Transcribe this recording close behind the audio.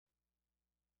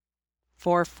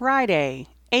for Friday,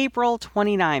 April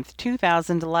 29th,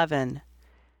 2011.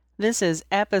 This is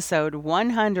episode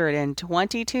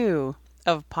 122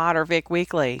 of Pottervic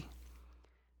Weekly.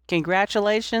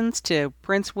 Congratulations to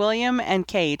Prince William and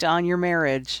Kate on your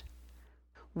marriage.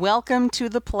 Welcome to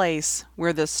the place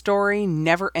where the story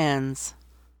never ends.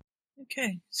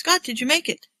 Okay. Scott, did you make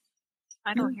it?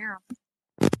 I don't hear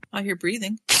him. I hear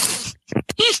breathing.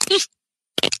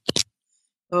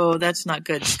 Oh, that's not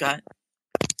good, Scott.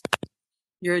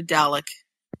 You're a Dalek.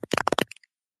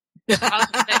 I was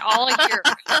gonna say, all I hear.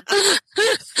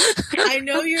 I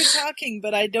know you're talking,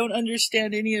 but I don't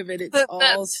understand any of it. It's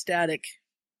all static.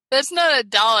 That's not a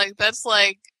Dalek. That's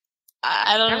like,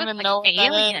 I don't even know what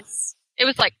alien. that is. It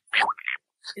was like,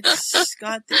 It's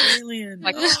Scott the alien.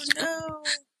 Like- Oh, no.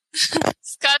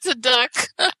 Scott's a duck.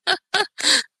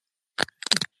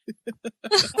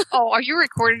 oh, are you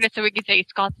recording it so we can say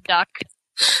Scott's duck?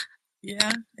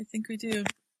 Yeah, I think we do.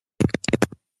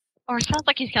 Or it sounds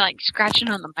like he's kind of like scratching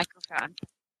on the microphone.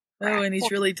 Oh, and he's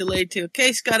really delayed too.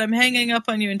 Okay, Scott, I'm hanging up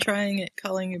on you and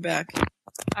calling you back. All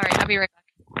right, I'll be right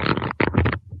back.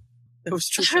 That was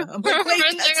Trisha. I'm like, We're wait,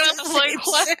 thinking that's of the like, same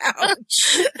what? sound.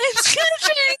 It's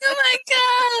scratching. Oh my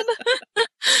god.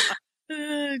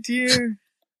 Oh, dear.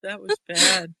 That was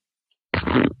bad.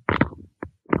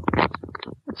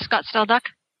 Scott still duck?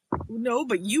 No,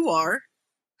 but you are.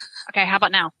 Okay, how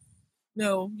about now?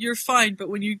 No, you're fine, but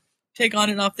when you take on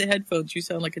and off the headphones, you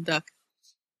sound like a duck.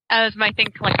 Is my thing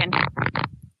clicking?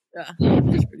 Yeah,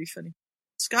 that's pretty funny.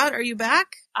 Scott, are you back?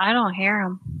 I don't hear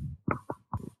him.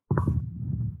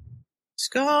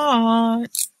 Scott!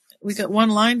 We got one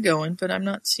line going, but I'm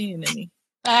not seeing any.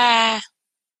 Ah.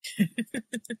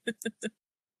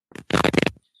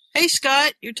 Hey,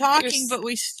 Scott, you're talking, but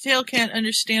we still can't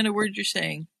understand a word you're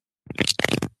saying.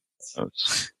 Oh,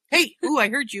 Hey, ooh, I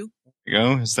heard you. there you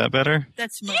go. Is that better?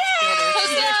 That's much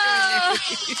Yeah!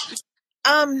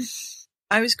 better.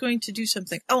 I was going to do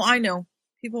something. Oh, I know.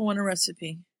 People want a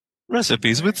recipe.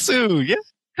 Recipes with Sue. Yeah.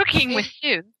 Cooking with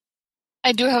Sue.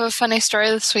 I do have a funny story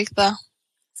this week, though.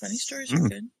 Funny stories are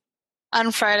good.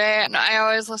 On Friday, I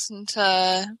always listen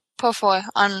to Pufoy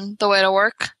on the way to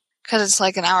work because it's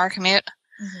like an hour commute.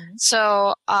 Mm-hmm.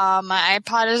 So my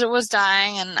iPod was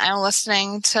dying, and I'm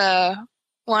listening to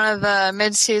one of the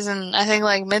mid-season, I think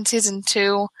like mid-season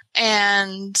 2,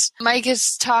 and Mike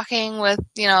is talking with,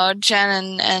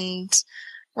 Jen and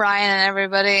Ryan and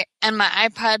everybody, and my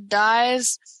iPod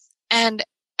dies, and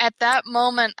at that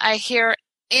moment I hear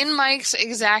in Mike's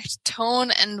exact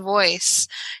tone and voice,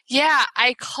 yeah,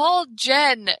 I called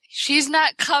Jen. She's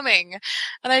not coming.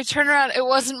 And I turn around. It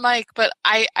wasn't Mike, but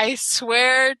I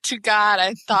swear to God,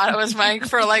 I thought it was Mike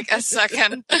for like a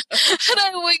second. And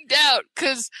I wigged out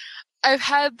because I've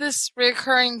had this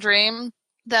recurring dream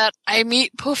that I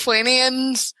meet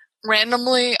Pufwanians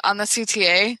randomly on the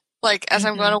CTA, like as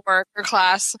I'm going to work or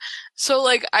class. So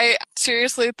like I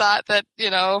seriously thought that,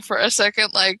 for a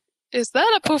second, like, is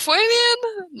that a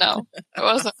Pufwanian? No, it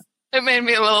wasn't. It made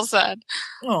me a little sad.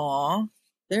 Aw,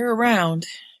 they're around.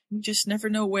 You just never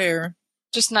know where.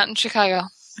 Just not in Chicago.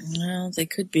 Well, they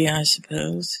could be, I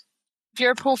suppose. If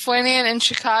you're a Pufwanian in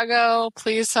Chicago,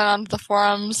 please sign on to the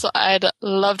forums. I'd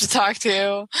love to talk to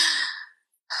you.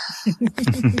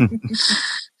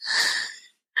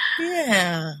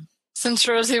 Yeah. Since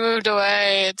Rosie moved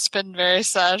away, it's been very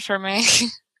sad for me.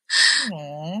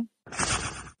 Aw.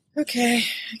 Okay,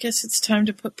 I guess it's time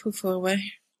to put Pufo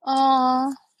away.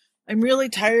 Aww. I'm really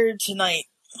tired tonight.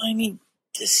 I need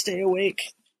to stay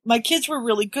awake. My kids were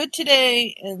really good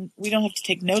today, and we don't have to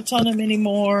take notes on them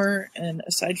anymore. And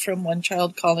aside from one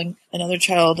child calling another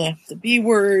child the B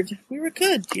word, we were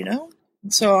good,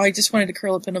 And so I just wanted to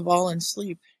curl up in a ball and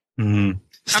sleep. Mm-hmm.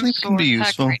 I'm Sleep sore can be as heck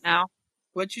useful. right now.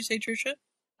 What'd you say, Tricia?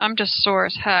 I'm just sore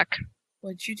as heck.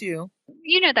 What'd you do?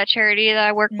 You know that charity that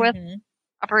I work with? Mhm.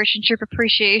 Operation Troop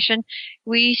Appreciation.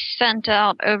 We sent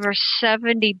out over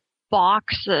 70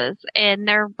 boxes, and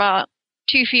they're about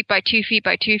 2 feet by 2 feet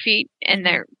by 2 feet, and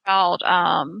they're about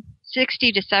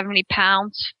 60 to 70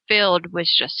 pounds filled with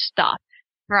just stuff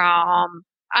from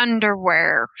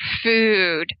underwear,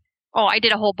 food. Oh, I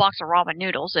did a whole box of ramen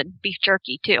noodles and beef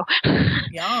jerky too.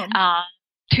 Yum.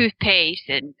 Toothpaste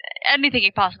and anything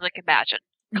you possibly can imagine.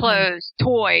 Clothes,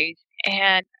 toys,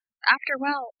 and after a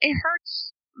while, it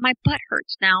hurts. My butt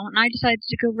hurts now, and I decided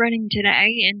to go running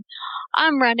today, and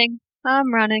I'm running,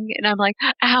 and I'm like,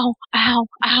 ow, ow,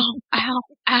 ow, ow,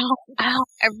 ow, ow,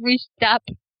 every step.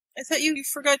 I thought you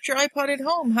forgot your iPod at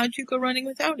home. How'd you go running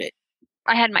without it?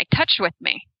 I had my touch with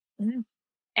me. Mm.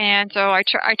 And so I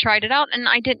tried it out, and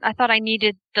I thought I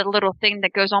needed the little thing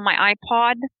that goes on my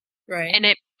iPod, Right. and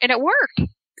it worked.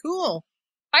 Cool.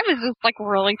 I was just like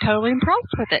really totally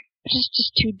impressed with it. It's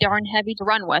just too darn heavy to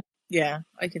run with. Yeah,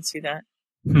 I can see that.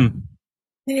 Hmm.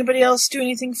 Anybody else do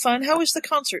anything fun? How was the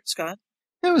concert, Scott?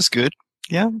 That was good.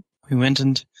 Yeah. We went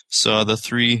and saw the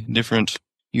 3 different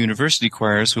university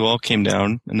choirs who all came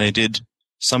down, and they did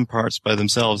some parts by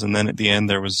themselves, and then at the end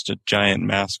there was a giant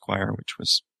mass choir, which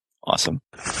was awesome.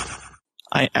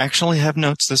 I actually have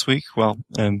notes this week. Well,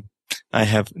 I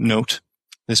have note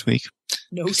this week.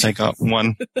 Note. I got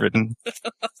one written.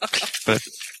 But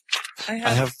I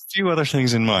have a few other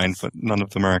things in mind, but none of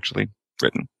them are actually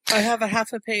written. I have a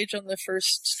half a page on the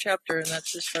first chapter, and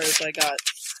that's as far as I got.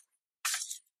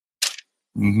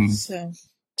 Mm-hmm.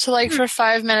 So like for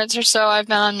 5 minutes or so, I've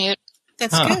been on mute.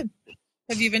 that's good.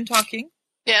 Have you been talking?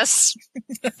 Yes.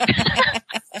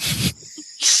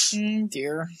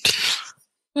 Dear.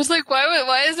 I was like,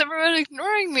 why is everyone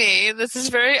ignoring me? This is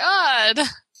very odd.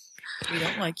 We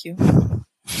don't like you.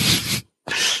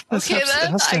 Okay,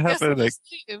 then has to I guess happen I'll like just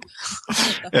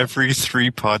leave. every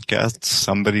 3 podcasts.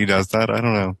 Somebody does that. I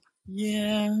don't know.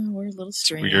 Yeah, we're a little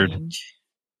strange. weird.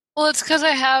 Well, it's because I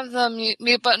have the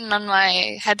mute button on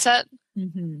my headset,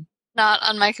 Mm-hmm. not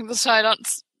on my computer, so I don't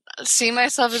see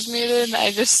myself as muted.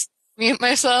 I just mute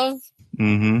myself.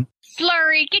 Mm-hmm.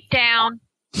 Flurry, get down.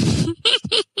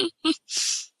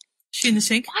 She in the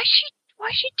sink? Why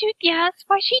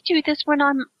she do this when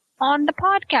I'm on the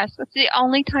podcast? That's the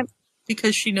only time.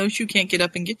 Because she knows you can't get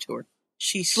up and get to her.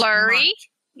 She's Flurry,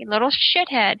 you little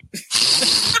shithead.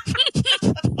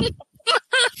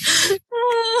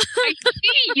 I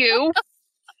see you.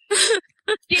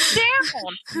 Get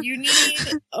down. You need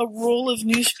a roll of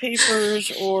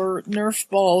newspapers or Nerf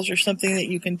balls or something that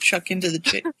you can chuck into the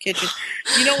kitchen.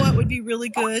 You know what would be really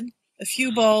good? A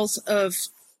few balls of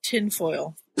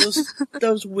tinfoil.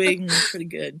 Those wing pretty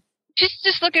good.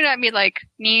 Just looking at me like,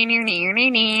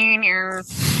 near.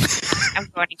 I'm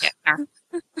going to get her.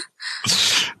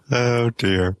 Oh,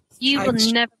 dear. You will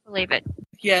never believe it.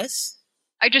 Yes.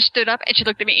 I just stood up and she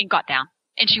looked at me and got down.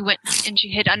 And she went and she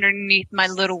hid underneath my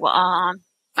little,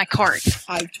 my cart.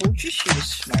 I told you she was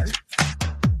smart.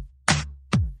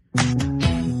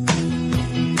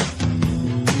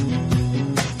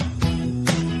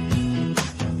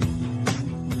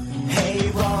 Hey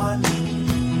Ron,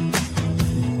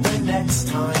 the next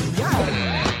time.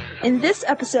 In this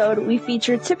episode, we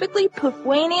feature typically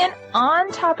Pufwanian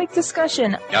on-topic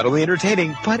discussion. Not only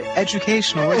entertaining, but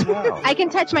educational as well. I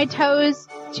can touch my toes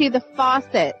to the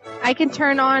faucet. I can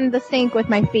turn on the sink with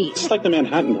my feet. It's like the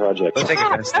Manhattan Project. Don't take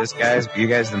offense to this, guys, but you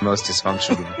guys are the most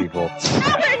dysfunctional group of people. No,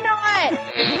 they're not!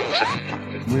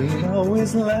 We'll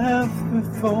always laugh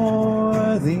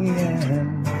before the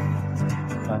end.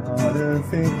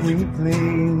 Perfect Weekly,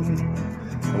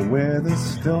 where the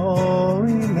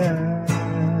story never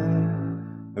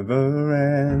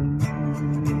ends.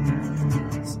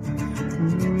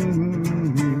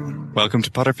 Welcome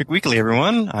to Potterfic Weekly,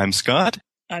 everyone. I'm Scott.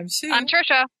 I'm Sue. I'm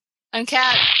Trisha. I'm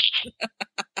Kat.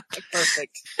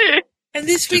 Perfect. And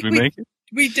this Did week we make it?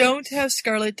 we don't have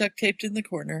Scarlet duct taped in the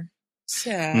corner.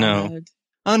 Sad. No.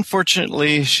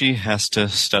 Unfortunately, she has to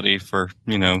study for,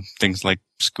 things like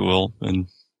school and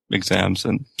exams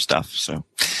and stuff, so.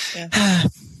 Yeah.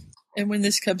 And when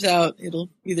this comes out, it'll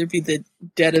either be the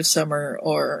dead of summer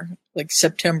or like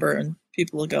September, and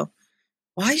people will go,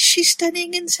 why is she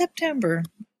studying in September?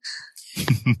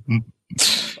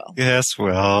 Well, Yes,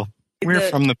 well, we're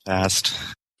from the past.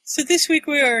 so this week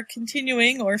we are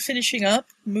continuing or finishing up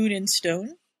Moon and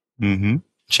Stone. Mm-hmm.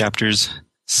 Chapters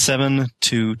 7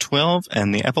 to 12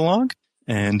 and the epilogue.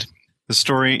 And the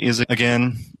story is,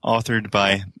 again, authored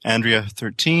by Andrea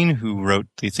 13, who wrote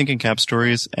the Thinking Cap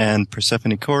stories, and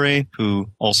Persephone Corey,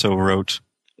 who also wrote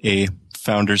a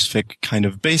Founders fic kind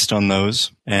of based on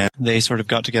those. And they sort of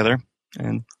got together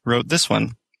and wrote this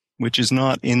one, which is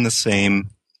not in the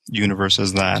same universe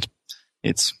as that.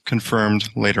 It's confirmed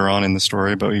later on in the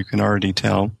story, but you can already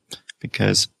tell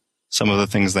because some of the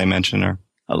things they mention are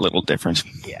a little different.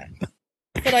 Yeah.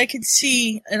 But I could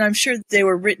see, and I'm sure they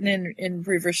were written in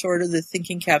reverse order. The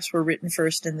Thinking Caps were written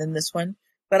first and then this one.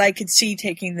 But I could see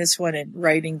taking this one and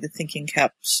writing the Thinking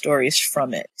Cap stories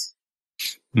from it,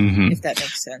 Mm-hmm. if that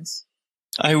makes sense.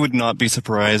 I would not be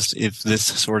surprised if this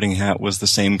Sorting Hat was the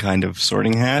same kind of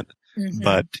Sorting Hat, Mhm.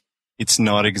 but it's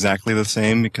not exactly the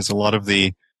same because a lot of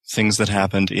the things that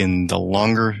happened in the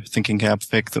longer Thinking Cap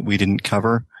fic that we didn't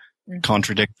cover Mhm.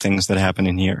 contradict things that happen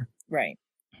in here. Right.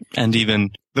 And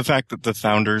even the fact that the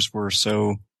founders were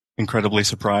so incredibly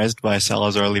surprised by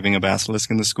Salazar leaving a basilisk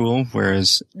in the school,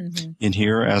 whereas Mhm. in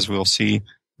here, as we'll see,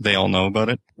 they all know about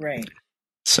it. Right.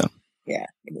 So, Yeah,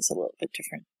 it is a little bit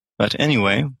different. but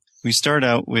anyway, we start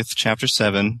out with chapter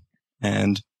 7,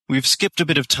 and we've skipped a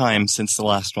bit of time since the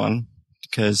last one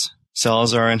because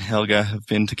Salazar and Helga have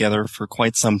been together for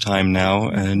quite some time now,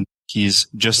 and he's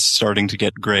just starting to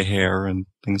get gray hair and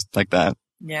things like that.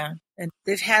 Yeah, and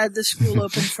they've had the school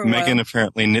open for a Megan while.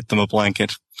 apparently knit them a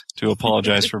blanket to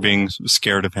apologize for being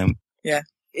scared of him. Yeah,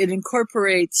 it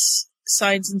incorporates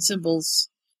signs and symbols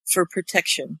for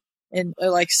protection. And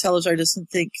like Salazar doesn't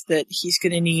think that he's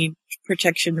going to need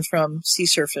protection from sea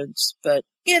serpents, but,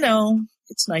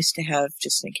 it's nice to have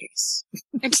just in case.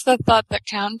 It's the thought that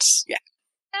counts. Yeah.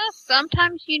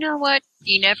 Sometimes, you know what?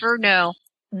 You never know.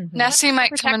 Mm-hmm. Nessie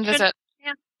might come and Protection. visit.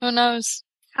 Yeah. Who knows?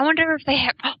 I wonder if they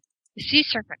have the sea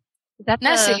serpent. Is that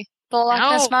Nessie, the Loch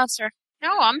Ness No. Monster.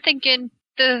 No, I'm thinking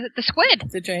the squid.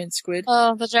 The giant squid.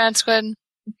 Oh, the giant squid.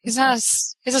 He's not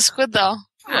he's a squid, though.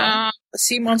 A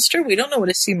sea monster? We don't know what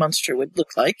a sea monster would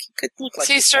look like. It could look like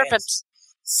Sea a giant serpent.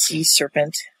 sea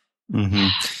serpent. Mm-hmm.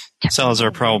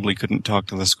 Salazar probably couldn't talk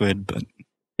to the squid, but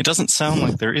it doesn't sound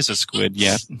like there is a squid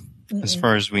yet, as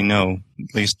far as we know.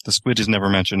 At least the squid is never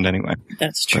mentioned anyway.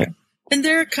 That's true. But And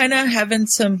they're kind of having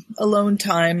some alone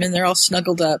time, and they're all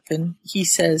snuggled up, and he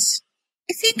says,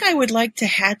 I think I would like to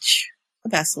hatch a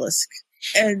basilisk.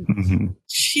 And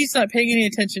she's not paying any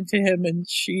attention to him, and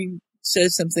she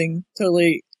says something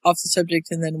totally off the subject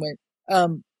and then went,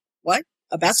 what?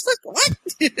 A basilisk? What?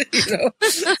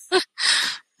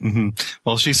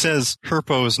 Well, she says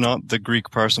Herpo is not the Greek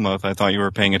Parselmouth I thought you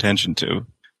were paying attention to,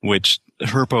 which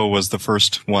Herpo was the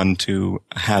first one to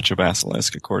hatch a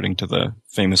basilisk, according to the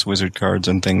famous wizard cards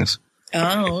and things.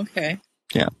 Oh, okay.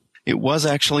 Yeah. It was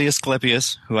actually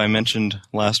Asclepius, who I mentioned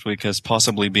last week as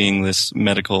possibly being this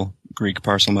medical Greek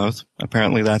Parselmouth.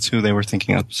 Apparently that's who they were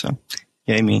thinking of, so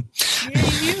yay me.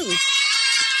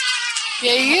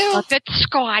 Yay you. Look at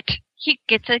Scott. He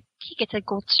gets a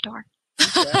gold star.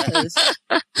 He does.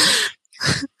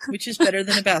 Which is better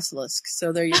than a basilisk,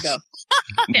 so there you go.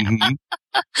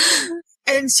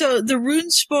 And so the rune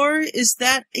spore, is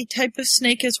that a type of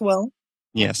snake as well?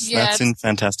 Yes, Yeah, that's in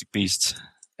Fantastic Beasts.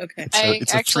 Okay.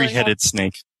 It's a three-headed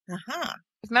snake. Aha.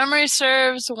 If memory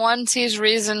serves, one sees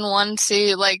reason, one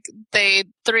see, they,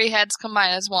 3 heads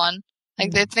combine as one.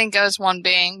 They think as one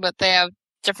being, but they have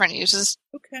different uses.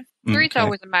 Okay. 3's Okay.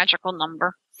 always a magical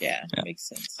number. Yeah, makes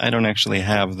sense. I don't actually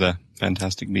have the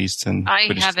Fantastic Beasts and I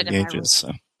British have it in my Ages,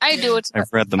 so I do. It's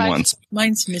I've read them once.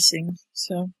 Mine's missing,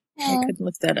 so I couldn't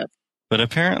look that up. But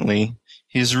apparently,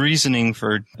 his reasoning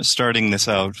for starting this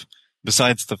out,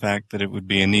 besides the fact that it would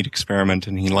be a neat experiment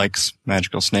and he likes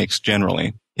magical snakes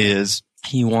generally, is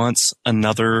he wants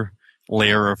another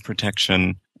layer of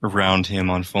protection around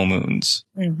him on full moons.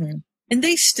 Mm-hmm. And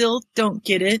they still don't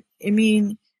get it. I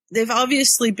mean, they've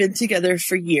obviously been together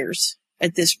for years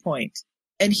at this point,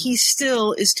 and he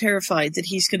still is terrified that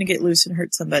he's going to get loose and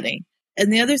hurt somebody.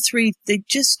 And the other 3, they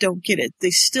just don't get it.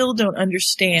 They still don't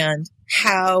understand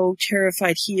how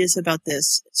terrified he is about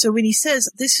this. So when he says,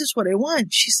 this is what I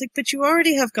want, she's like, but you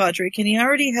already have Godric, and he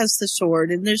already has the sword,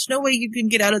 and there's no way you can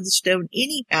get out of the stone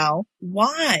anyhow.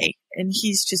 Why? And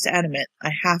he's just adamant,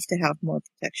 I have to have more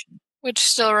protection. Which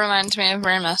still reminds me of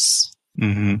Remus.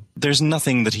 There's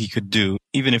nothing that he could do.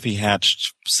 Even if he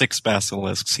hatched 6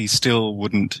 basilisks, he still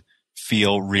wouldn't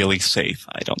feel really safe,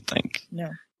 I don't think. No.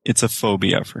 It's a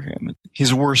phobia for him.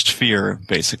 His worst fear,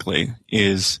 basically,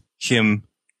 is him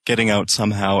getting out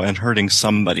somehow and hurting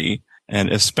somebody, and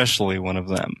especially one of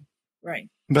them. Right.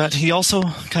 But he also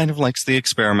kind of likes the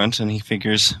experiment, and he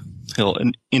figures he'll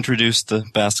introduce the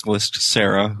basilisk to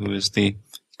Sarah, who is the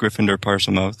Gryffindor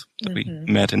Parselmouth that we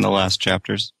met in the last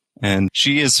chapters. And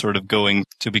she is sort of going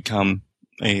to become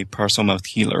a Parselmouth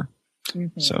healer.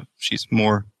 So she's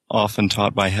more often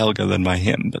taught by Helga than by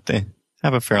him, but they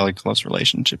have a fairly close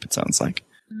relationship, it sounds like.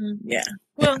 Yeah.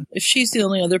 Well, if she's the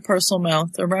only other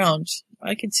Parselmouth around,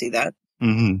 I can see that.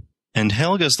 And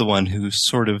Helga's the one who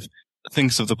sort of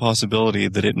thinks of the possibility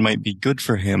that it might be good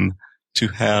for him to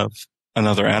have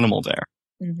another animal there.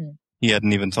 He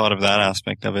hadn't even thought of that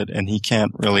aspect of it, and he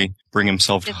can't really bring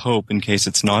himself to hope in case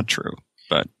it's not true.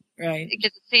 But Right.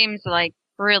 Because it seems like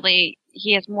really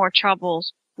he has more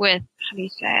troubles with, how do you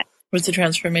say it? With the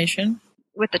transformation?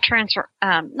 With the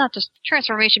not just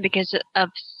transformation because of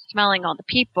smelling all the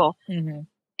people.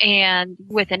 And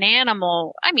with an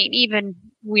animal, I mean, even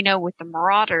we know with the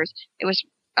Marauders, it was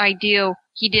ideal.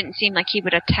 He didn't seem like he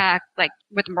would attack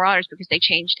with the Marauders because they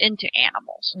changed into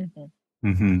animals.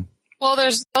 Well,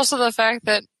 there's also the fact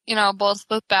that, both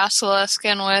with Basilisk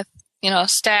and with,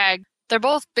 Stag, they're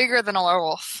both bigger than a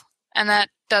werewolf. And that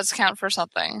does count for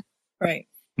something. Right.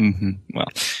 Well,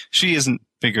 she isn't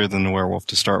bigger than a werewolf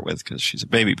to start with because she's a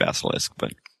baby basilisk,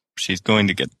 but she's going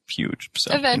to get huge.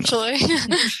 So, Eventually.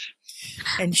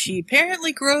 And she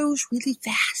apparently grows really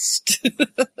fast.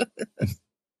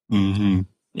 Mm-hmm.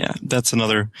 Yeah, that's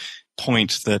another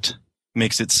point that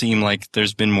makes it seem like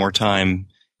there's been more time,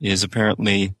 is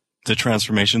apparently the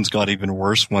transformations got even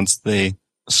worse once they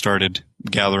started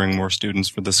gathering more students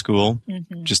for the school,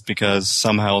 just because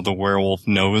somehow the werewolf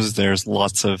knows there's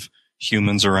lots of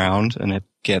humans around and it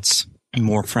gets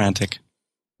more frantic.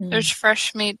 There's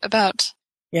fresh meat about.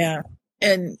 Yeah.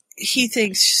 And he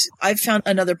thinks, I've found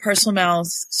another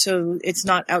Parselmouth, so it's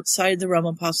not outside the realm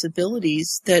of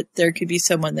possibilities that there could be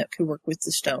someone that could work with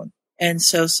the stone. And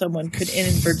so someone could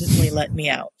inadvertently let me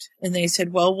out. And they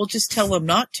said, well, we'll just tell them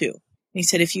not to. And he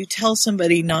said, if you tell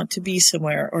somebody not to be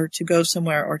somewhere or to go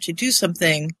somewhere or to do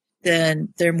something,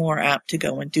 then they're more apt to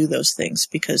go and do those things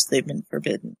because they've been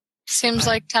forbidden. Seems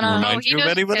like kind of. Remind you of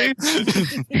anybody?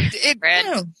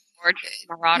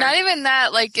 Not even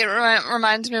that. Like it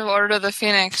reminds me of Order of the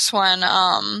Phoenix when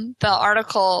the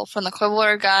article from the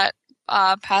Quibbler got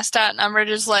passed out, and Umbridge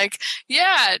is like,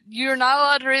 "Yeah, you're not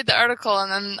allowed to read the article."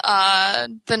 And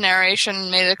then the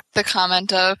narration made the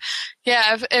comment of,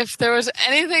 "Yeah, if there was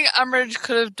anything Umbridge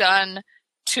could have done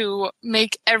to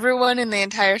make everyone in the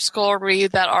entire school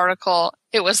read that article,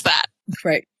 it was that."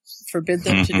 Right. Forbid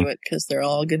them to do it because they're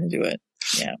all going to do it.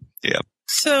 Yeah. Yeah.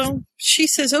 So she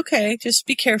says, okay, just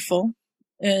be careful.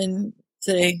 And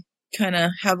they kind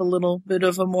of have a little bit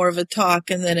of more of a talk.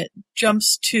 And then it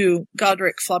jumps to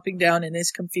Godric flopping down in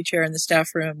his comfy chair in the staff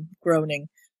room, groaning.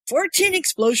 14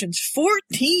 explosions.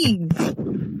 14!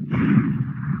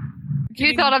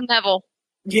 You thought of Neville.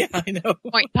 Yeah, I know.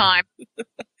 Point time.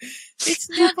 It's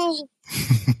Neville.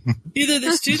 Either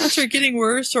the students are getting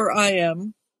worse or I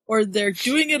am. Or they're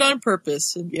doing it on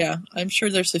purpose. And yeah, I'm sure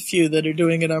there's a few that are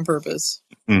doing it on purpose.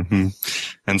 Mm-hmm.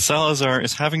 And Salazar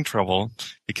is having trouble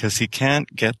because he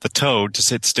can't get the toad to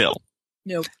sit still.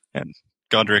 Nope. And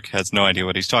Godric has no idea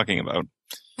what he's talking about.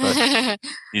 But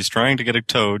he's trying to get a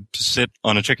toad to sit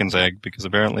on a chicken's egg because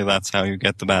apparently that's how you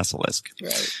get the basilisk.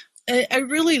 Right. I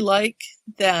really like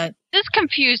that. This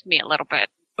confused me a little bit.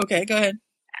 Okay, go ahead.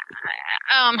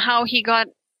 How he got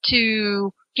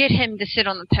to get him to sit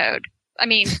on the toad. I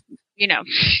mean, you know,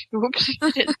 whoops,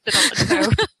 sit on the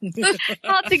toad.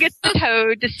 How to get the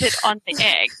toad to sit on the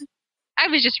egg. I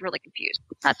was just really confused.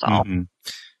 That's all. Mm-hmm.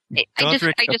 I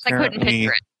couldn't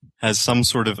picture it. Has some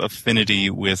sort of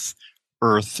affinity with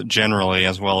earth generally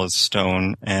as well as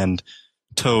stone, and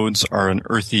toads are an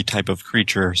earthy type of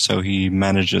creature, so he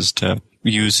manages to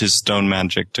use his stone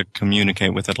magic to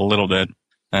communicate with it a little bit,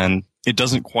 and it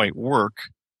doesn't quite work.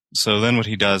 So then what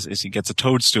he does is he gets a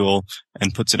toadstool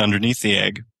and puts it underneath the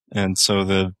egg. And so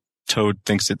the toad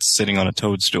thinks it's sitting on a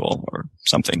toadstool or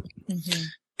something. Mm-hmm.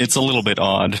 It's a little bit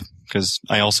odd because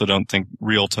I also don't think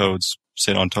real toads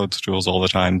sit on toadstools all the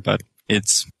time, but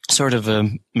it's sort of a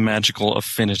magical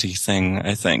affinity thing,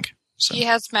 I think. So. He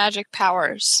has magic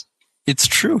powers. It's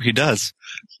true. He does.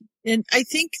 And I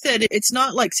think that it's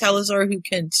not like Salazar who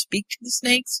can speak to the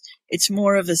snakes. It's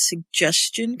more of a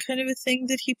suggestion kind of a thing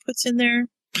that he puts in there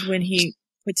when he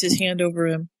puts his hand over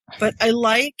him. But I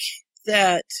like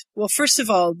that, well, first of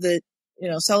all, that, you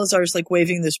know, Salazar's like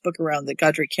waving this book around that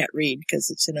Godric can't read because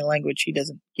it's in a language he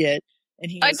doesn't get.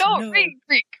 And he has no read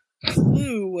Greek.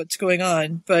 Clue what's going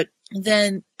on. But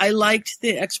then I liked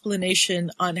the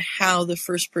explanation on how the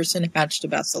first person hatched a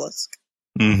basilisk.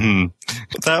 Mm-hmm.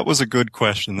 That was a good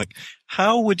question. Like,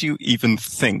 how would you even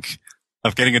think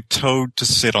of getting a toad to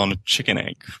sit on a chicken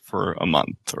egg for a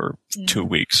month or 2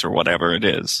 weeks or whatever it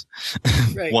is?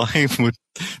 Right. Why would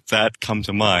that come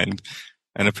to mind?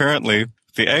 And apparently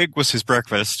the egg was his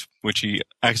breakfast, which he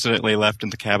accidentally left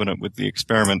in the cabinet with the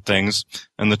experiment things,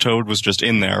 and the toad was just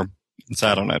in there and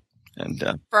sat on it. And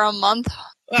for a month?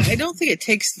 Well, I don't think it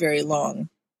takes very long,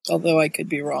 although I could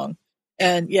be wrong.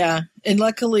 And yeah, and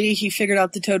luckily he figured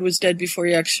out the toad was dead before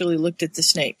he actually looked at the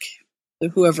snake.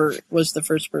 Whoever was the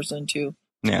first person to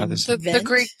the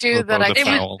Greek dude that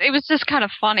it was just kind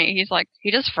of funny. He's like,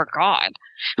 he just forgot.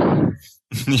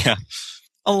 Yeah.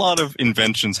 A lot of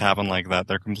inventions happen like that.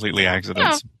 They're completely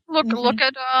accidents. Yeah. Look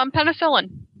at penicillin.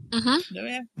 Mm-hmm.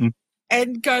 Oh, yeah.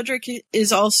 And Godric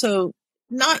is also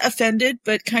not offended,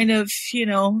 but kind of, you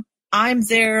know, I'm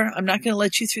there. I'm not going to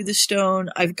let you through the stone.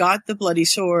 I've got the bloody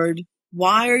sword.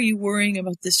 Why are you worrying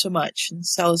about this so much? And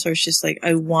Salazar's just like,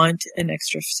 I want an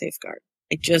extra safeguard.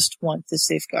 I just want the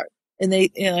safeguard. And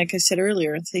like I said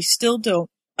earlier, they still don't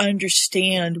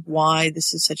understand why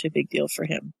this is such a big deal for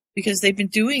him. Because they've been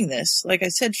doing this, like I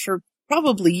said, for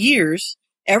probably years,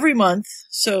 every month.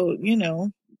 So, you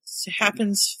know, it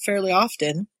happens fairly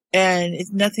often. And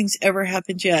nothing's ever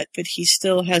happened yet, but he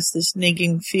still has this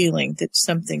nagging feeling that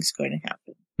something's going to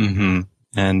happen. Mm-hmm.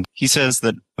 And he says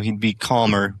that he'd be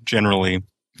calmer generally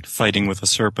fighting with a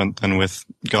serpent than with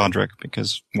Godric,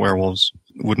 because werewolves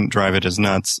wouldn't drive it as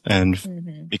nuts,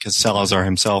 and because Salazar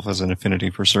himself has an affinity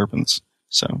for serpents.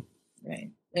 So, right.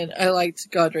 And I liked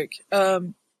Godric.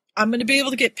 I'm going to be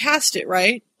able to get past it,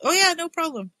 right? Oh yeah, no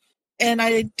problem. And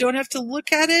I don't have to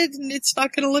look at it, and it's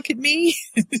not going to look at me.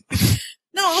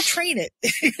 No, I'll train it.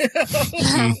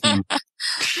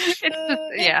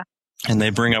 Yeah. And they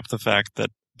bring up the fact that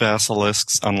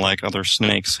basilisks, unlike other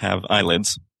snakes, have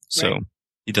eyelids. So Right.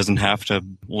 he doesn't have to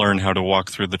learn how to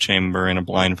walk through the chamber in a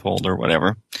blindfold or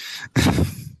whatever.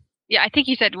 Yeah, I think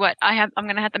he said, I'm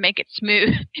going to have to make it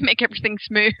smooth, make everything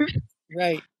smooth.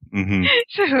 Right. Mm-hmm.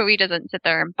 So he doesn't sit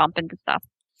there and bump into stuff.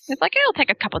 It's like, it'll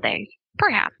take a couple days.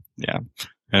 Perhaps. Yeah.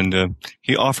 And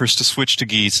he offers to switch to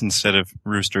geese instead of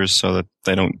roosters so that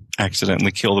they don't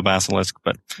accidentally kill the basilisk,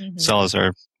 but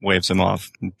Salazar waves him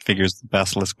off and figures the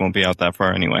basilisk won't be out that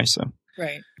far anyway, so.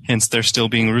 Right. Hence there still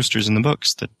being roosters in the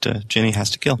books that Ginny has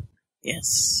to kill.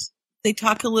 Yes. They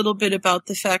talk a little bit about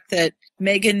the fact that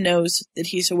Megan knows that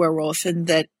he's a werewolf and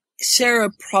that Sarah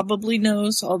probably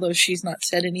knows, although she's not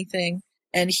said anything.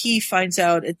 And he finds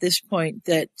out at this point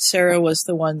that Sarah was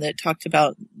the one that talked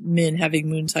about men having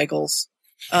moon cycles,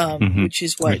 which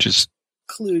is what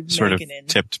clued sort Megan of in.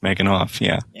 tipped Megan off,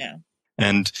 yeah. Yeah.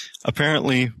 And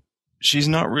apparently she's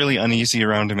not really uneasy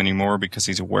around him anymore because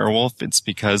he's a werewolf. It's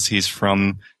because he's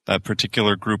from that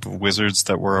particular group of wizards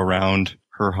that were around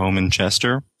her home in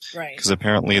Chester. Right. Because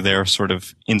apparently they're sort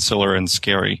of insular and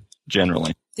scary,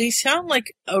 generally. They sound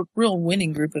like a real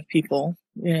winning group of people,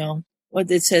 you know. What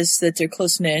it says that they're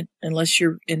close-knit, unless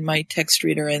you're in my text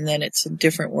reader, and then it's a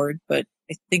different word, but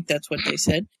I think that's what they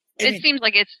said. It seems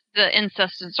like the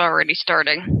incest is already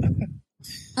starting.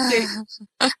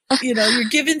 You know, you're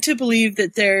given to believe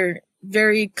that they're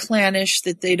very clannish,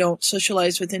 that they don't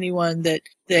socialize with anyone, that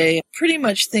they pretty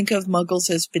much think of muggles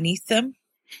as beneath them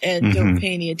and don't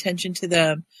pay any attention to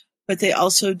them, but they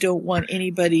also don't want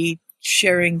anybody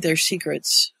sharing their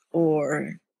secrets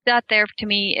or... That there, to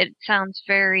me, it sounds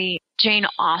very Jane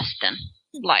Austen,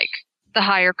 like the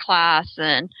higher class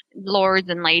and lords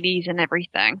and ladies and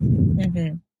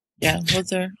everything. Yeah, well,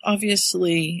 they're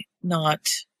obviously not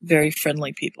very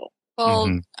friendly people.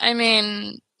 Well, I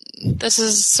mean, this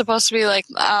is supposed to be like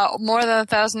more than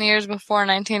 1,000 years before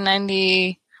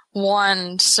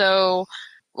 1991, so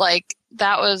like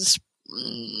that was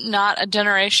not a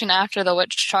generation after the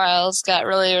witch trials got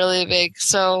really, really big.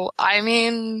 So, I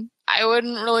mean, I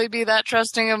wouldn't really be that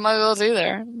trusting of muggles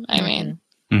either. I mean.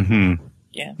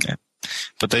 Yeah.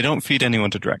 But they don't feed anyone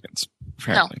to dragons,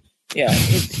 apparently. No. Yeah,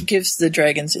 it gives the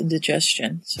dragons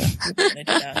indigestion, so we're going to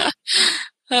do that.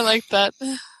 I like that.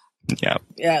 Yeah.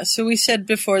 Yeah, so we said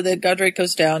before that Godric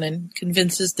goes down and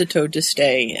convinces the toad to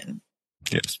stay. And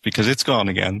yes, because it's gone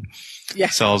again. Yeah.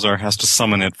 Salazar has to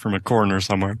summon it from a corner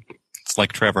somewhere. It's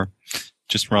like Trevor.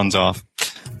 Just runs off.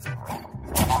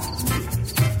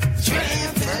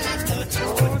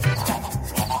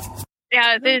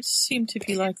 Yeah, it seemed to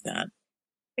be like that.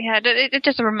 Yeah, it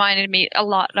just reminded me a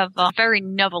lot of a very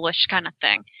novelish kind of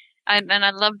thing. And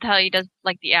I loved how he does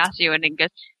like the Asio and it goes,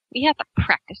 we have to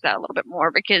practice that a little bit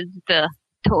more because the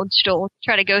toadstool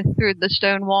try to go through the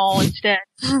stone wall instead.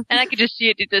 And I could just see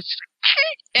it just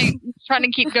and trying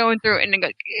to keep going through it and then go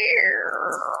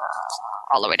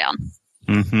all the way down.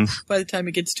 By the time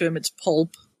it gets to him, it's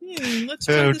pulp. Let's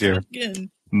try this one again.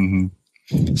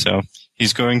 So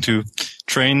he's going to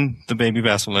train the baby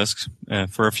basilisks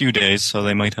for a few days, so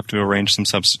they might have to arrange some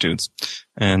substitutes.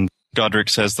 And Godric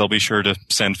says they'll be sure to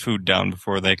send food down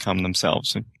before they come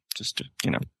themselves, just to,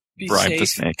 Be bribe the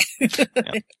safe. snake.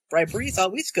 Bribery is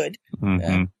always good.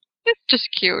 It's just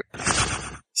cute.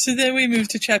 So then we move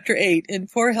to chapter 8,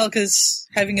 and poor Helga's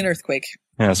having an earthquake.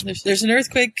 Yes. There's an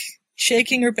earthquake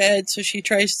shaking her bed, so she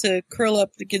tries to curl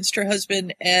up against her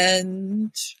husband,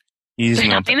 and... He's There's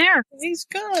not nothing there. He's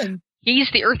gone.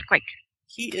 He's the earthquake.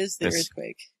 He is the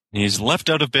earthquake. He's left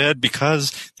out of bed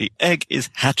because the egg is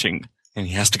hatching, and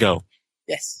he has to go.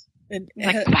 Yes. And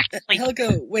Like,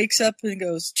 Helga wakes up and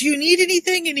goes, "Do you need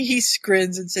anything?" And he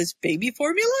grins and says, "Baby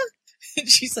formula?" And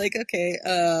she's like, "Okay,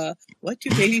 what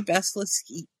do baby basilisks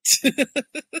eat?"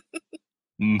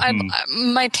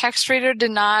 My text reader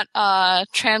did not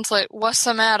translate "what's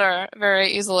the matter"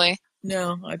 very easily.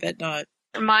 No, I bet not.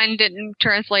 Mine didn't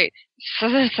translate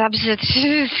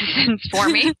substitutions for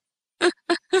me.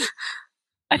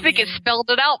 I think it spelled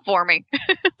it out for me.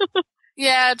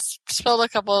 Yeah, it's spelled a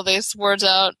couple of these words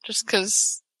out just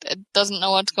because it doesn't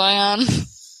know what's going on.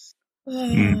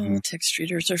 Oh, text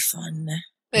readers are fun.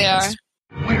 They are.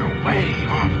 We're way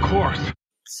off course.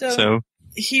 So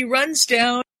he runs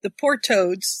down. The poor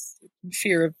toads, in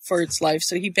fear for its life.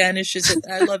 So he banishes it.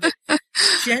 I love it.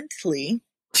 Gently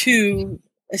to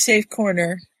a safe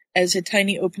corner as a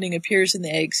tiny opening appears in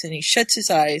the eggs, and he shuts his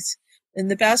eyes. And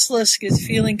the basilisk is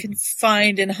feeling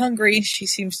confined and hungry. She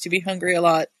seems to be hungry a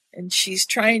lot. And she's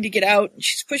trying to get out. And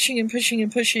she's pushing and pushing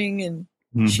and pushing. And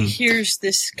she hears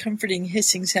this comforting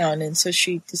hissing sound. And so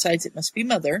she decides it must be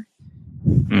Mother.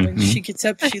 When she gets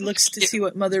up, she looks to see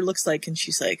what Mother looks like. And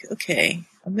she's like, okay,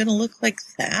 I'm going to look like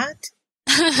that?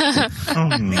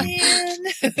 Oh, man.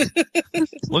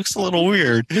 Looks a little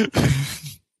weird.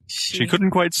 She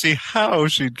couldn't quite see how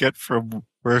she'd get from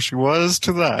where she was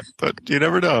to that, but you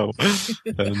never know.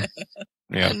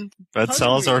 But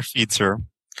Salazar feeds her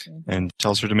and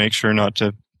tells her to make sure not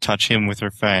to touch him with her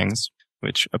fangs,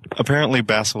 which apparently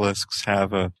basilisks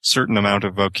have a certain amount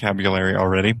of vocabulary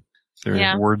already. There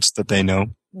are words that they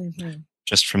know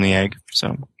just from the egg.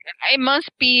 So it must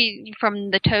be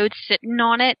from the toad sitting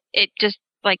on it. It just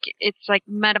it's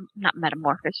not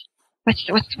metamorphosis. What's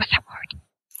that word?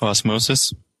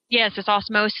 Osmosis. Yes, it's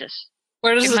osmosis.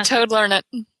 Where does the toad learn it?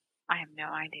 I have no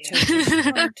idea.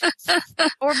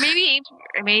 Or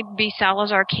maybe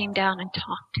Salazar came down and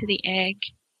talked to the egg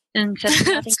and said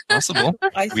nothing. Possible.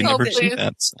 We never see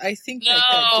that. I think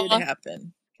that did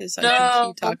happen. Because I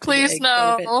think he talked please to the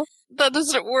egg no. That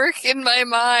doesn't work in my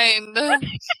mind. I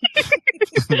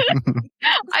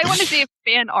want to see if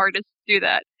fan artists do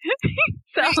that.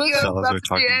 Salazar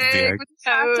talking to the egg. You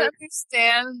have to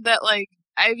understand that,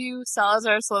 I view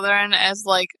Salazar Slytherin as,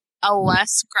 a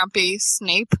less grumpy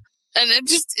Snape. And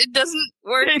it doesn't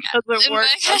work. It doesn't work.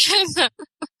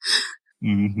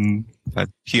 But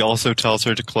he also tells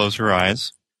her to close her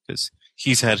eyes, because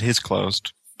he's had his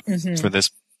closed for this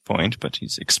point, but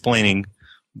he's explaining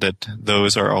that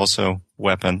those are also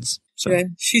weapons. So. Yeah,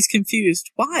 she's confused.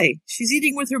 Why? She's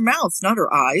eating with her mouth, not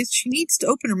her eyes. She needs to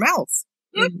open her mouth.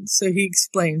 And so he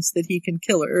explains that he can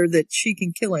kill her, or that she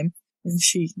can kill him, and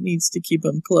she needs to keep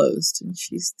them closed. And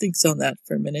she thinks on that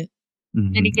for a minute.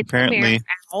 And he gets apparently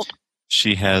out.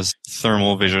 She has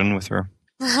thermal vision with her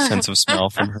sense of smell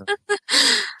from her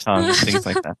tongue and things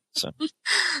like that. So,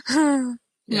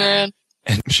 man,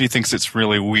 and she thinks it's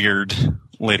really weird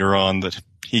later on that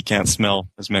he can't smell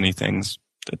as many things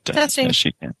as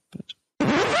she can.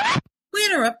 But. We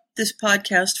interrupt this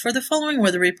podcast for the following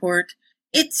weather report.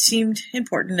 It seemed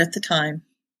important at the time.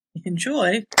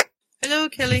 Enjoy. Hello,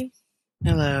 Kelly.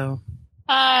 Hello.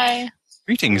 Hi.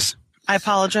 Greetings. I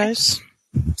apologize.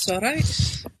 It's all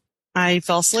right. I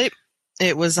fell asleep.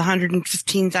 It was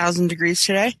 115,000 degrees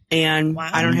today, and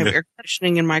I don't have air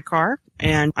conditioning in my car.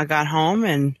 And I got home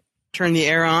and turned the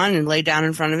air on and lay down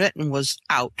in front of it and was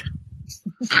out.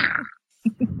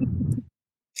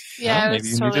 Yeah, I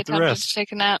was totally tempted to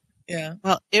take a nap. Yeah.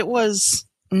 Well, it was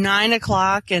 9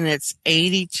 o'clock and it's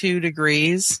 82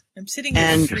 degrees. I'm sitting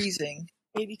here freezing.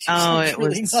 82 sounds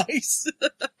really nice.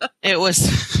 It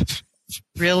was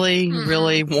really,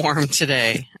 really warm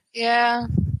today. Yeah.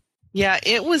 Yeah,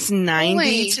 it was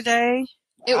 90 today.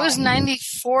 It was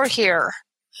 94 here.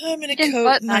 I'm in a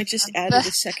coat and I just added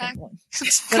a second one.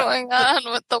 What's going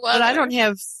on with the weather?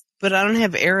 But I don't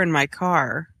have air in my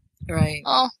car. Right.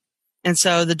 Oh. And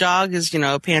so the dog is,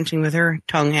 panting with her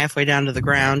tongue halfway down to the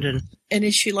ground. And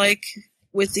is she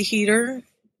with the heater,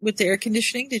 with the air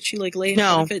conditioning? Did she lay in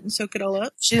front of it and soak it all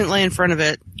up? She didn't lay in front of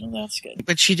it. Oh, that's good.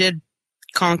 But she did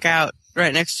conk out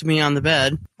right next to me on the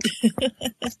bed.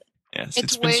 Yes,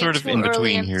 it's been sort of in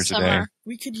between here today.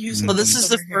 We could use. Well, this is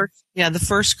the first. Yeah, the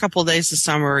first couple of days of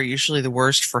summer are usually the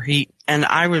worst for heat. And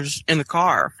I was in the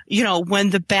car.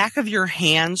 When the back of your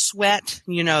hand sweat,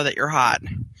 you know that you're hot.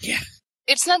 Yeah.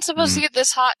 It's not supposed to get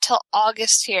this hot till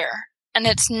August here, and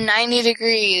it's 90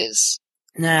 degrees.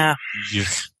 Nah. Yeah.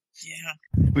 Yeah.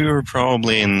 We were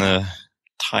probably in the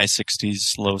high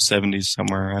 60s, low 70s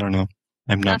somewhere. I don't know.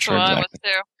 I'm not sure exactly. I was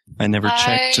too. I never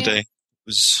checked today. It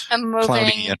was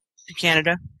cloudy yet.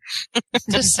 Canada.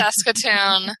 To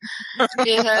Saskatoon.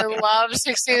 Yeah, I love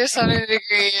 60 to 70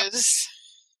 degrees.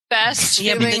 Best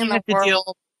feeling in the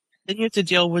world. Then you have to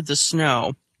deal with the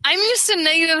snow. I'm used to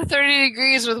negative 30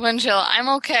 degrees with wind chill. I'm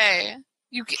okay.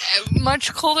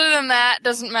 Much colder than that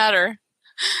doesn't matter.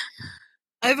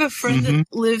 I have a friend that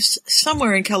lives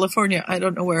somewhere in California. I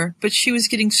don't know where, but she was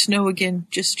getting snow again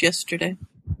just yesterday.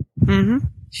 Mm-hmm.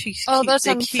 That's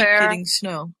unfair. Keep getting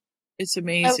snow. It's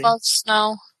amazing. I love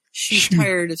snow. She's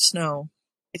tired of snow.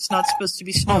 It's not supposed to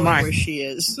be snowing where she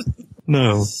is.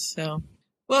 No. So,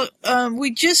 well,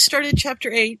 we just started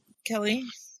chapter 8, Kelly.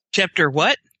 Chapter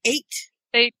what? 8.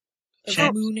 8.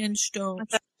 Of Moon and Stone.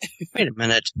 Wait a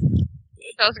minute.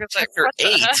 I was going to say, chapter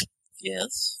 8.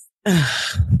 Yes.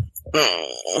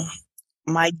 Oh,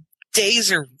 my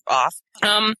days are off.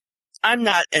 I'm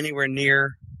not anywhere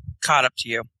near caught up to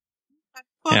you.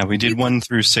 Yeah, we did 1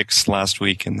 through 6 last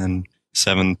week, and then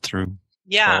 7 through.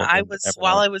 Yeah, I was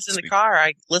while I was in the car.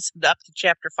 I listened up to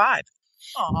chapter 5.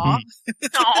 Aw.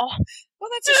 Aw. Well,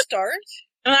 that's a start.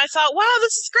 And I thought, wow,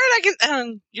 this is great. I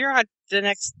can. You're on the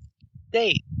next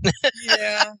date.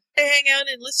 Yeah. Hang out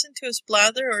and listen to us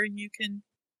blather, or you can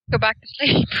go back to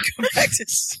sleep. Go back to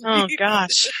sleep. Oh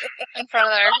gosh, in front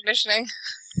of the air conditioning.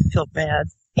 I feel bad.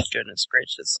 Goodness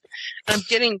gracious. I'm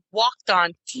getting walked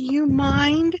on. Do you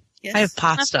mind? Yes. I have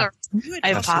pasta. I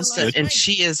have Pasta's pasta, good. and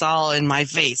she is all in my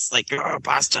face, like, oh,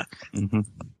 pasta. Mm-hmm.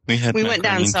 We went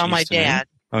down and saw my dad.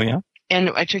 Oh, yeah? And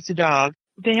I took the dog.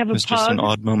 They have It a was just pug an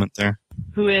odd moment there.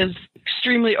 who is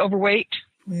extremely overweight.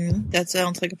 That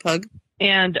sounds like a pug.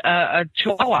 And a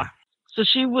chihuahua. So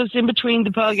she was in between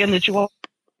the pug and the chihuahua.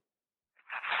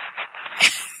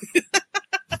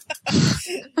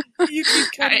 You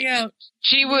keep cutting out.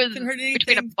 She was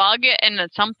between a bug and a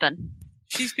something.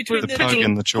 She's between the pug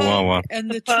and the chihuahua.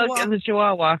 And the pug and the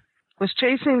chihuahua was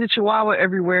chasing the chihuahua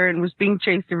everywhere and was being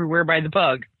chased everywhere by the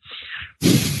pug.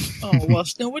 Oh, well,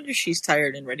 no wonder she's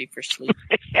tired and ready for sleep.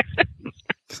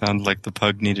 Sounded like the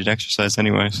pug needed exercise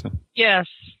anyway. So Yes,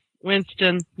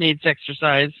 Winston needs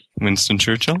exercise. Winston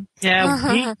Churchill?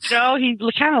 Yeah, he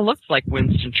kind of looks like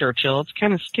Winston Churchill. It's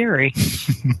kind of scary.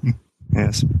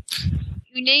 Yes.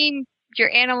 You name your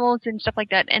animals and stuff like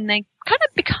that, and they kind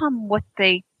of become what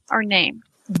they are named.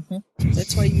 Mm-hmm.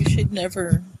 That's why you should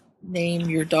never name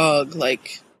your dog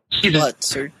like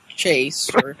Klutz or Chase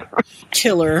or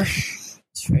Killer.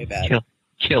 It's very bad.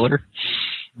 Killer.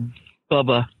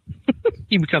 Bubba.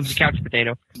 He becomes a couch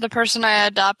potato. The person I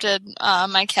adopted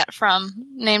my cat from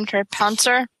named her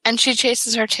Pouncer, and she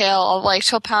chases her tail. Like,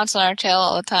 she'll pounce on her tail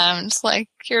all the time. It's like,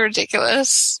 you're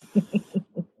ridiculous.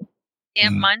 Yeah,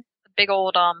 mine's a big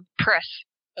old press.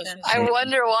 I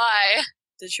wonder why.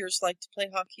 Does yours like to play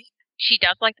hockey? She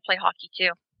does like to play hockey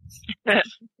too.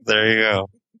 There you go.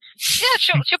 Yeah,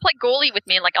 she'll play goalie with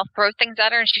me. Like, I'll throw things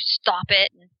at her and she'll stop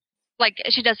it. And, like,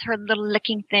 she does her little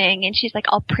licking thing and she's like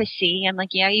all prissy. I'm like,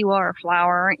 yeah, you are a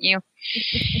flower, aren't you?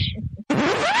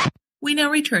 We now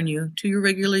return you to your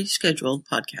regularly scheduled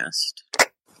podcast.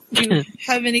 Do you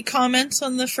have any comments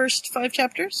on the first 5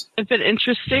 chapters? It's been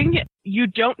interesting. You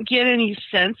don't get any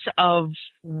sense of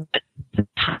what the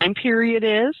time period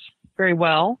is very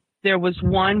well. There was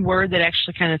one word that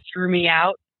actually kind of threw me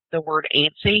out, the word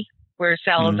antsy, where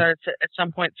Salazar at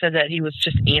some point said that he was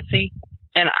just antsy.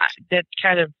 And that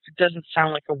kind of doesn't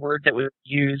sound like a word that was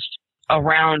used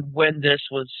around when this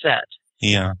was set.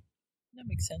 Yeah. That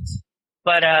makes sense.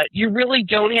 But you really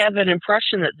don't have an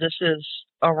impression that this is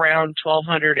around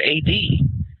 1200 AD,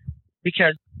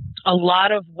 because a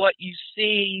lot of what you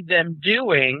see them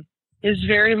doing is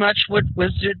very much what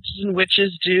wizards and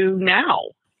witches do now.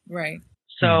 Right.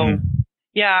 So,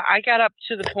 yeah, I got up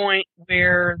to the point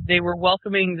where they were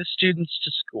welcoming the students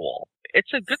to school.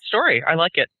 It's a good story. I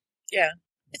like it. Yeah,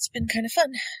 it's been kind of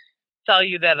fun. Tell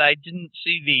you that I didn't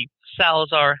see the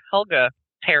Salazar-Helga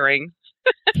pairing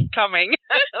coming.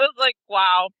 I was like,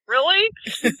 wow, really?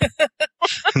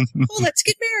 Well, let's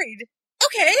get married.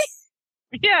 Okay.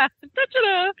 Yeah.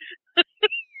 Ta-da.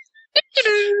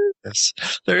 Yes.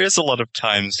 There is a lot of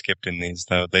time skipped in these,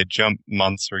 though. They jump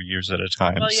months or years at a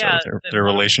time, Well, yeah, so their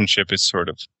relationship is sort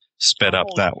of sped up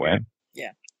that way.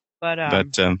 Yeah. But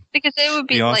because it would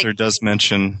be the author like, does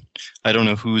mention, I don't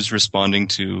know who's responding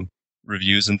to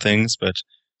reviews and things, but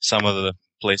some of the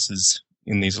places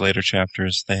in these later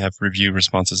chapters, they have review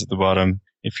responses at the bottom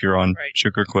if you're on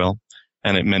Sugar Quill,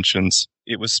 and it mentions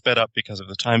it was sped up because of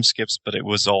the time skips, but it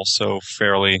was also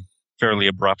fairly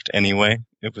abrupt anyway.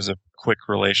 It was a quick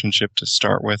relationship to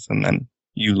start with, and then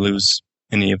you lose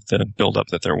any of the build-up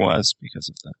that there was because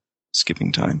of the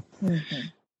skipping time. Mm-hmm.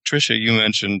 Tricia, you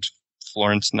mentioned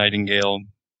Florence Nightingale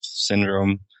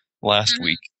syndrome last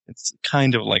week. It's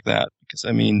kind of like that, because,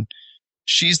 I mean,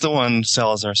 she's the one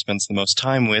Salazar spends the most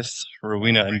time with.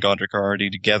 Rowena and Godric are already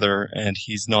together, and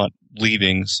he's not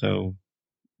leaving, so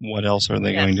what else are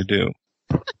they going to do?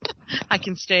 I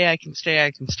can stay.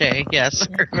 Yes,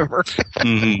 I remember.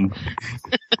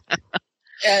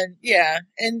 And yeah,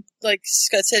 and like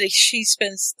Scott said, she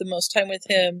spends the most time with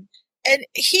him. And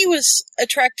he was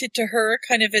attracted to her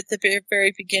kind of at the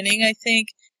very beginning, I think.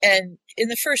 And in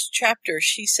the first chapter,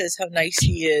 she says how nice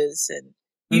he is, and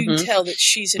you can tell that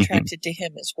she's attracted to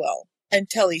him as well,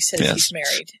 until he says he's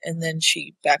married, and then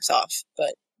she backs off.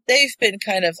 But they've been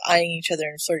kind of eyeing each other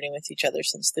and flirting with each other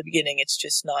since the beginning. It's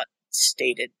just not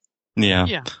stated.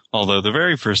 Yeah. Although the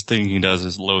very first thing he does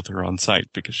is loathe her on sight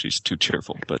because she's too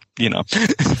cheerful, but, you know.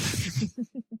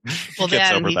 Well,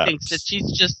 that, and he thinks that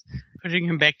she's just putting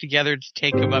him back together to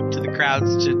take him up to the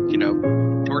crowds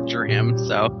to, torture him.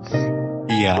 So,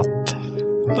 yeah,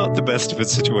 not the best of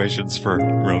its situations for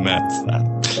romance.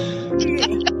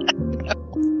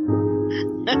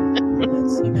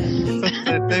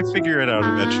 They figure it out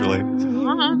eventually.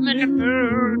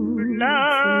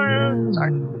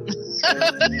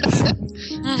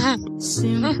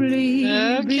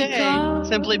 Okay.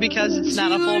 Simply because it's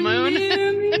not a full moon.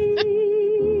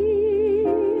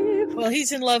 Well,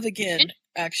 he's in love again,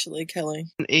 actually, Kelly.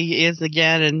 He is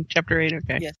again in chapter 8.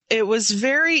 Okay. Yes. It was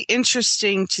very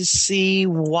interesting to see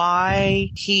why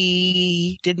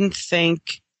he didn't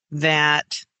think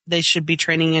that they should be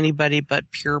training anybody but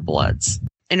purebloods.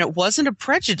 And it wasn't a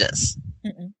prejudice.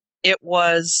 Mm-mm. It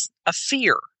was a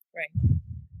fear. Right.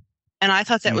 And I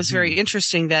thought that was very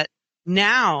interesting that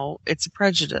now it's a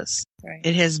prejudice. Right.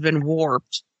 It has been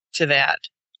warped to that.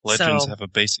 Legends So- have a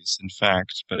basis in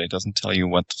fact, but it doesn't tell you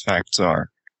what the facts are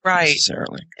Right.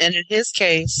 necessarily. And in his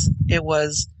case, it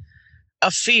was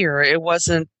a fear. It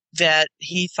wasn't that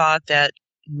he thought that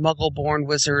Muggle-born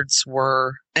wizards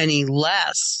were any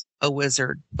less a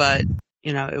wizard, but,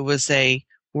 it was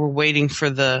we're waiting for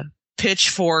the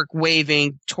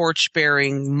pitchfork-waving,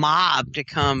 torch-bearing mob to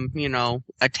come,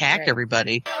 attack Right.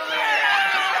 everybody.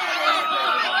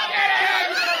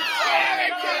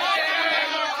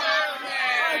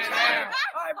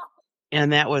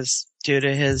 And that was due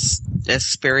to his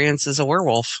experience as a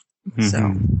werewolf. So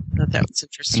I thought that was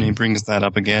interesting. And he brings that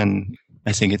up again.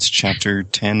 I think it's chapter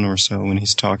 10 or so when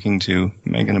he's talking to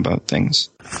Megan about things.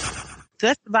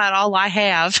 That's about all I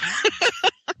have.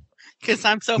 Because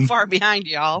I'm so far behind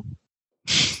y'all.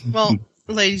 Well,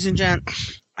 ladies and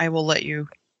gents, I will let you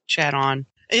chat on.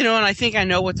 And I think I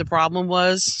know what the problem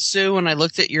was, Sue, when I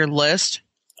looked at your list.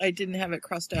 I didn't have it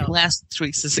crossed out. Last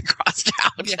week's isn't crossed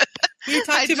out. Yeah. We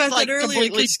talked I about just, that earlier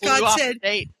completely because blew Scott off said, the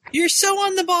date. "You're so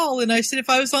on the ball," and I said,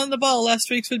 "If I was on the ball, last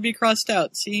week's would be crossed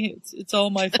out." See, it's all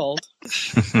my fault.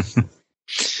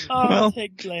 Well,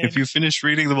 take blame. if you finish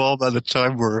reading them all by the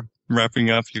time we're wrapping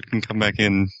up, you can come back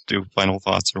in, do final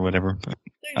thoughts or whatever. But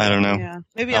I don't know Yeah.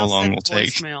 Maybe how I'll long send will a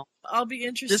take. voicemail. I'll be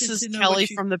interested This is to know Kelly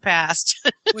from the past.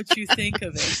 what you think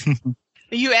of it.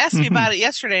 You asked me about it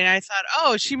yesterday, and I thought,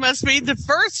 oh, she must mean the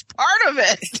first part of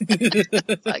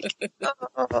it. Like,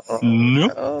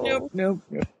 Nope. Nope.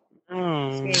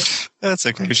 oh. That's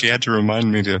okay. She had to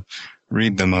remind me to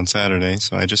read them on Saturday,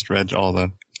 so I just read all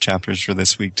the chapters for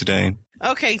this week today.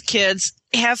 Okay, kids,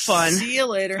 have fun. See you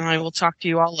later. And I will talk to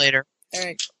you all later. All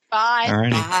right. Bye.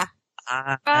 Alrighty.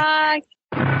 Bye.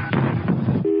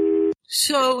 Bye.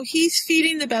 So he's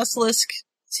feeding the basilisk.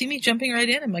 See me jumping right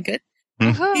in? Am I good?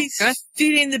 He's Good.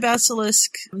 feeding the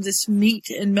basilisk this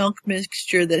meat and milk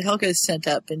mixture that Helga has sent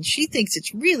up, and she thinks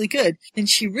it's really good. And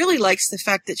she really likes the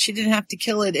fact that she didn't have to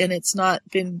kill it and it's not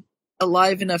been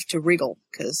alive enough to wriggle.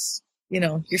 Because,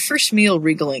 your first meal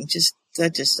wriggling,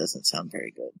 that just doesn't sound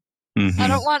very good. I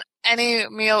don't want any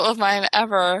meal of mine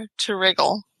ever to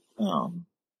wriggle. Oh,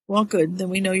 well, good. Then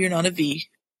we know you're not a V.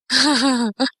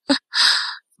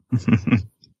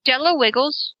 Jello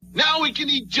wiggles. Now we can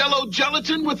eat Jello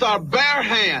gelatin with our bare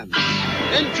hands.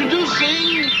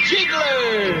 Introducing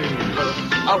Jiggler,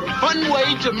 a fun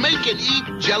way to make and eat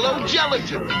Jello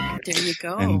gelatin. There you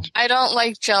go. And I don't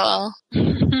like Jello.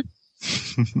 2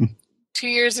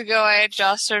 years ago, I had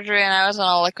jaw surgery and I was on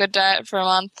a liquid diet for a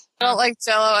month. I don't like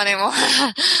Jello anymore.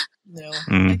 No,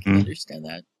 I can understand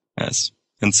that. yes.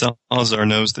 And Salazar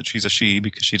knows that she's a she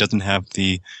because she doesn't have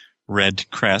the red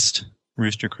crest,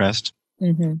 rooster crest.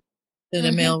 Mm-hmm. That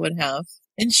a male would have.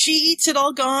 And she eats it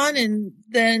all gone and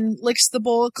then licks the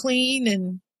bowl clean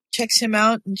and checks him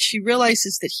out, and she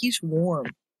realizes that he's warm.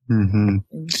 Mm-hmm.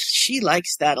 And she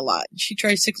likes that a lot. She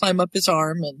tries to climb up his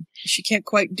arm and she can't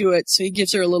quite do it, so he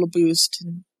gives her a little boost.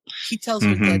 And he tells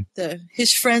her that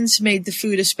his friends made the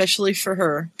food especially for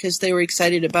her because they were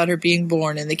excited about her being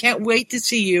born and they can't wait to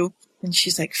see you. And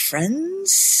she's like,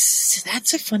 friends?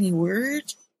 That's a funny word.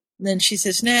 And then she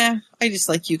says, nah, I just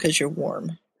like you because you're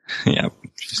warm. Yeah,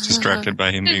 she's distracted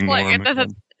by him being Like, warm.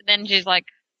 again. then she's like,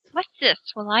 what's this?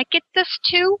 Will I get this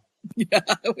too? Yeah,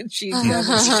 when she's down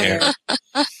there.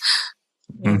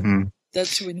 Mm-hmm.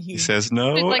 That's when he says,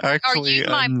 no, He's like, "Are actually, you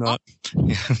my I'm not.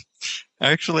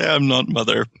 Actually, I'm not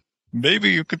mother.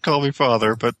 Maybe you could call me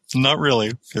father, but not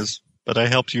really, but I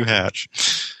helped you hatch.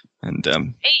 And,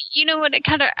 Hey, you know what? It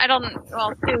kind of,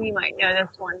 well, Sue, you might know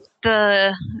this one.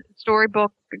 The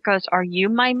storybook goes, are you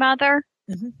my mother?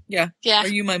 Mm-hmm. Yeah. Yeah. Are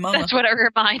you my mama? That's what it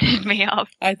reminded me of.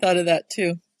 I thought of that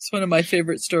too. It's one of my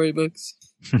favorite storybooks.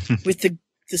 With the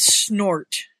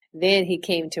snort. Then he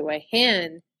came to a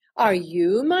hen. Are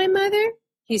you my mother?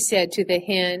 He said to the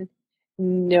hen.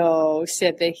 No,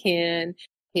 said the hen.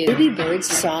 Baby Bird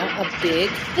saw a big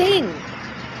thing.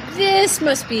 This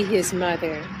must be his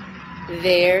mother.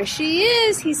 There she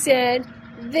is, he said.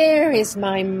 There is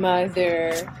my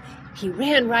mother. He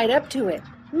ran right up to it.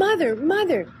 Mother,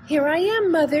 mother, here I am,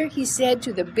 mother, he said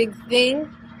to the big thing.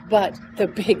 But the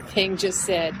big thing just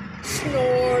said,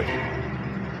 snort.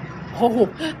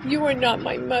 Oh, you are not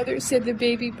my mother, said the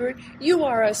baby bird. You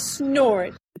are a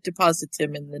snort. Deposits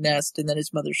him in the nest, and then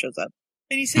his mother shows up.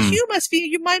 And he says, you must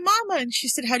be my mama. And she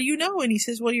said, how do you know? And he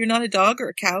says, well, you're not a dog or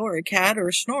a cow or a cat or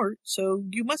a snort, so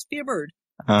you must be a bird.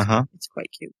 Uh-huh. It's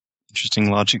quite cute. Interesting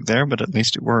logic there, but at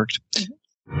least it worked.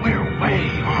 We're way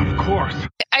off course.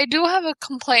 I do have a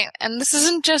complaint, and this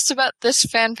isn't just about this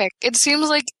fanfic. It seems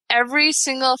like every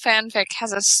single fanfic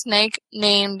has a snake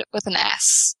named with an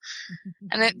S.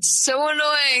 And it's so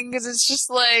annoying, because it's just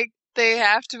like, they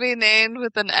have to be named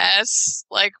with an S.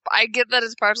 Like, I get that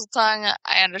it's Parseltongue.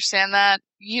 I understand that.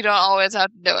 You don't always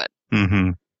have to do it.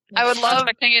 Mm-hmm. I would love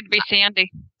expecting it to be Sandy.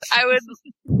 I would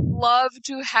love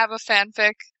to have a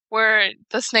fanfic where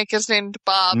the snake is named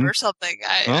Bob or something.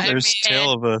 There's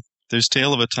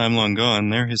Tale of a Time Long Gone.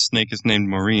 There, his snake is named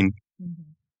Maureen.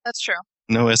 That's true.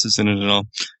 No S's in it at all.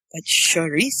 But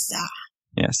Sharissa.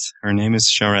 Yes, her name is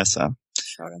Sharessa.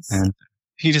 And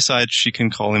he decides she can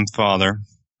call him father,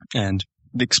 and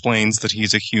explains that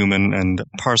he's a human and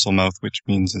Parselmouth, which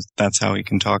means that's how he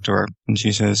can talk to her. And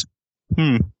she says,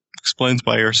 explains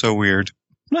why you're so weird.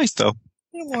 Nice, though.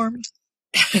 Warm.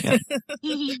 Yeah.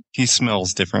 He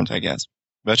smells different, I guess.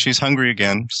 But she's hungry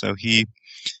again, so he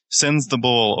sends the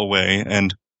bowl away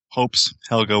and hopes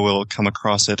Helga will come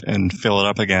across it and fill it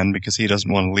up again because he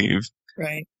doesn't want to leave.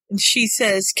 Right. And she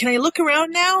says, can I look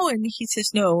around now? And he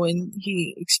says no, and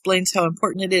he explains how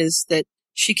important it is that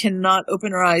she cannot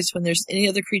open her eyes when there's any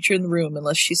other creature in the room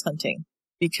unless she's hunting,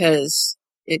 because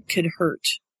it could hurt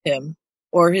him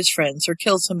or his friends or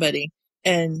kill somebody.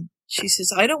 And she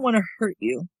says, I don't want to hurt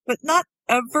you, but not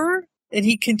ever. And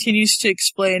he continues to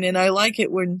explain, and I like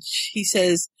it when he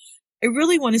says, I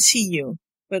really want to see you,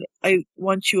 but I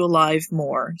want you alive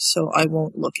more, so I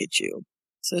won't look at you.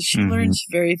 So she learns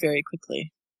very, very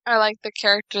quickly. I like the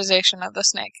characterization of the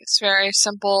snake. It's very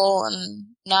simple and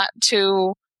not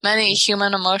too many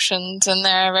human emotions in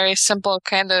there. Very simple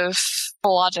kind of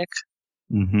logic.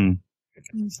 Mm-hmm.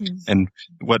 And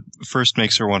what first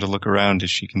makes her want to look around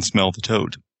is she can smell the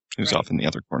toad, who's off in the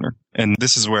other corner. And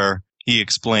this is where he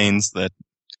explains that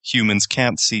humans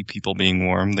can't see people being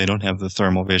warm. They don't have the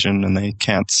thermal vision, and they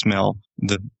can't smell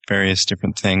the various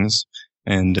different things.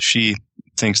 And she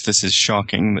thinks this is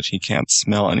shocking that he can't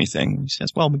smell anything. He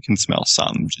says, well, we can smell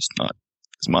some, just not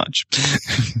as much.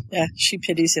 Yeah, she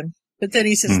pities him. But then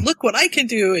he says, look what I can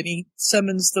do, and he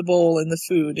summons the bowl and the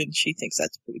food, and she thinks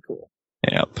that's pretty cool.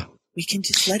 Yep. We can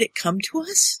just let it come to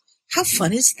us? How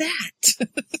fun is that?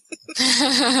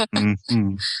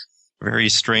 Very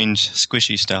strange,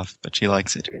 squishy stuff, but she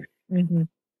likes it. And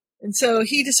so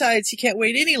he decides he can't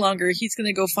wait any longer. He's going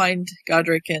to go find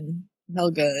Godric and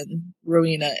Helga and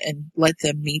Rowena and let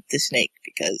them meet the snake,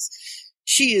 because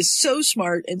she is so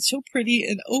smart and so pretty,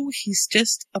 and he's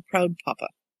just a proud papa.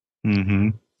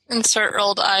 Insert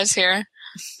rolled eyes here.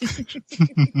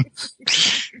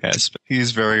 Yes, but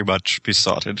he's very much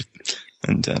besotted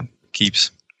and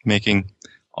keeps making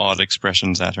odd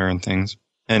expressions at her and things.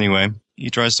 Anyway, he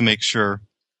tries to make sure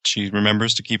she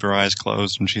remembers to keep her eyes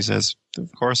closed, and she says,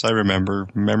 of course I remember.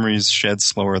 Memories shed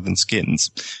slower than skins,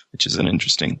 which is an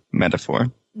interesting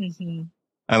metaphor.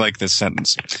 I like this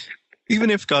sentence. Even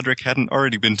if Godric hadn't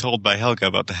already been told by Helga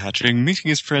about the hatching, meeting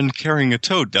his friend carrying a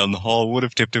toad down the hall would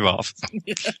have tipped him off.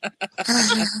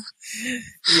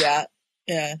 Yeah.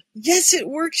 Yes, it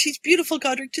works. She's beautiful,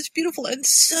 Godric. Just beautiful and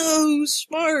so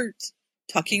smart.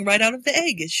 Talking right out of the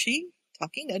egg, is she?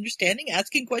 Talking, understanding,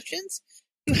 asking questions?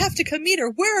 You have to come meet her.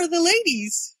 Where are the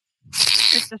ladies?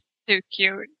 It's just so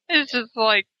cute. It's just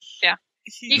like, yeah.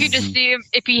 You could just see him,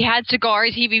 if he had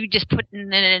cigars, he'd be just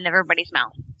putting it in everybody's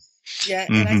mouth. Yeah,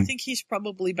 and I think he's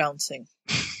probably bouncing.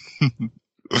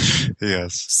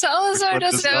 Yes. Salazar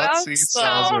does not see so.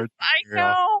 Salazar. I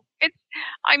know.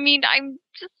 I'm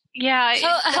just, yeah.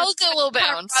 Helga will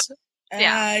bounce.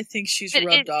 I think she's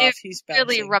rubbed off. He's bouncing. It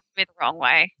really rubbed me the wrong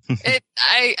way.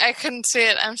 I couldn't see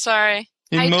it. I'm sorry.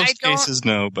 In most cases,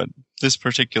 no, but this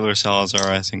particular Salazar,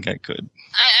 I think I could.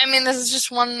 I mean, this is just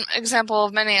one example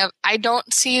of many. I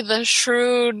don't see the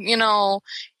shrewd,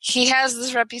 he has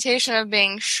this reputation of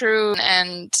being shrewd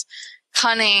and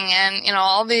cunning and,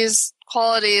 all these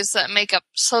qualities that make up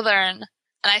Slytherin, and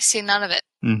I see none of it.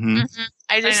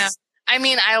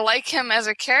 I like him as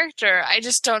a character. I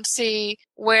just don't see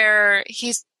where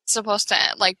he's supposed to,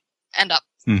 end up.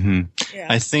 Yeah.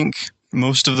 I think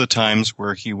most of the times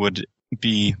where he would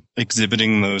be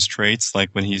exhibiting those traits, like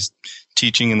when he's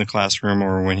teaching in the classroom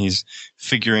or when he's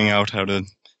figuring out how to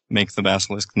make the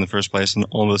basilisk in the first place and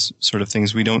all those sort of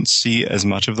things. We don't see as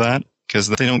much of that because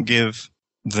they don't give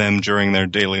them during their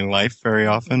daily life very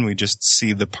often. We just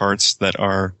see the parts that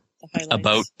are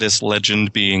about this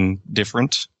legend being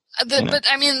different. But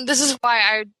I mean, this is why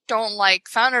I don't like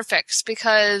Founder Fics,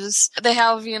 because they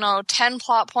have, 10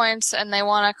 plot points and they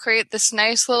want to create this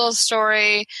nice little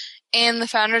story in the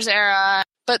Founders era,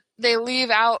 but they leave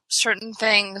out certain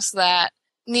things that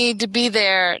need to be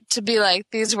there to be like,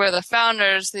 these were the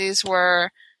founders, these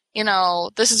were,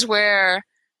 this is where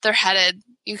they're headed.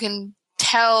 You can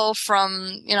tell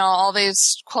from, all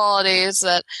these qualities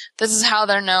that this is how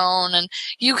they're known, and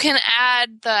you can add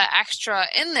the extra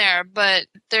in there, but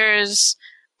there's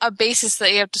a basis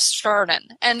that you have to start in.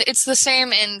 And it's the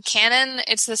same in canon,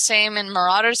 it's the same in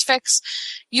Marauders Fics.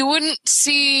 You wouldn't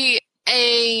see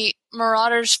a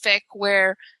Marauders fic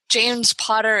where James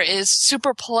Potter is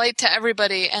super polite to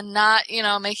everybody and not,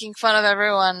 making fun of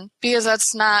everyone, because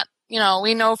that's not,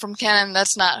 we know from canon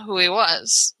that's not who he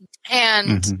was.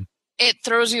 And it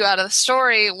throws you out of the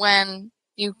story when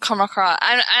you come across,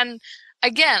 and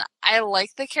again, I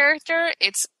like the character.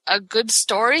 It's a good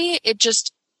story.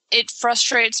 It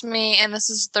frustrates me, and this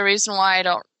is the reason why I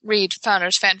don't read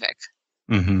Founders fanfic.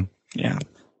 Yeah.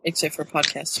 Except for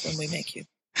podcasts when we make you.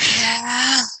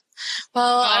 Yeah.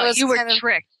 Well, you were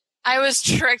tricked. I was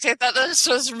tricked. I thought this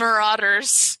was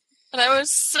Marauders, and I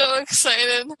was so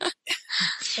excited.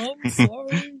 I'm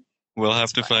sorry. We'll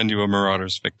have to find you a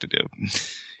Marauders fic to do.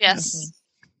 Yes.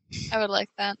 I would like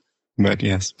that. But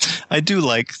yes, I do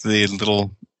like the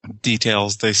little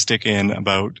details they stick in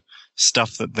about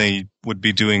stuff that they would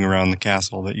be doing around the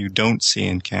castle that you don't see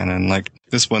in canon. Like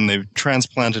this one, they've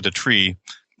transplanted a tree.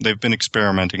 They've been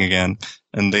experimenting again,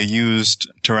 and they used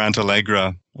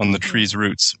Tarantalegra on the tree's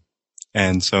roots.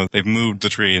 And so they've moved the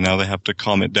tree, and now they have to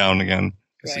calm it down again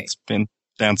because it's been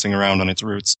dancing around on its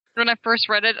roots. When I first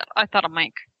read it, I thought of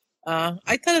Mike. I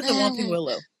thought of the Whomping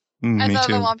Willow. I thought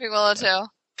too. of the Whomping Willow too.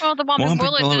 Well, the Whomping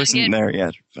Willow isn't there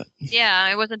yet. But...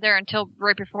 Yeah, it wasn't there until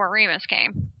right before Remus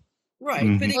came.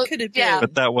 Right, but it could have been.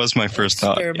 But that was my first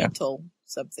thought. Experimental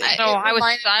something. I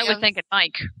was thinking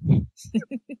Mike.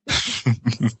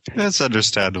 That's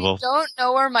understandable. I don't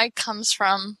know where Mike comes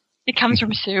from. It comes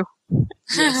from Sue.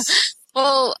 Yes.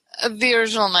 Well, the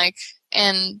original Mike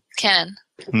and canon.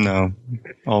 No.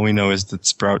 All we know is that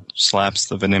Sprout slaps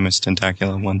the venomous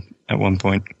tentacula at one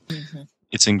point.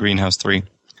 It's in Greenhouse 3.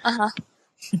 Uh-huh.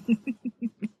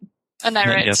 And I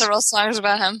write several songs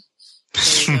about him.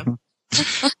 There you go.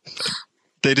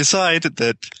 They decide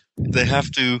that they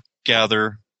have to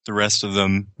gather the rest of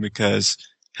them because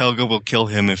Helga will kill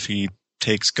him if he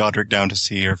takes Godric down to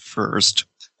see her first,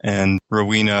 and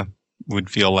Rowena would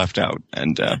feel left out.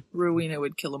 And Rowena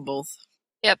would kill them both.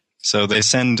 Yep. So they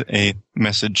send a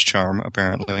message charm,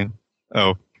 apparently.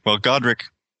 Oh, well, Godric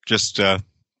just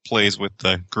plays with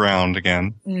the ground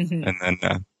again, and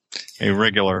then a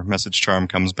regular message charm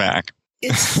comes back.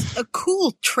 It's a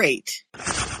cool trait.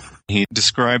 He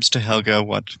describes to Helga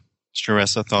what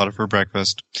Sharessa thought of her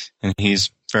breakfast, and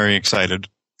he's very excited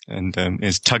and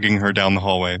is tugging her down the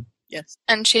hallway. Yes.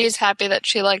 And she's happy that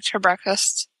she liked her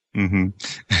breakfast. And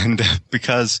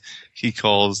because he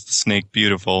calls the snake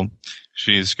beautiful,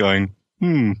 she's going,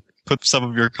 put some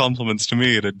of your compliments to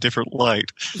me in a different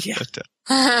light. Yeah.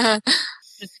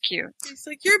 It's cute. He's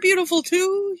like, you're beautiful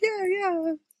too.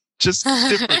 Yeah. Just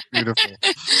different beautiful.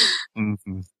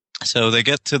 So they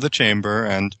get to the chamber,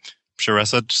 and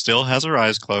Sharessa still has her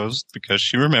eyes closed because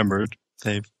she remembered.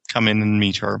 They've come in and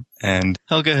meet her, and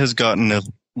Helga has gotten a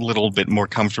little bit more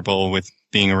comfortable with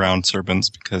being around serpents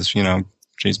because,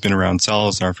 she's been around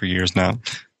Salazar for years now,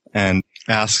 and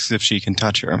asks if she can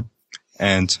touch her.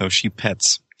 And so she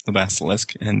pets the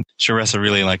basilisk, and Sharessa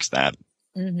really likes that.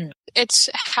 It's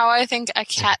how I think a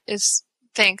cat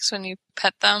thinks when you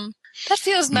pet them. That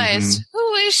feels nice.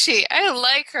 Who is she? I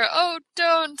like her. Oh,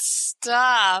 don't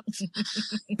stop.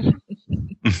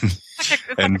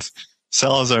 And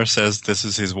Salazar says this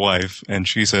is his wife, and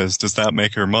she says, does that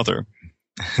make her mother?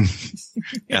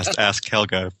 He has to ask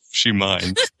Helga if she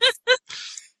minds.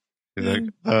 He's like,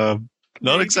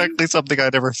 not exactly something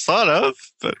I'd ever thought of,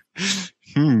 but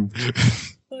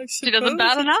She doesn't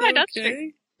bat an eye, does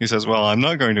she? He says, well, I'm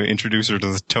not going to introduce her to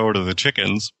the toad of the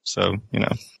chickens, so,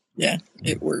 Yeah,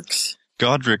 it works.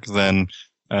 Godric then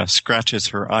scratches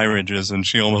her eye ridges, and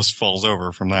she almost falls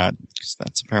over from that, because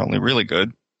that's apparently really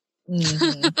good.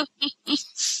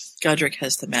 Godric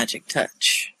has the magic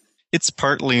touch. It's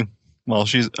partly, well,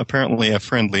 she's apparently a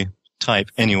friendly type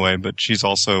anyway, but she's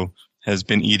also has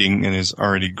been eating and is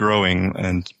already growing,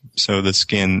 and so the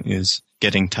skin is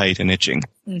getting tight and itching.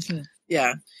 Mm-hmm.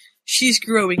 Yeah. She's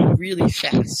growing really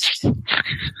fast.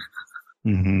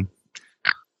 Mm-hmm.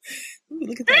 Ooh,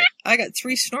 look at that. I got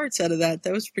 3 snorts out of that.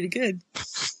 That was pretty good.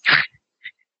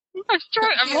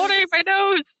 I'm holding my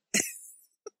nose.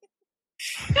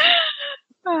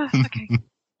 Okay.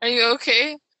 Are you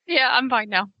okay? Yeah, I'm fine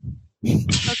now.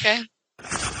 Okay.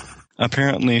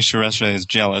 Apparently, Shrestha is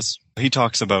jealous. He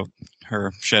talks about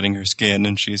her shedding her skin,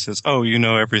 and she says, "Oh, you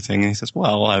know everything." And he says,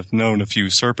 "Well, I've known a few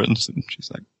serpents." And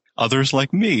she's like, "Others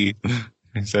like me?"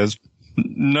 He says,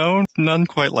 "No, none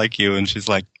quite like you." And she's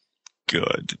like,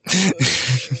 "Good."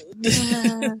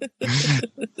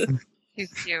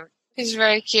 He's cute. He's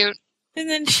very cute. And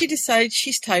then she decides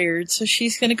she's tired, so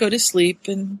she's going to go to sleep,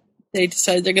 and they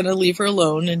decide they're going to leave her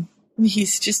alone, and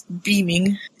he's just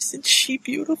beaming. Isn't she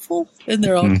beautiful? And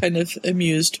they're all kind of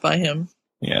amused by him.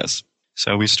 Yes.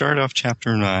 So we start off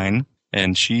chapter 9,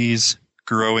 and she's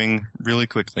growing really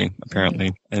quickly,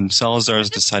 apparently. And Salazar's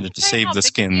decided to save the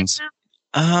skins.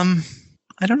 I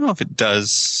don't know if it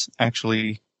does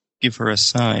actually give her a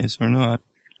size or not.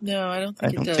 No, I don't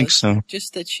think it does. I don't think so.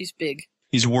 Just that she's big.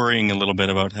 He's worrying a little bit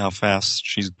about how fast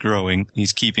she's growing.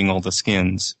 He's keeping all the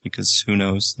skins because who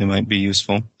knows, they might be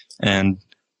useful. And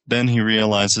then he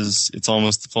realizes it's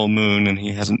almost the full moon and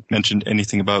he hasn't mentioned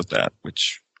anything about that,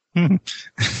 which was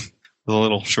a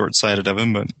little short-sighted of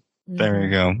him, but there you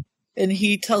go. And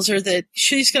he tells her that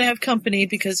she's going to have company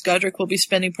because Godric will be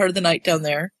spending part of the night down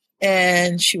there.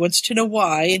 And she wants to know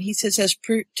why. And he says as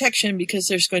protection because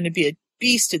there's going to be a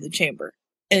beast in the chamber.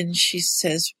 And she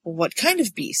says, well, what kind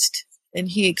of beast? And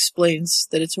he explains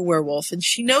that it's a werewolf. And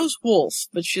she knows wolf,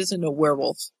 but she doesn't know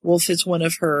werewolf. Wolf is one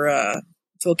of her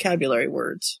vocabulary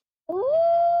words.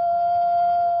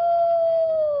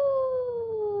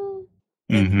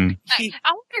 Mm-hmm. I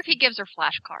wonder if he gives her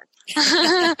flashcards.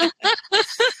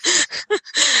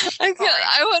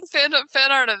 I want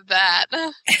fan art of that.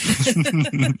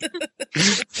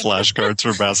 Flashcards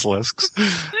for basilisks.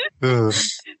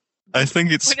 I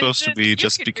think it's supposed to be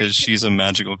just because she's a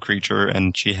magical creature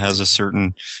and she has a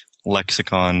certain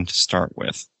lexicon to start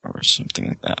with or something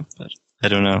like that. But I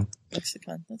don't know.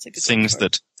 Lexicon. That's a good things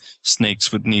that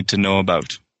snakes would need to know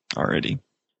about already.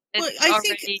 It's I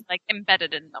already think, like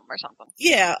embedded in them or something.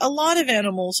 Yeah, a lot of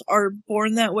animals are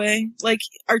born that way. Like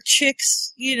our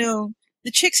chicks, the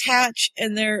chicks hatch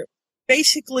and they're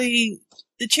basically,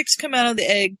 the chicks come out of the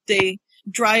egg, they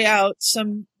dry out,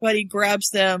 somebody grabs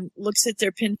them, looks at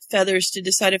their pin feathers to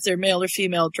decide if they're male or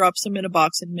female, drops them in a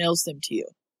box and mails them to you.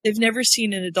 They've never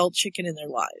seen an adult chicken in their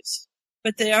lives.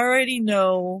 But they already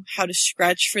know how to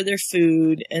scratch for their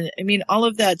food. And I mean, all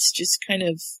of that's just kind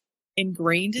of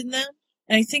ingrained in them.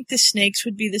 And I think the snakes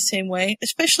would be the same way,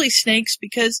 especially snakes,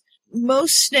 because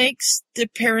most snakes, the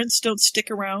parents don't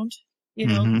stick around.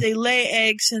 They lay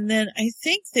eggs and then I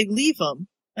think they leave them.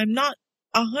 I'm not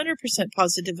 100%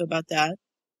 positive about that.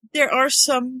 There are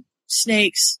some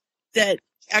snakes that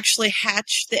actually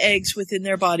hatch the eggs within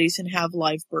their bodies and have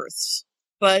live births.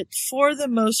 But for the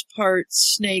most part,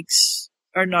 snakes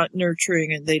are not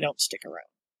nurturing and they don't stick around.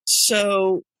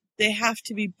 So they have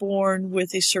to be born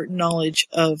with a certain knowledge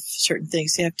of certain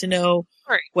things. They have to know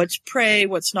what's prey,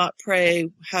 what's not prey,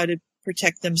 how to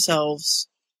protect themselves.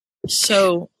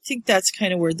 So I think that's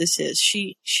kind of where this is.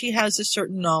 She has a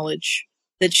certain knowledge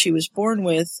that she was born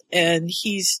with, and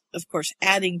he's, of course,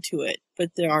 adding to it.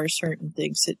 But there are certain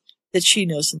things that she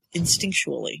knows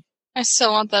instinctually. I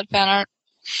still want that fan art.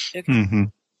 Okay. Mm-hmm.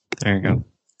 There you go.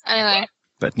 Anyway.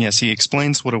 But yes, he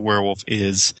explains what a werewolf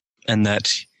is and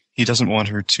that he doesn't want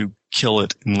her to kill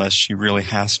it unless she really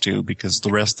has to, because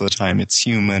the rest of the time it's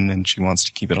human and she wants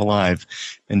to keep it alive.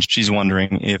 And she's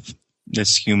wondering if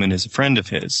this human is a friend of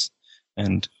his.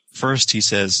 And first he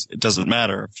says it doesn't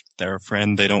matter. If they're a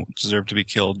friend, they don't deserve to be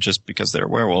killed just because they're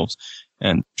werewolves.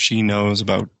 And she knows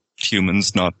about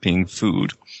humans not being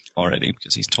food already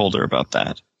because he's told her about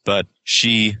that. But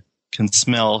she can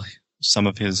smell some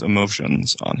of his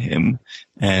emotions on him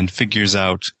and figures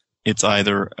out it's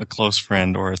either a close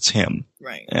friend or it's him.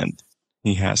 Right. And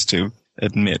he has to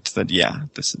admit that,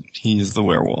 he is the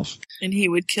werewolf. And he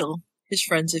would kill his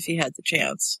friends if he had the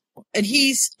chance. And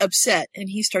he's upset and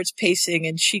he starts pacing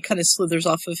and she kind of slithers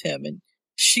off of him and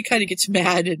she kind of gets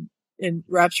mad and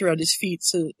wraps around his feet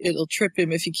so it'll trip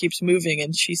him if he keeps moving.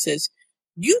 And she says,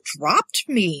 "You dropped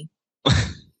me."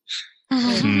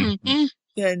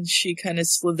 Then she kind of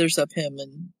slithers up him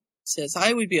and says,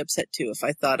 "I would be upset too if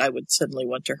I thought I would suddenly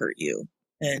want to hurt you."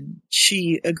 And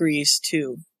she agrees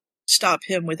to stop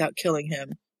him without killing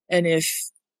him. And if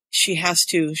she has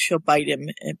to, she'll bite him,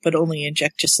 but only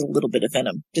inject just a little bit of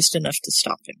venom, just enough to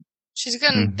stop him. She's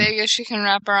getting big as she can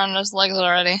wrap around his legs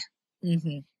already.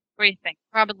 Mm-hmm. What do you think?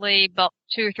 Probably about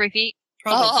 2 or 3 feet.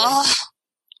 Probably. Oh.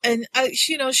 And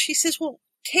she says, "Well,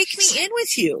 take me in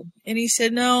with you." And he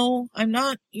said, "No, I'm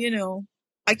not.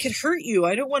 I could hurt you.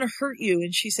 I don't want to hurt you."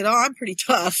 And she said, "Oh, I'm pretty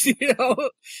tough."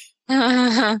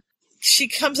 She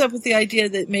comes up with the idea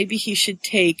that maybe he should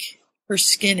take her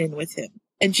skin in with him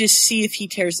and just see if he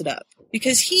tears it up,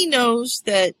 because he knows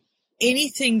that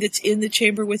anything that's in the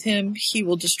chamber with him, he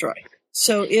will destroy.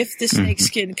 So if the snake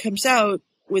skin comes out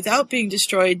without being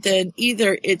destroyed, then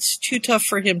either it's too tough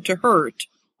for him to hurt,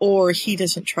 or he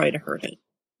doesn't try to hurt it.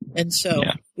 And so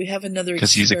we have another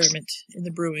experiment in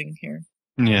the brewing here.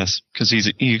 Yes, because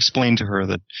he explained to her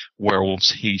that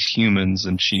werewolves hate humans,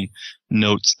 and she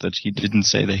notes that he didn't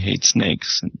say they hate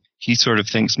snakes. And he sort of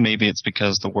thinks maybe it's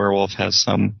because the werewolf has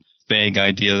some vague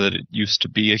idea that it used to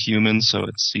be a human, so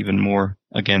it's even more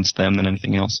against them than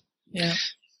anything else. Yeah.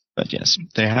 But yes,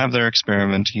 they have their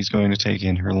experiment. He's going to take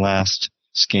in her last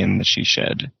skin that she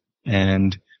shed.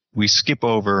 And we skip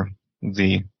over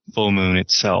the full moon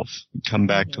itself. We come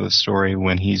back to the story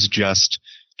when he's just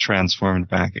transformed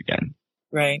back again.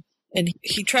 Right. And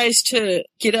he tries to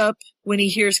get up when he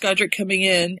hears Godric coming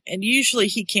in, and usually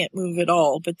he can't move at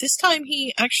all. But this time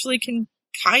he actually can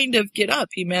kind of get up.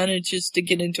 He manages to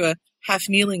get into a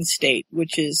half-kneeling state,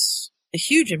 which is a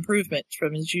huge improvement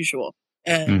from his usual.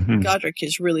 And Godric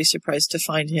is really surprised to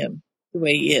find him the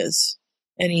way he is.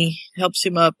 And he helps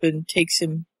him up and takes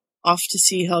him off to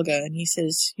see Helga. And he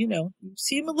says, you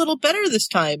seem a little better this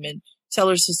time. And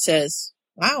Sellers says,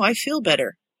 "Wow, I feel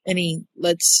better." And he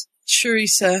lets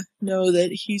Sharissa know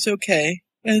that he's okay.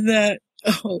 And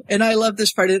and I love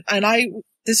this part. And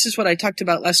this is what I talked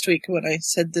about last week when I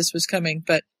said this was coming,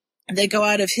 but they go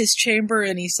out of his chamber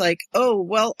and he's like, "Oh,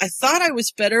 well, I thought I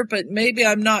was better, but maybe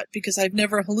I'm not because I've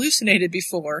never hallucinated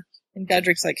before." And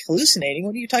Godric's like, "Hallucinating?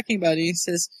 What are you talking about?" And he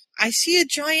says, "I see a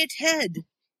giant head."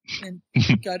 And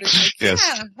Godric's like, Yes.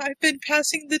 "Yeah, I've been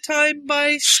passing the time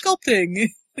by sculpting."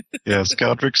 Yes,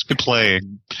 Godric's been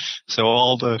playing. So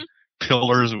all the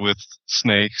pillars with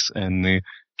snakes and the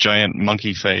giant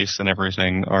monkey face and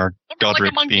everything are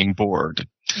Godric being bored.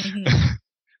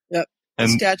 Yep. And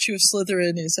the statue of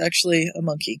Slytherin is actually a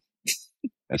monkey.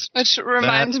 Which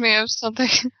reminds me of something.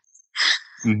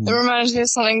 It reminds me of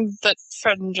something that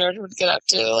Fred and George would get up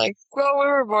to. Like, well, we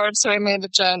were bored, so we made a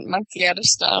giant monkey out of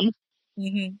stone.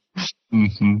 Yes.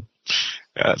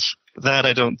 That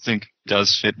I don't think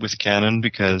does fit with canon,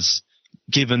 because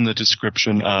given the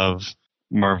description of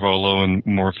Marvolo and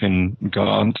Morfin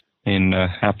Gaunt in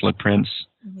Half-Blood Prince,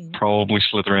 probably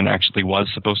Slytherin actually was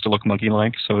supposed to look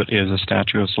monkey-like, so it is a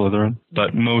statue of Slytherin.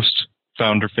 But most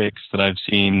founder fakes that I've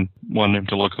seen want him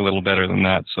to look a little better than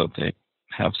that, so they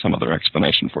have some other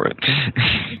explanation for it.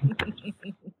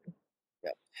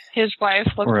 His wife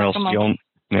looked like a monkey.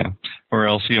 Or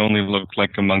else he only looked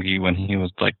like a monkey when he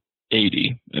was like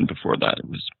 80, and before that it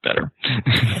was better.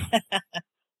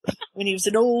 When he was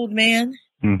an old man.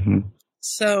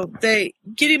 So they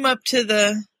get him up to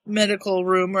the medical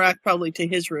room, or probably to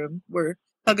his room, where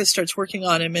Helga starts working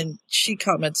on him, and she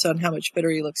comments on how much better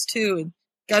he looks too. And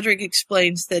Godric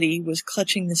explains that he was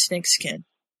clutching the snakeskin.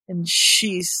 And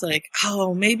she's like,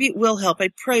 "Oh, maybe it will help. I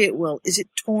pray it will. Is it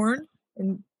torn?"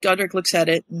 And Godric looks at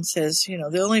it and says,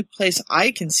 "The only place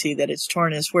I can see that it's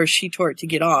torn is where she tore it to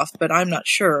get off, but I'm not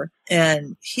sure."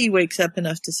 And he wakes up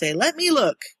enough to say, "Let me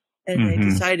look." And they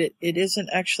decide it isn't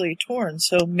actually torn,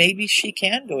 so maybe she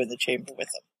can go in the chamber with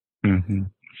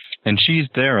him. And she's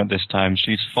there at this time.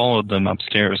 She's followed them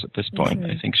upstairs at this point.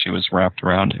 I think she was wrapped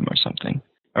around him or something.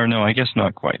 Or no, I guess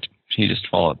not quite. She just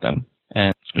followed them.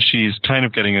 And she's kind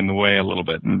of getting in the way a little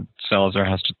bit, and Salazar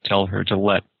has to tell her to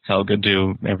let Helga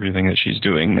do everything that she's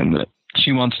doing, and that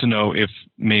she wants to know if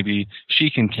maybe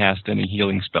she can cast any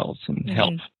healing spells and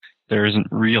help. There isn't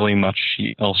really much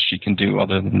else she can do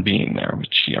other than being there,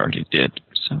 which she already did.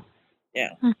 So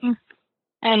yeah.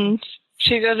 And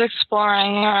she goes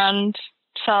exploring around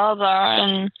Salazar,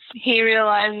 and he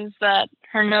realizes that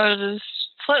her nose is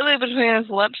slightly between his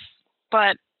lips,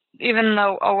 but even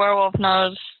though a werewolf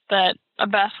knows that a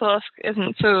basilisk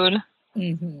isn't food,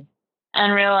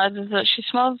 and realizes that she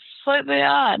smells slightly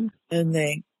odd. And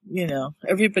they,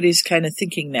 everybody's kind of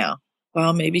thinking now,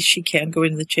 well, maybe she can go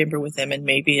into the chamber with him, and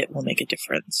maybe it will make a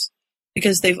difference.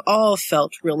 Because they've all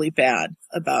felt really bad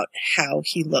about how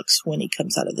he looks when he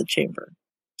comes out of the chamber.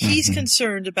 He's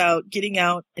concerned about getting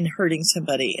out and hurting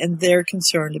somebody, and they're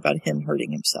concerned about him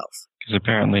hurting himself. Because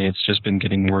apparently it's just been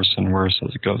getting worse and worse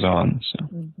as it goes on. So.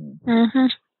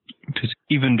 Because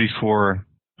even before,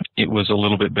 it was a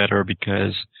little bit better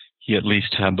because he at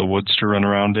least had the woods to run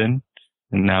around in,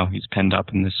 and now he's penned up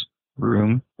in this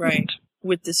room. Right.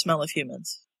 with the smell of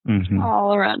humans. Mm-hmm.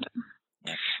 All around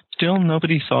him. Still,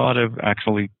 nobody thought of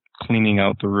actually cleaning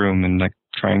out the room and like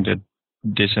trying to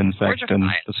disinfect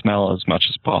the smell as much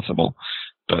as possible.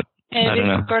 But I don't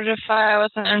know. Gorgify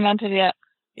wasn't invented yet.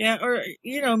 Yeah, or,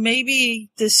 maybe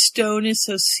the stone is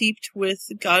so seeped with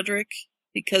Godric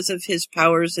because of his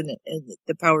powers and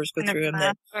the powers go through him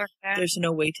that there's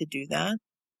no way to do that.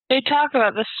 They talk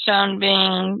about the stone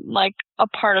being like a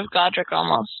part of Godric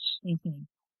almost.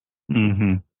 Mm-hmm.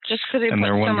 Mm-hmm. Just because he and put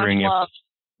they're so much wondering love.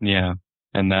 Yeah,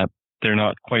 and that they're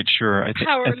not quite sure. I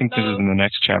think this is in the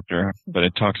next chapter, but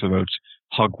it talks about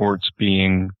Hogwarts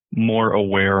being more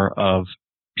aware of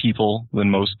people than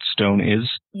most stone is.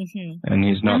 Mm-hmm. And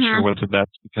he's not sure whether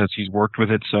that's because he's worked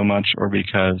with it so much or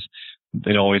because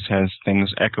it always has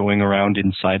things echoing around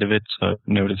inside of it, so it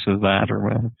notices that or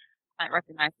whatever. I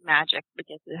recognize magic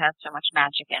because it has so much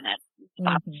magic in it.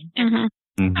 Mm-hmm.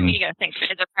 And, I mean, you gotta think,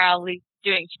 kids are probably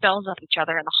doing spells on each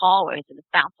other in the hallways and it's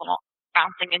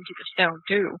bouncing into the stone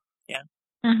too. Yeah.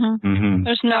 Mm-hmm.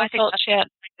 There's no adult shit.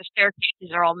 Like the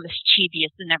staircases are all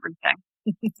mischievous and everything.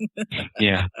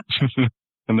 Yeah.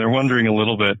 And they're wondering a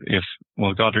little bit if,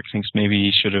 Godric thinks maybe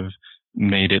he should have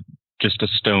made it just a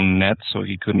stone net so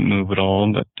he couldn't move at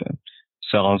all, but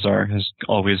Salazar has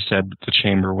always said that the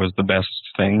chamber was the best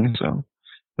thing, so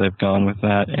they've gone with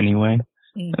that anyway.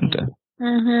 Mm-hmm.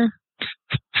 And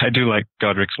I do like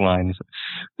Godric's line. He's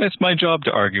like, it's my job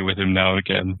to argue with him now and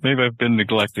again. Maybe I've been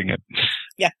neglecting it.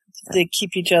 Yeah, they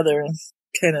keep each other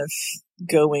kind of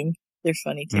going. They're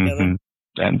funny together.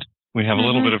 Mm-hmm. And we have a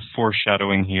little bit of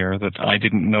foreshadowing here that I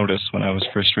didn't notice when I was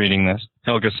first reading this.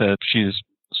 Helga said she's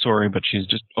sorry, but she's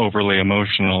just overly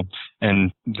emotional,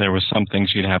 and there was something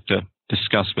she'd have to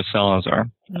discuss with Salazar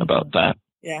about that.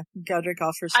 Yeah, Godric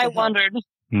offers. I wondered.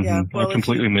 Mm-hmm. Yeah, well, I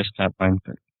completely missed that line.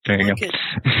 But there you go. At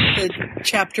the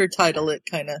chapter title, it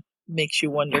kind of makes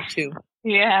you wonder too.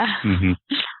 Yeah. Mm-hmm.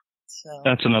 So.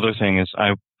 That's another thing is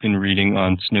I've been reading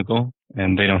on Snoogle,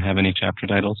 and they don't have any chapter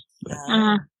titles.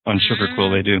 On Sugar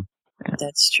Quill, they do.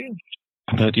 That's true.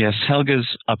 But yes,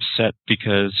 Helga's upset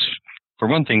because, for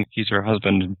one thing, he's her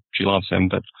husband and she loves him,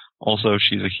 but also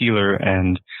she's a healer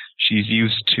and she's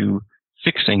used to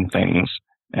fixing things,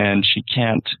 and she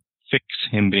can't fix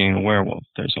him being a werewolf.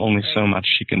 There's only so much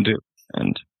she can do,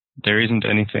 and there isn't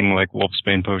anything like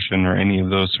Wolfsbane Potion or any of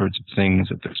those sorts of things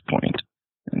at this point.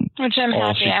 And which I'm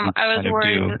all happy. she can I was kind of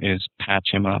worried. do is patch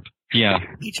him up. Yeah,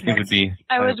 it would be.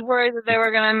 I was worried that they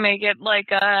were gonna make it like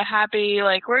a happy,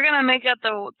 like we're gonna make it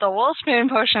the Wolfsbane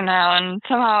Potion now, and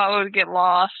somehow it would get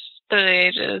lost through the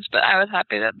ages. But I was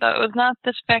happy that was not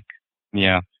this fic.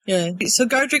 Yeah. Yeah. So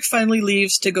Godric finally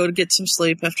leaves to go to get some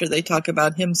sleep after they talk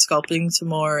about him sculpting some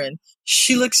more, and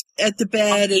she looks at the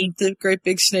bed and the great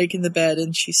big snake in the bed,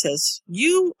 and she says,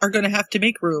 "You are going to have to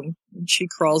make room." And she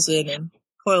crawls in and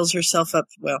coils herself up.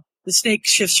 Well, the snake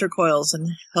shifts her coils, and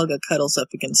Helga cuddles up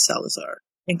against Salazar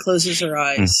and closes her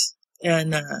eyes.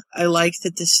 And I like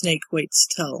that the snake waits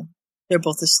till they're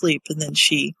both asleep, and then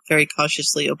she very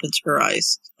cautiously opens her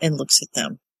eyes and looks at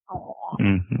them.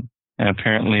 Mm-hmm. And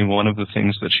apparently one of the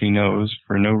things that she knows,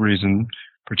 for no reason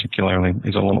particularly,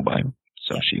 is a lullaby.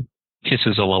 So she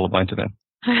hisses a lullaby to them.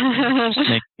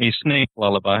 A snake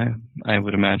lullaby, I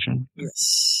would imagine.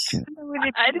 Yes. Yeah.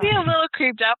 I'd be a little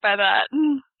creeped out by that.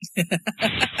 It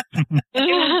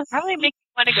would probably make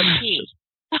me want to go pee.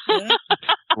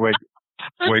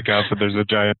 Wake up and there's a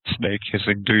giant snake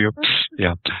hissing to you.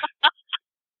 Yeah.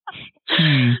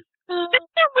 Wouldn't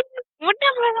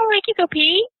that really make you go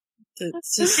pee?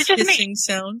 This hissing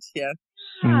sound? Yeah.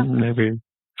 Maybe.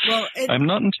 Well, I'm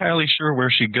not entirely sure where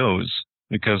she goes,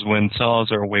 because when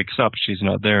Salazar wakes up, she's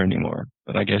not there anymore.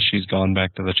 But I guess she's gone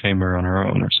back to the chamber on her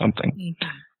own or something. Mm-hmm.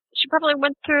 She probably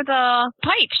went through the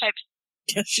pipes.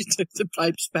 Yeah, she took the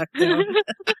pipes back down.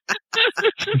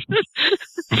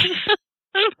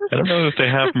 I don't know if they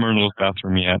have Myrtle's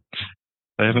bathroom yet.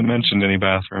 They haven't mentioned any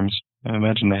bathrooms. I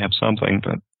imagine they have something,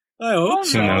 but I hope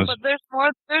who knows? But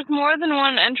there's more than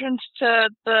one entrance to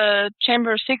the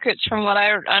Chamber of Secrets from what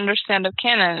I understand of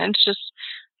canon. It's just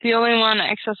the only one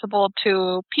accessible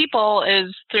to people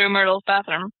is through Myrtle's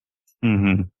bathroom.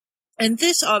 Mm-hmm. And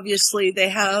this, obviously,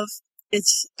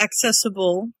 it's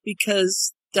accessible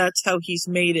because that's how he's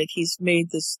made it. He's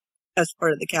made this as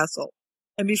part of the castle.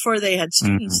 And before they had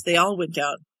students, they all went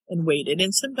down and waited,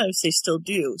 and sometimes they still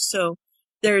do. So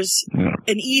there's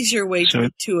an easier way to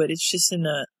get to it. It's just in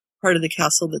a part of the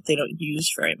castle that they don't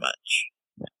use very much.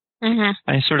 Mm-hmm.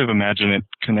 I sort of imagine it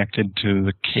connected to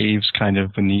the caves kind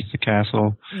of beneath the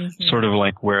castle, sort of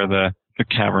like where the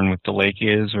cavern with the lake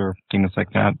is or things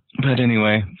like that. But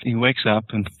anyway, he wakes up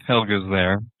and Helga's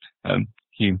there.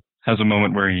 He has a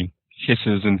moment where he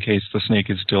hisses in case the snake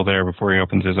is still there before he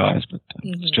opens his eyes, but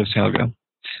it's just Helga.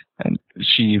 And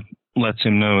she lets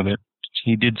him know that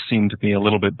he did seem to be a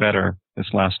little bit better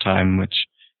this last time, which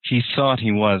he thought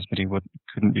he was, but he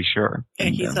couldn't be sure. Yeah,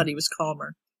 he thought he was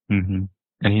calmer. Mm-hmm.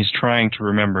 And he's trying to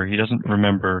remember. He doesn't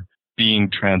remember being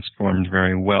transformed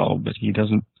very well, but he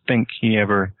doesn't think he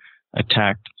ever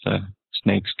attacked the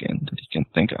snake skin that he can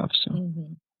think of. So,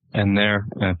 and there,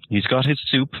 he's got his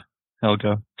soup.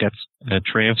 Helga gets a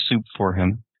tray of soup for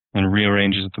him and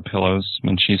rearranges the pillows,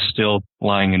 and she's still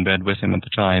lying in bed with him at the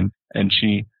time, and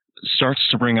she starts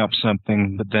to bring up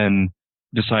something, but then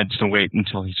decides to wait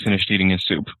until he's finished eating his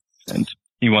soup. And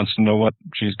he wants to know what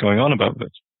she's going on about, but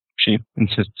she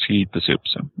insists he eat the soup,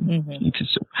 so he eats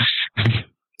his soup.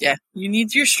 Yeah, you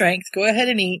need your strength. Go ahead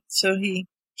and eat. So he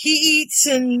eats,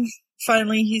 and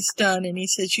finally he's done, and he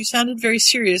says, you sounded very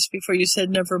serious before you said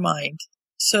never mind.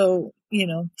 So,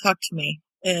 talk to me.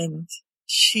 And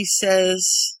she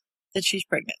says that she's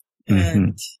pregnant.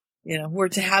 And, we're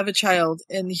to have a child.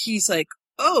 And he's like,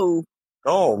 oh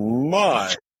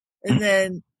my. And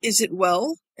then, is it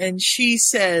well? And she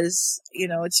says,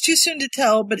 it's too soon to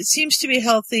tell, but it seems to be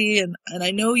healthy. And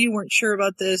I know you weren't sure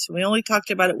about this. And we only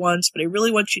talked about it once, but I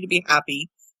really want you to be happy.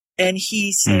 And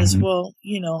he says, well,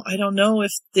 I don't know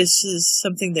if this is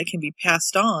something that can be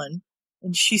passed on.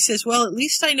 And she says, well, at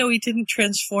least I know he didn't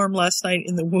transform last night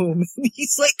in the womb. And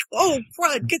he's like, oh,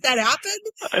 crud, could that happen?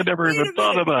 I never even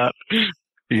thought of that.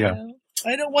 Yeah.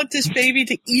 I don't want this baby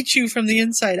to eat you from the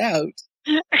inside out.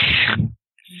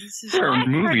 There are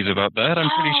movies about that, I'm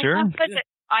pretty sure.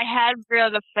 I had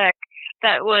read a fic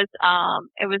that was,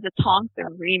 it was a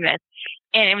Thompson remix,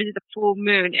 and it was the full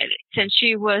moon, and since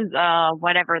she was,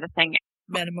 whatever the thing.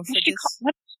 Metamorphagus?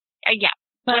 Yeah.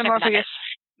 Metamorphagus.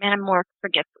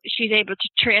 She's able to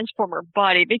transform her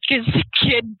body because the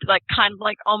kid, kind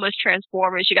of almost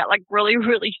transformed, and she got, really,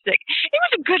 really sick. It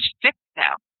was a good fic,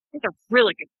 though. It's a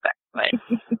really good fic, but.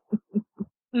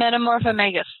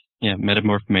 Metamorphomagus. Yeah,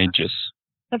 Metamorphomagus.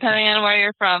 Depending on where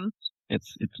you're from.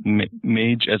 It's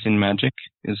mage as in magic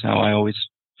is how I always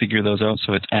figure those out.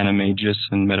 So it's Animagus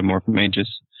and Metamorphomagus,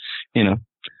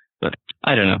 but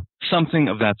I don't know. Something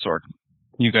of that sort.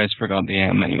 You guys forgot the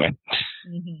M anyway.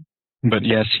 But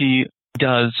yes, he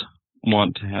does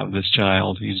want to have this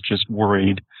child. He's just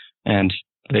worried, and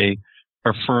they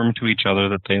affirm to each other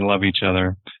that they love each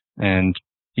other. And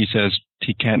he says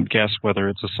he can't guess whether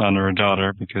it's a son or a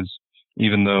daughter because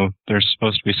even though there's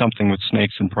supposed to be something with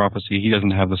snakes in prophecy, he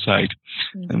doesn't have the sight.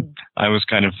 And I was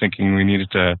kind of thinking we needed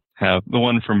to have the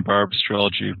one from Barb's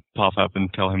trilogy pop up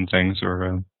and tell him things,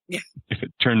 or if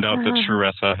it turned out that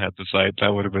Sharessa had the sight,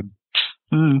 that would have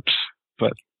been...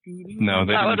 But no,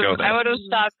 they didn't go there. I would have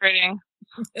stopped reading.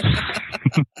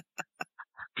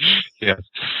 Yes.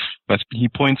 But he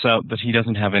points out that he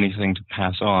doesn't have anything to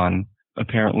pass on.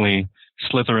 Apparently,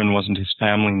 Slytherin wasn't his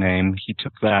family name. He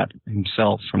took that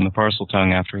himself from the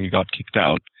Parseltongue after he got kicked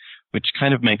out, which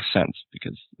kind of makes sense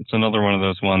because it's another one of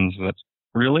those ones that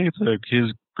really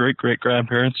his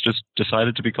great-great-grandparents just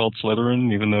decided to be called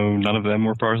Slytherin even though none of them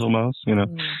were Parselmouse,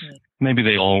 Maybe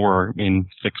they all were in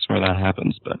fics where that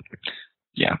happens, but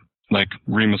yeah, like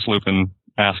Remus Lupin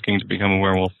asking to become a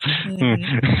werewolf.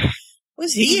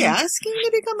 Was he asking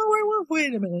to become a werewolf?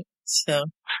 Wait a minute. So...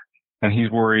 And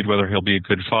he's worried whether he'll be a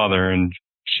good father, and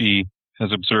she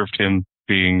has observed him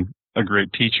being a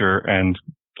great teacher and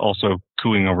also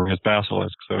cooing over his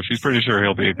basilisk, so she's pretty sure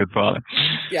he'll be a good father.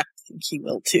 Yeah, I think he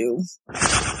will too.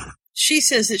 She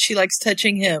says that she likes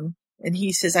touching him, and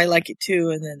he says, I like it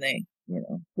too, and then they,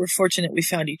 we're fortunate we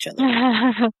found each other.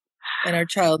 And our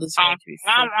child is going to be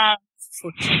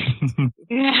fortunate.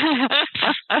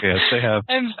 Yes, they have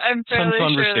I'm some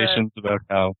conversations about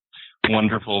how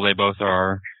wonderful they both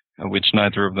are, which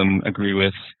neither of them agree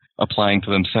with applying to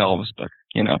themselves, but,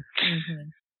 And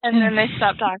then they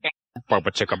stop talking.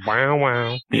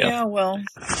 Wow. Yeah, well.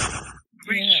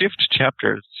 Shift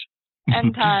chapters.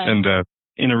 And time. And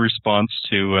in a response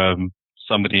to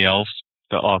somebody else,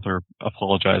 the author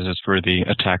apologizes for the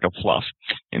attack of fluff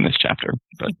in this chapter.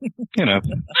 But,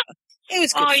 It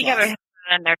was good. You gotta have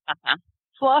it in there sometime.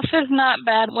 Fluff is not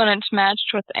bad when it's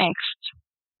matched with angst.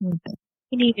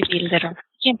 You need to be literal.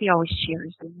 You can't be always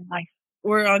serious in your life.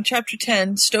 We're on chapter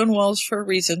 10, Stone Walls for a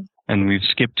Reason. And we've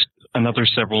skipped another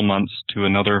several months to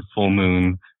another full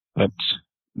moon, but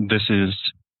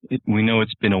we know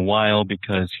it's been a while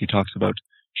because he talks about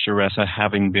Sharessa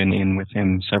having been in with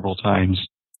him several times.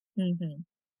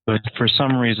 But for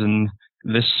some reason,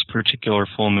 this particular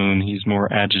full moon, he's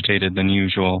more agitated than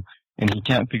usual, and he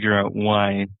can't figure out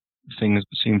why things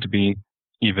seem to be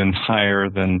even higher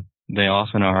than they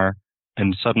often are.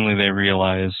 And suddenly they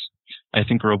realize I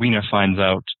think Rowena finds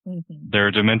out there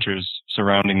are Dementors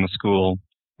surrounding the school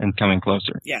and coming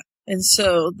closer. Yeah. And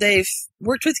so they've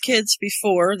worked with kids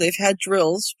before. They've had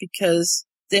drills because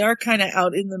they are kind of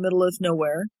out in the middle of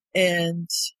nowhere. And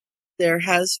there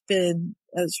has been,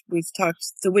 as we've talked,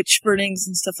 the witch burnings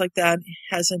and stuff like that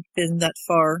hasn't been that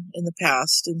far in the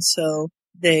past. And so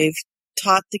they've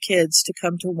taught the kids to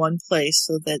come to one place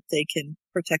so that they can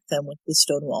protect them with the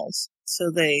stone walls.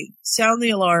 So they sound the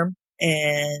alarm,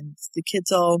 and the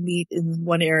kids all meet in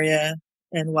one area.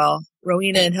 And while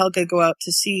Rowena and Helga go out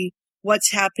to see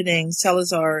what's happening,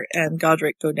 Salazar and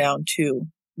Godric go down to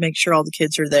make sure all the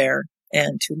kids are there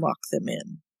and to lock them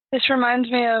in. This reminds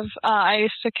me of, I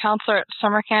used to counselor at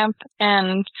summer camp,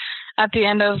 and at the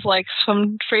end of like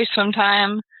free swim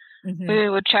time, we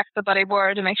would check the buddy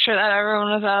board to make sure that everyone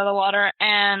was out of the water.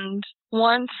 And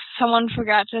once someone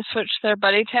forgot to switch their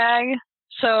buddy tag,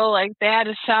 so like they had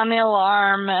to sound the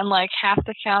alarm, and like half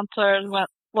the counselors went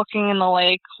looking in the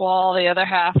lake while the other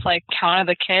half like counted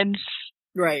the kids.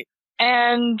 Right.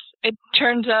 And it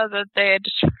turns out that they had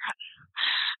just forgotten.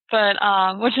 But,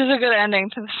 which is a good ending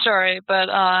to the story, but,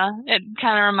 it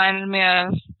kind of reminded me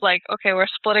of, like, okay, we're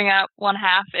splitting up. One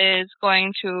half is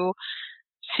going to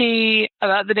see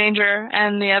about the danger,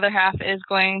 and the other half is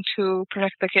going to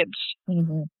protect the kids.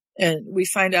 Mm-hmm. And we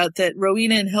find out that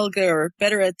Rowena and Helga are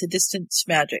better at the distance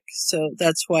magic, so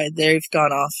that's why they've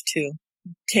gone off to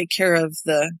take care of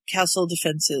the castle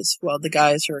defenses while the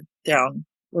guys are down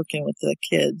working with the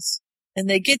kids. And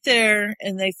they get there,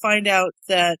 and they find out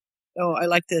that, oh, I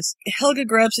like this. Helga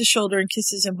grabs his shoulder and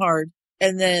kisses him hard,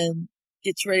 and then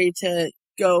gets ready to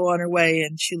go on her way,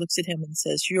 and she looks at him and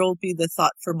says, "You'll be the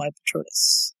thought for my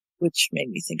Patronus," which made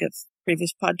me think of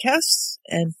previous podcasts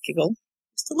and giggle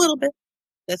just a little bit.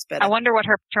 That's better. I wonder what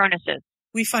her Patronus is.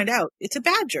 We find out. It's a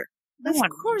badger. Of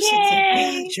course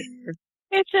Yay! it's a badger.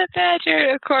 It's a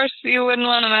badger. Of course, you wouldn't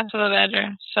want to mess with a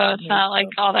badger, so it's not like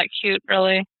all that cute,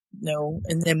 really. No,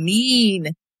 and they're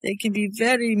mean. They can be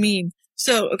very mean.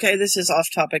 So, okay, this is off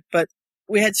topic, but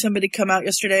we had somebody come out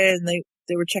yesterday, and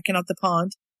they were checking out the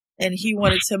pond, and he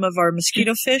wanted some of our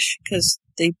mosquito fish because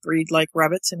they breed like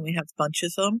rabbits, and we have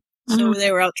bunches of them. So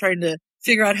they were out trying to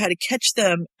figure out how to catch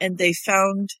them, and they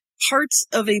found parts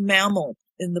of a mammal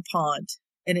in the pond,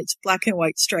 and it's black and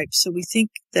white stripes. So we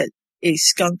think that a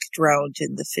skunk drowned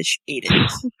and the fish ate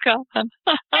it. God.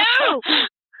 No!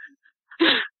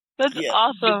 That's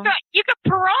awesome. You got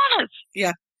piranhas!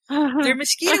 Yeah. They're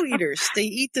mosquito eaters. They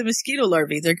eat the mosquito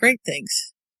larvae. They're great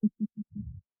things.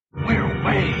 We're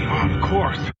way off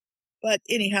course. But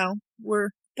anyhow,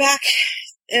 we're back.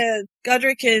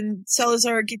 Godric and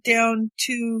Salazar get down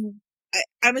to,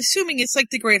 I'm assuming it's like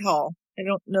the Great Hall. I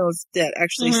don't know if that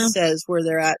actually says where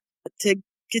they're at, to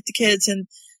get the kids, and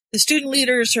the student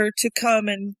leaders are to come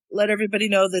and let everybody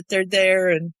know that they're there,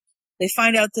 and they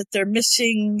find out that they're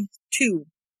missing 2.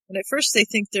 And at first they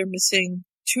think they're missing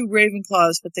 2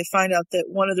 Ravenclaws, but they find out that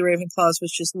one of the Ravenclaws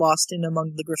was just lost in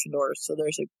among the Gryffindors. So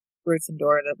there's a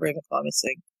Gryffindor and a Ravenclaw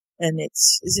missing. And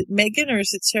is it Megan or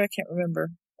is it Sarah? I can't remember.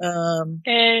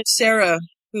 It's Sarah,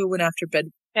 who went after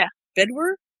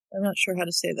Bedward? I'm not sure how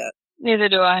to say that. Neither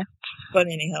do I. But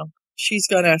anyhow, she's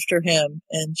gone after him,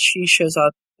 and she shows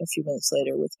up a few minutes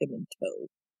later with him in tow.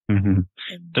 Mm-hmm.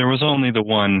 There was only the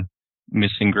one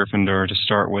missing Gryffindor to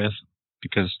start with,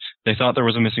 because they thought there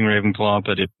was a missing Ravenclaw,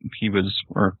 but he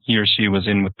or she was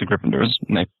in with the Gryffindors,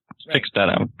 and they fixed that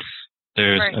out.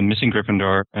 There's a missing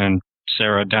Gryffindor, and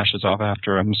Sarah dashes off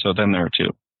after him, so then there are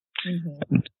 2.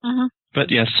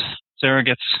 But yes, Sarah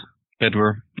gets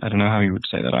Bedwyr. I don't know how you would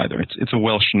say that either. It's a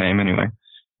Welsh name anyway.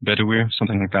 Bedwyr,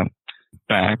 something like that.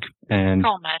 Back, and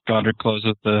Godric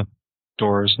closes the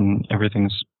doors, and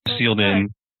everything's sealed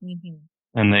in.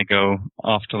 And they go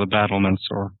off to the battlements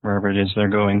or wherever it is they're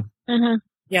going.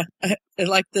 Yeah, I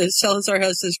like the Salazar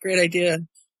has this great idea.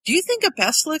 Do you think a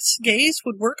basilisk's gaze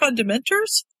would work on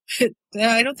Dementors?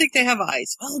 I don't think they have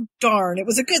eyes. Oh, darn. It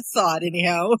was a good thought,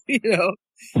 anyhow. You know.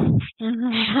 He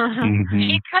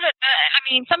kind of,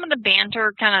 I mean, some of the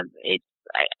banter kind of,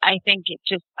 I think it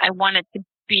just, I want it to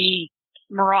be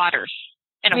Marauders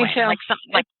in a way. Like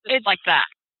something like that.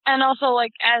 And also,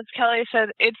 like, as Kelly said,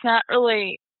 it's not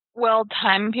really well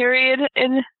time period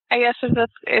in, I guess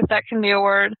if that can be a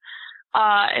word.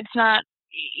 It's not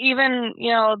even,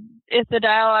 you know, if the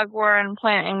dialogue were in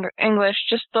plain English,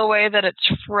 just the way that it's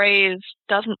phrased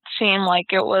doesn't seem like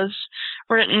it was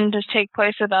written to take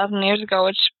place 1,000 years ago,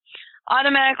 which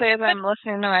automatically, as I'm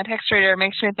listening to my text reader,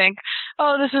 makes me think,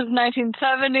 oh, this is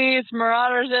 1970s,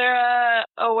 Marauders era.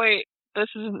 Oh, wait, this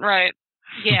isn't right.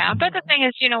 Yeah, but the thing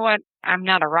is, you know what? I'm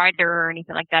not a writer or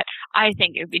anything like that. I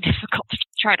think it would be difficult to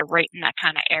try to write in that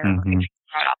kind of era.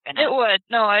 brought up in it. It would.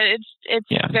 No,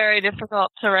 it's very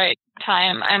difficult to write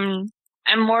time.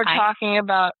 I'm more talking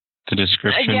about the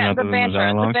description the rather than banter. the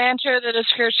dialogue. The banter, the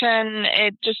description,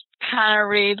 it just kind of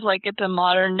reads like it's a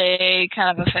modern day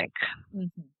kind of a fic.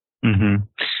 Mm-hmm.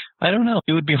 I don't know.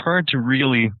 It would be hard to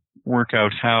really work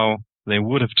out how they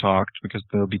would have talked because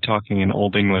they'll be talking in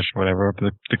Old English or whatever.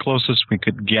 But the closest we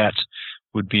could get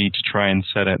would be to try and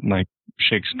set it like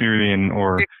Shakespearean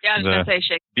or the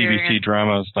BBC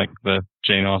dramas like the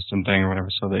Jane Austen thing or whatever.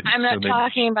 I'm not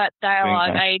talking about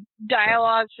dialogue.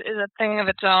 Dialogues is a thing of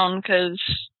its own because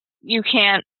you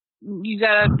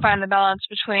gotta find the balance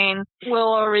between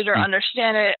will a reader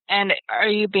understand it and are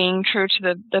you being true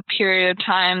to the period of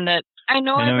time that I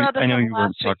know you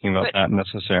weren't talking about that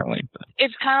necessarily. But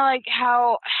it's kind of like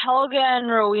how Helga and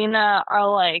Rowena are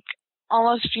like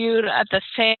almost viewed at the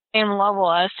same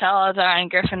level as Salazar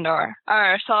and Gryffindor,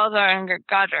 or Salazar and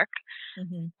Godric.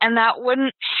 Mm-hmm. And that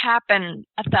wouldn't happen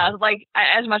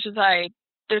as much as I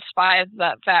despise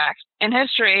that fact. In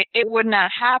history, it would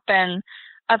not happen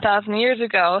 1,000 years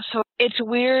ago. So it's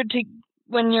weird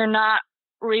when you're not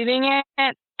reading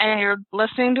it and you're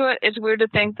listening to it, it's weird to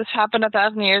think this happened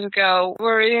 1,000 years ago.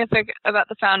 We're reading a fic about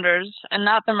the Founders and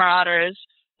not the Marauders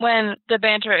when the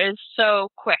banter is so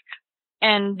quick.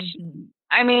 And,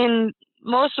 I mean,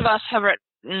 most of us have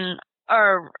written,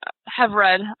 or have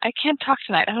read, I can't talk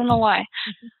tonight, I don't know why.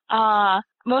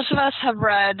 Most of us have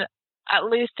read at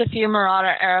least a few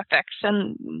Marauder era fics,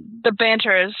 and the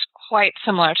banter is quite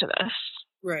similar to this.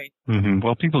 Right. Mm-hmm.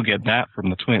 Well, people get that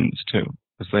from the twins, too,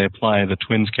 because they apply the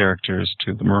twins' characters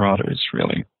to the Marauders,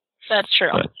 really. That's true.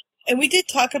 And we did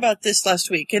talk about this last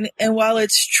week, and while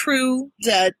it's true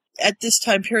that at this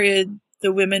time period,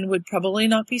 the women would probably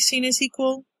not be seen as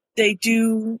equal, they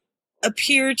do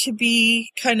appear to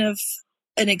be kind of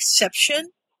an exception.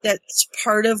 That's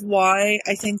part of why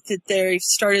I think that they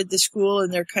started the school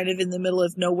and they're kind of in the middle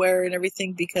of nowhere and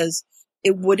everything, because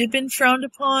it would have been frowned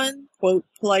upon, quote,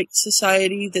 polite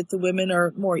society, that the women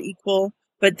are more equal,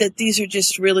 but that these are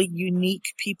just really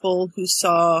unique people who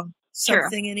saw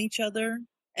something in each other.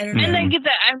 And I get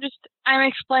that. I'm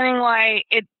explaining why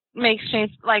it makes me,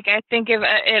 I think of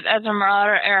it as a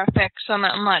Marauder era fic so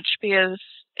much, because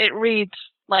it reads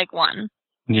like one.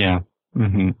 Yeah.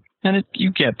 Mm-hmm. And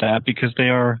you get that because they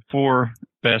are four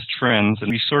best friends,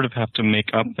 and we sort of have to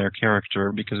make up their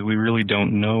character because we really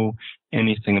don't know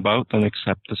anything about them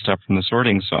except the stuff from the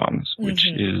Sorting Songs, which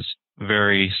is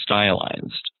very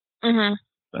stylized. Mm-hmm.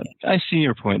 But I see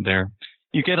your point there.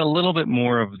 You get a little bit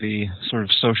more of the sort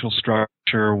of social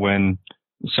structure when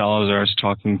Salazar is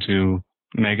talking to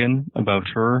Megan about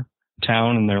her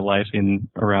town and their life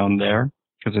around there,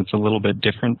 because it's a little bit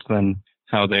different than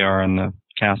how they are in the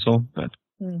castle. But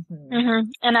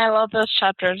And I love those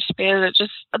chapters because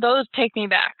those take me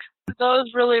back.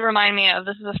 Those really remind me of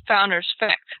this is a Founders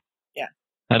fic. Yeah.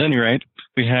 At any rate,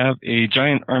 we have a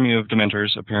giant army of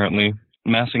Dementors apparently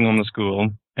massing on the school,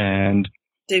 and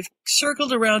they've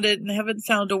circled around it and haven't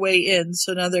found a way in,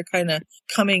 so now they're kind of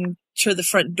coming to the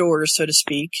front door, so to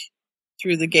speak,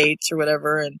 through the gates or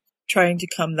whatever, and trying to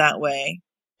come that way.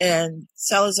 And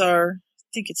Salazar, I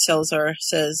think it's Salazar,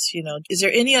 says, is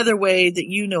there any other way that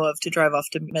you know of to drive off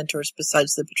Dementors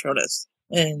besides the Patronus?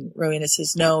 And Rowena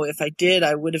says, no, if I did,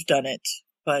 I would have done it.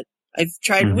 But I've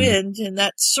tried wind, and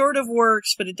that sort of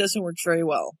works, but it doesn't work very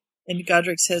well. And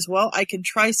Godric says, well, I can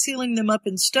try sealing them up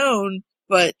in stone,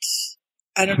 but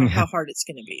I don't know how hard it's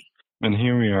going to be. And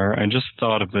here we are. I just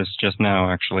thought of this just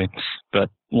now, actually. But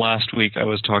last week I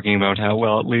was talking about how,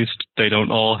 well, at least they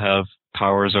don't all have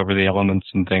powers over the elements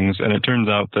and things. And it turns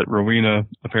out that Rowena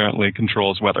apparently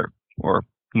controls weather, or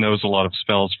knows a lot of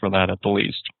spells for that at the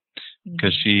least.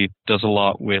 Because she does a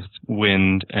lot with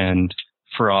wind and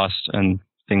frost and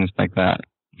things like that.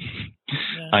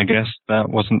 Yeah. I guess that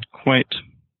wasn't quite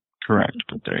correct,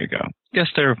 but there you go. Guess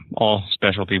they're all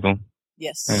special people.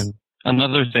 Yes. And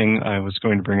another thing I was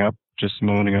going to bring up just a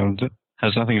moment ago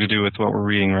has nothing to do with what we're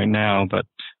reading right now, but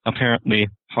apparently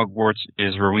Hogwarts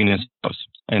is Rowena's house,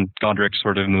 and Godric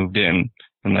sort of moved in,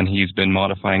 and then he's been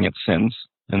modifying it since.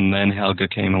 And then Helga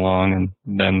came along, and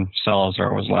then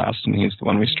Salazar was last, and he's the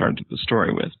one we started the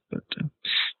story with. But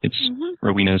it's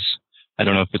Rowena's, I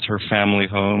don't know if it's her family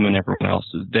home and everyone else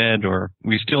is dead, or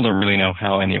we still don't really know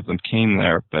how any of them came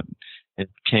there, but it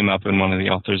came up in one of the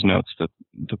author's notes that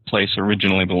the place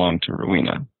originally belonged to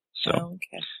Rowena. So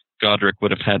Godric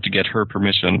would have had to get her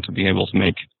permission to be able to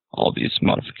make all these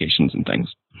modifications and things.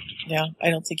 Yeah, I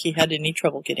don't think he had any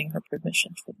trouble getting her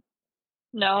permission.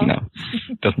 No,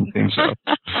 doesn't seem so.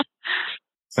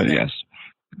 But yes,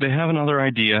 they have another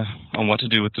idea on what to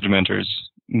do with the Dementors.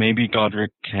 Maybe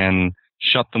Godric can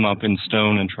shut them up in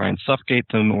stone and try and suffocate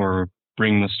them, or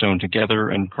bring the stone together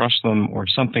and crush them or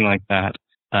something like that.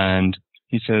 And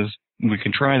he says, we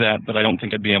can try that, but I don't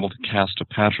think I'd be able to cast a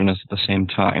Patronus at the same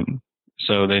time.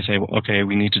 So they say, well, okay,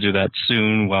 we need to do that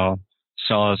soon while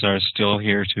Salazar is still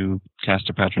here to cast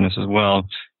a Patronus as well.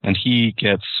 And he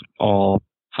gets all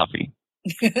huffy.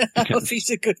 Huffy's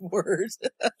a good word.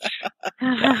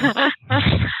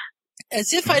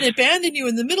 As if I'd abandon you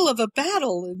in the middle of a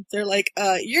battle. And they're like,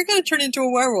 you're going to turn into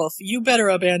a werewolf. You better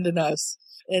abandon us.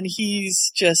 And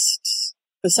he's just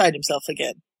beside himself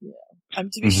again. Yeah. I'm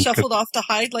to be shuffled off to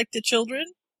hide like the children.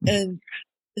 And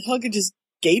Helga just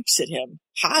gapes at him.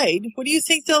 Hide? What do you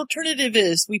think the alternative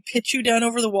is? We pitch you down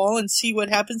over the wall and see what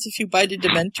happens if you bite a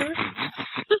Dementor?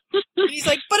 And he's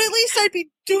like, but at least I'd be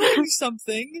doing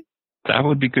something. That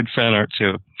would be good fan art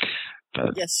too.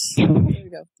 But yes. There we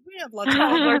go. We have lots of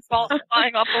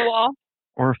flying off the wall.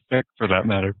 Or Fick, for that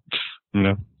matter. You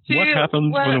know, what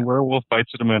happens when a werewolf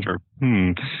bites a Dementor?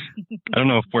 I don't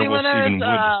know if werewolves even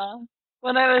would.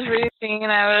 When I was reading,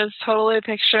 I was totally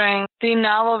picturing the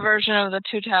novel version of the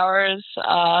Two Towers,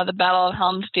 the Battle of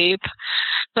Helm's Deep.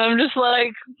 So I'm just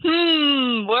like,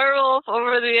 werewolf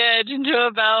over the edge into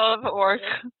a battle of orc.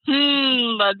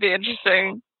 That'd be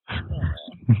interesting.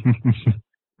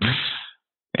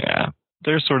 Yeah,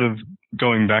 they're sort of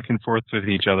going back and forth with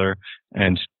each other,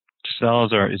 and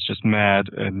Salazar is just mad,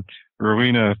 and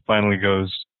Rowena finally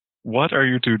goes, what are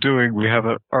you two doing? We have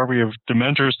an army of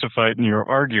Dementors to fight, and you're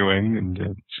arguing.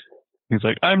 And he's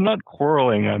like, I'm not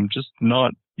quarreling. I'm just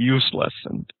not useless.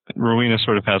 And Rowena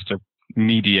sort of has to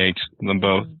mediate them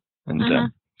both.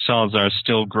 And Salazar's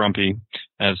still grumpy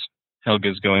as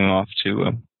Helga's going off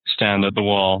to stand at the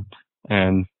wall,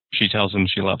 and she tells him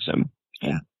she loves him.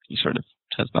 And he sort of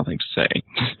has nothing to say.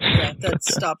 Yeah, that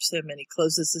stops him, and he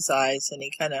closes his eyes, and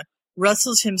he kind of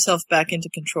wrestles himself back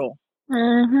into control.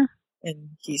 Mm-hmm. And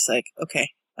he's like, okay,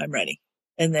 I'm ready.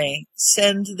 And they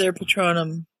send their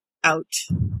Patronum out.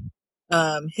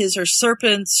 His are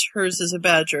serpents, hers is a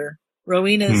badger.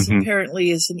 Rowena's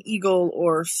apparently is an eagle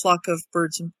or flock of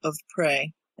birds of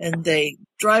prey. And they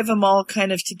drive them all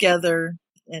kind of together,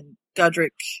 and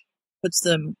Godric puts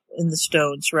them in the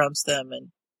stone, surrounds them, and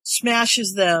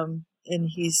smashes them. And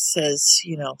he says,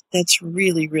 you know, that's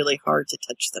really, really hard to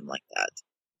touch them like that.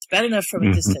 It's bad enough from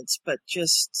a distance, but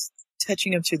just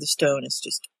touching him through the stone is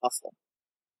just awful.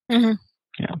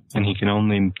 Yeah, and he can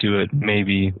only do it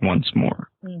maybe once more.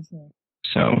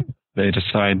 So they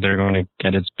decide they're going to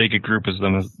get as big a group as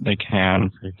them as they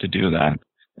can to do that.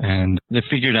 And they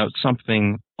figured out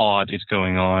something odd is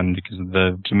going on because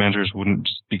the Dementors wouldn't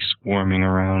just be swarming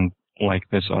around like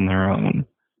this on their own.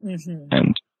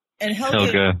 And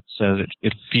Helga says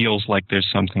it feels like there's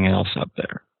something else up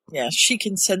there. Yeah, she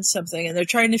can sense something, and they're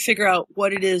trying to figure out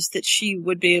what it is that she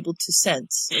would be able to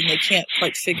sense, and they can't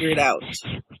quite figure it out.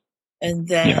 And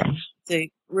then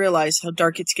they realize how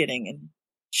dark it's getting, and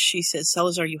she says,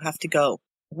 Salazar, you have to go.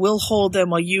 We'll hold them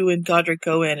while you and Godric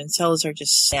go in, and Salazar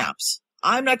just snaps.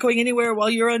 I'm not going anywhere while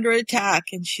you're under attack.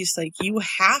 And she's like, you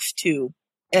have to.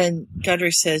 And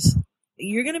Godric says,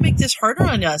 you're going to make this harder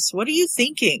on us. What are you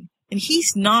thinking? And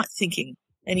he's not thinking.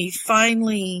 And he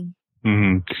finally...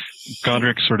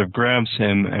 Godric sort of grabs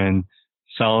him, and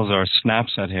Salazar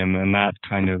snaps at him, and that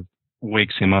kind of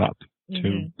wakes him up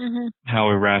to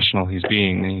how irrational he's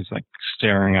being. And he's like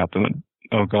staring at them, and,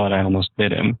 oh God, I almost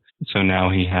bit him. So now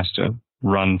he has to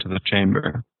run to the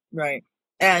chamber. Right.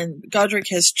 And Godric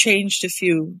has changed a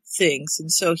few things,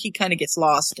 and so he kind of gets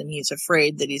lost, and he's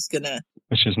afraid that he's gonna...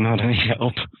 Which is not any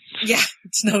help. Yeah,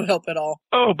 it's no help at all.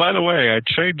 Oh, by the way, I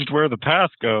changed where the path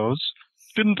goes.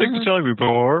 Didn't think to tell you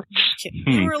before.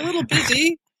 You were a little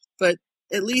busy, but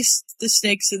at least the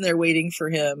snake's in there waiting for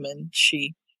him, and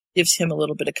she gives him a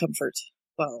little bit of comfort.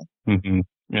 Wow. And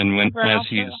as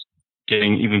he's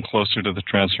getting even closer to the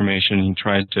transformation, he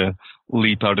tries to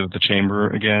leap out of the chamber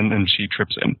again, and she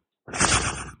trips him.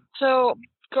 So,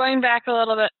 going back a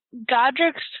little bit,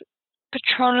 Godric's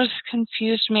Patronus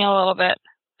confused me a little bit,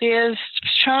 because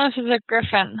Patronus is a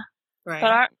griffin. Right.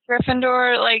 But aren't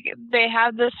Gryffindor, like, they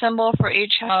have this symbol for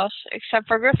each house, except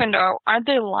for Gryffindor. Aren't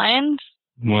they lions?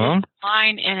 Well, a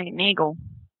lion and an eagle.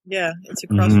 Yeah, it's a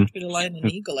cross between a lion and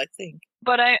an eagle, I think.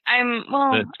 But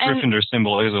the Gryffindor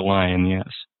symbol is a lion, yes.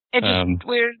 It just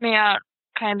weirds me out,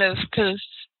 kind of, because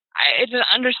it's an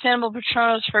understandable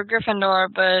Patronus for Gryffindor,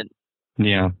 but...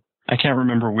 Yeah. I can't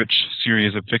remember which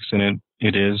series of fiction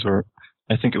it is, or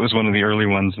I think it was one of the early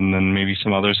ones, and then maybe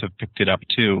some others have picked it up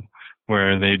too,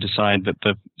 where they decide that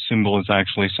the symbol is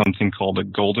actually something called a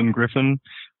golden griffin,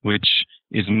 which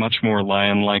is much more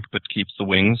lion-like but keeps the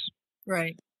wings.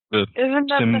 Right. The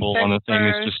symbol on the thing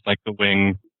is just like the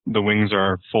wing the wings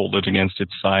are folded against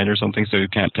its side or something, so you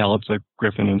can't tell it's a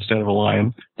griffin instead of a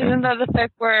lion. Isn't that the fic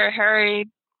where Harry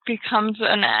becomes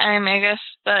an animagus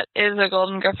that is a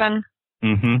golden griffin?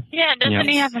 Mm-hmm. Yeah, doesn't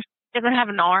he doesn't have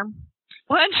an arm?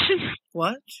 What?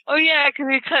 What? Oh yeah,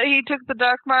 because he took the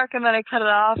dark mark and then I cut it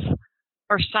off.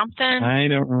 Or something? I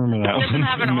don't remember that. It doesn't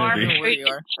have an arm. Maybe.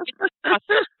 I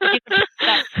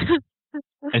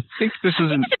think this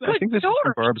is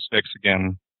from Barb's fix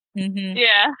again. Mm-hmm.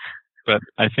 Yeah. But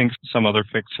I think some other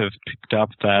fics have picked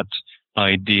up that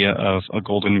idea of a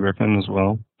golden griffin as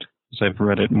well. Because I've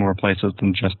read it more places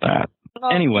than just that.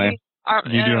 Well, anyway,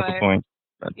 you do have a point.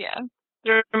 But. Yeah.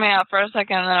 Threw me out for a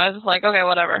second and I was just like, okay,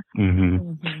 whatever.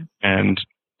 Mm-hmm. And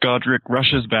Godric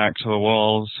rushes back to the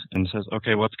walls and says,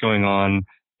 okay, what's going on?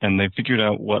 And they figured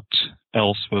out what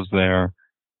else was there.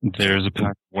 There's a pack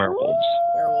of werewolves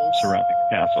surrounding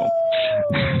the castle.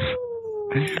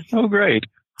 Oh, great.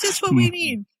 Just what we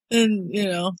need. And,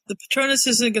 the Patronus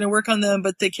isn't going to work on them,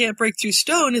 but they can't break through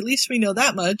stone. At least we know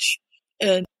that much.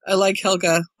 And I like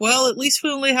Helga. Well, at least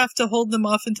we only have to hold them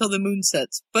off until the moon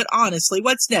sets. But honestly,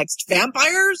 what's next?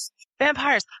 Vampires?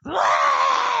 Vampires.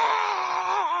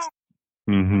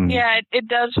 Mm-hmm. Yeah, it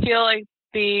does feel like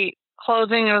the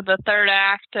closing of the third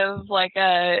act of like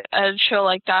a show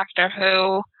like Doctor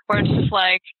Who, where it's just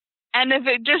like, and if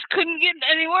it just couldn't get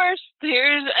any worse,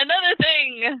 here's another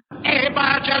thing.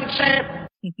 Emergency.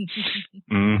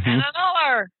 Mm-hmm. And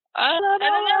another.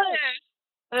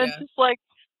 And it's just like,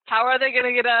 how are they going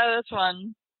to get out of this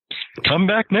one? Come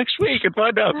back next week and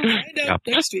find out.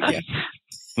 Next week, yeah.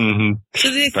 Mm-hmm. So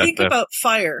they think about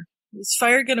fire. Is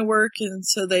fire going to work? And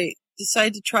so they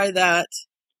decide to try that.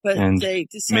 But and they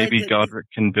decide maybe Godric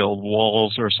can build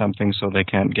walls or something so they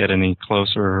can't get any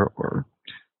closer or,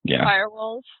 yeah.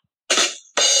 Firewalls.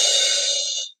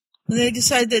 And they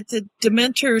decide that the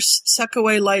Dementors suck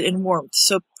away light and warmth,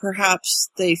 so perhaps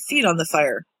they feed on the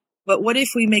fire. But what if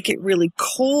we make it really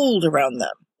cold around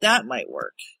them? That might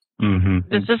work. Mm-hmm.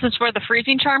 This is where the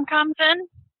freezing charm comes in?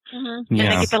 Mm-hmm. Yeah.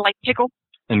 And they get to, tickle?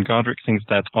 And Godric thinks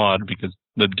that's odd because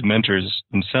the Dementors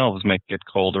themselves make it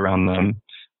cold around them.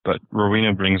 But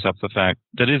Rowena brings up the fact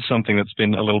that is something that's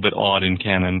been a little bit odd in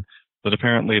canon, that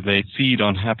apparently they feed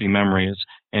on happy memories,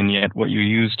 and yet what you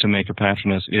use to make a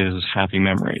Patronus is happy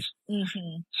memories.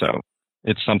 Mm-hmm. So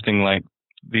it's something like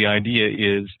the idea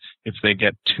is if they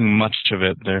get too much of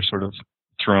it, they're sort of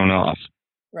thrown off.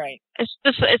 Right.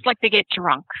 It's like they get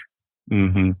drunk.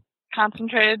 Mm-hmm.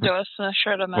 Concentrated dose in a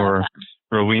short amount Or of time.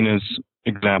 Rowena's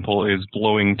example is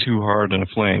blowing too hard in a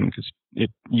flame because it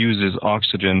uses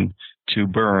oxygen to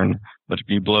burn, but if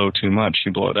you blow too much,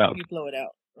 you blow it out. You blow it out,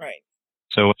 right.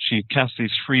 So she casts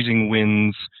these freezing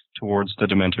winds towards the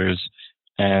Dementors,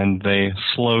 and they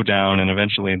slow down, and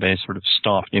eventually they sort of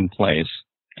stop in place.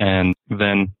 And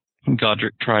then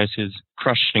Godric tries his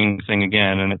crushing thing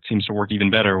again, and it seems to work even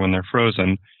better when they're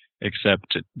frozen,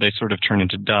 except they sort of turn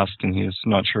into dust, and he's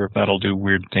not sure if that'll do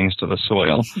weird things to the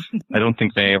soil. I don't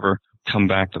think they ever come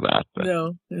back to that. But.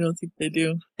 No, I don't think they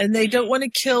do. And they don't want to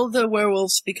kill the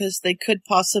werewolves because they could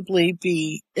possibly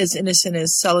be as innocent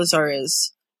as Salazar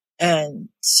is. And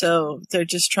so they're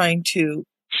just trying to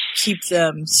keep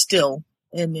them still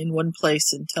and in one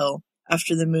place until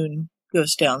after the moon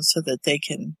goes down so that they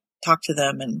can talk to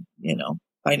them and,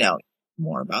 find out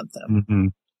more about them. Mm-hmm.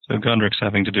 So Godric's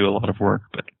having to do a lot of work,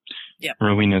 but yeah.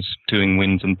 Rowena's doing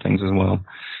winds and things as well.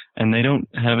 And they don't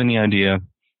have any idea,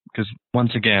 because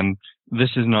once again,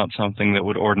 this is not something that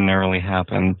would ordinarily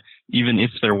happen. Even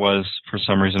if there was, for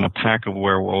some reason, a pack of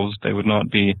werewolves, they would not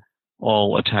be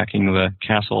all attacking the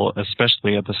castle,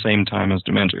 especially at the same time as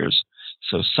Dementors.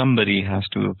 So somebody has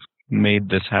to have made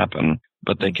this happen,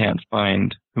 but they can't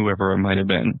find whoever it might have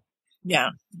been. Yeah.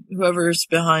 Whoever's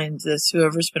behind this,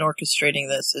 whoever's been orchestrating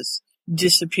this has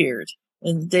disappeared.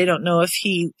 And they don't know if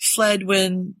he fled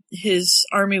when his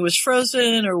army was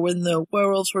frozen or when the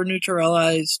werewolves were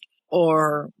neutralized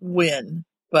or when.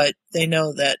 But they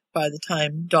know that by the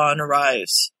time dawn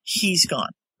arrives, he's gone.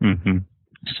 Mm-hmm.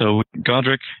 So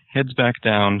Godric heads back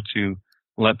down to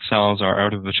let Salazar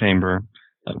out of the chamber.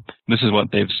 This is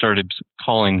what they've started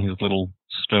calling his little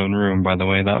stone room, by the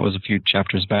way. That was a few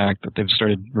chapters back, that they've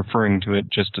started referring to it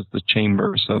just as the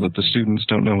chamber so that the students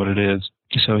don't know what it is.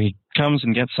 So he comes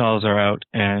and gets Salazar out,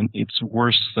 and it's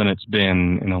worse than it's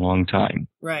been in a long time.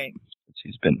 Right.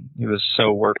 He was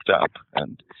so worked up,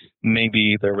 and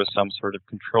maybe there was some sort of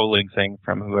controlling thing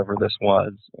from whoever this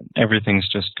was, and everything's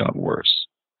just got worse.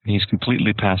 He's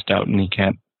completely passed out and he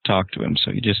can't talk to him,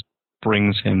 so he just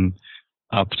brings him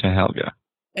up to Helga.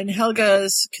 And Helga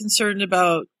is concerned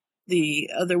about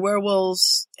the other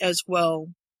werewolves as well.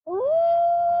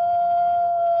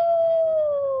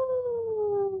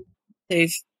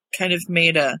 They've kind of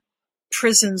made a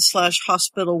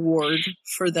prison/hospital ward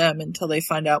for them until they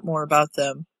find out more about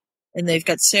them. And they've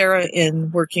got Sarah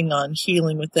in working on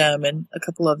healing with them, and a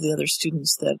couple of the other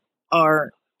students that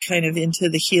are kind of into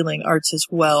the healing arts as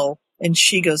well. And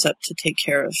she goes up to take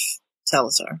care of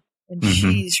Salazar. And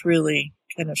she's really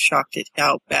kind of shocked at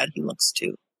how bad he looks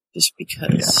too, just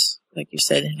because, like you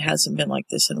said, it hasn't been like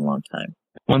this in a long time.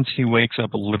 Once he wakes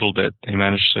up a little bit, they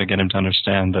manage to get him to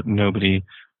understand that nobody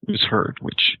was hurt,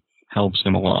 which helps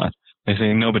him a lot. They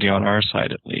say nobody on our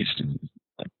side, at least.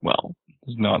 Like, well,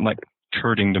 it's not like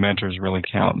hurting Dementors really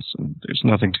counts, and there's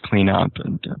nothing to clean up.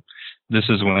 And this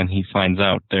is when he finds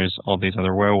out there's all these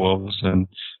other werewolves, and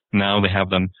now they have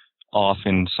them off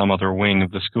in some other wing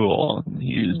of the school.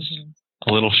 He's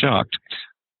a little shocked.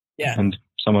 Yeah. And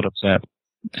somewhat upset.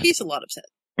 He's a lot upset.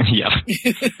 Yeah.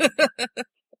 He's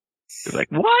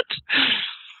like, what?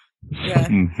 Yeah.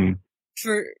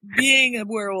 For being a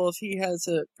werewolf, he has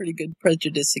a pretty good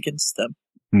prejudice against them.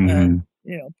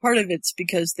 You know, part of it's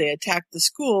because they attacked the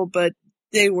school, but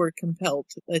they were compelled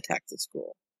to attack the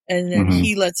school. And then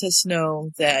he lets us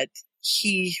know that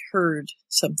he heard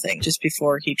something just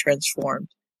before he transformed,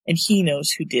 and he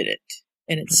knows who did it.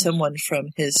 And it's someone from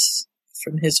his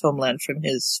homeland, from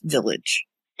his village.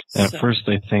 At first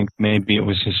they think maybe it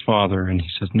was his father, and he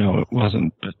says no, it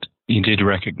wasn't, but he did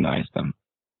recognize them.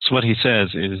 So what he says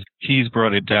is he's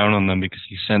brought it down on them because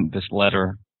he sent this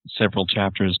letter several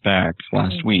chapters back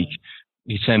last week.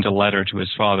 He sent a letter to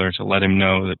his father to let him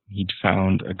know that he'd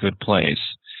found a good place,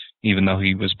 even though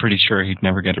he was pretty sure he'd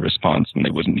never get a response and they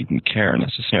wouldn't even care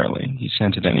necessarily. He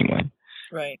sent it anyway.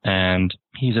 Right. And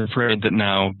he's afraid that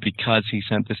now, because he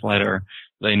sent this letter,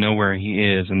 they know where he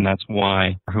is, and that's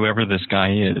why whoever this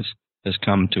guy is has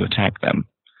come to attack them.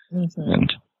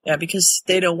 And yeah, because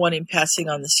they don't want him passing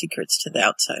on the secrets to the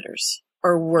outsiders,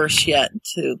 or worse yet,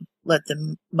 to let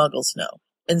the Muggles know.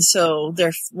 And so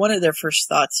one of their first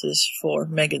thoughts is for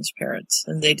Megan's parents,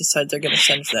 and they decide they're going to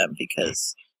send them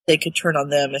because they could turn on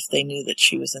them if they knew that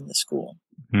she was in the school.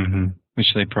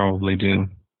 Which they probably do.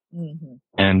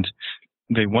 And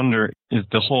they wonder, is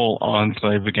the whole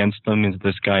enclave against them? Is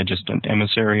this guy just an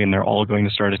emissary and they're all going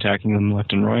to start attacking them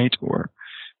left and right?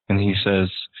 And he says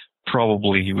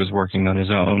probably he was working on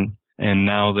his own, and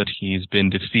now that he's been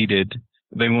defeated,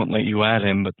 they won't let you at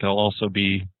him, but they'll also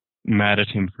be mad at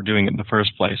him for doing it in the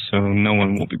first place, so no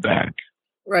one will be back.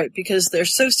 Right, because they're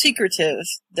so secretive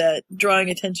that drawing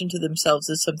attention to themselves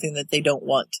is something that they don't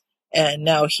want. And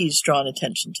now he's drawn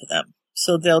attention to them.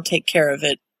 So they'll take care of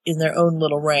it in their own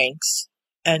little ranks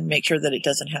and make sure that it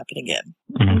doesn't happen again.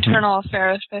 Internal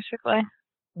affairs, basically.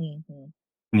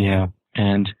 Yeah,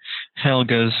 and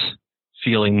Helga's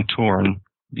feeling torn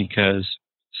because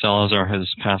Salazar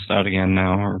has passed out again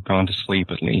now, or gone to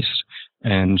sleep at least.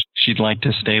 And she'd like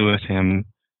to stay with him,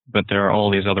 but there are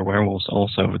all these other werewolves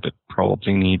also that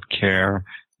probably need care,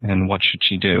 and what should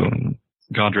she do? And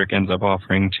Godric ends up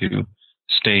offering to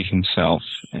stay himself,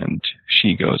 and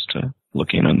she goes to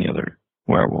look in on the other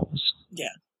werewolves.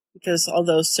 Yeah, because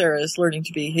although Sarah is learning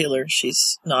to be a healer,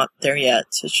 she's not there yet,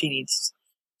 so she needs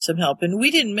some help. And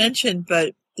we didn't mention,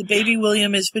 but the baby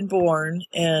William has been born,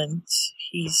 and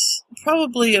he's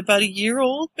probably about a year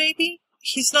old, maybe?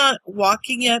 He's not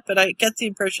walking yet, but I get the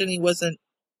impression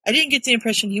I didn't get the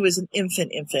impression he was an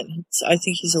infant. I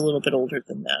think he's a little bit older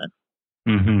than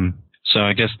that. So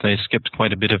I guess they skipped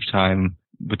quite a bit of time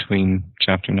between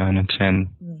chapter 9 and 10.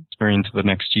 It's very into the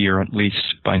next year, at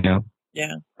least, by now.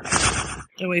 Yeah.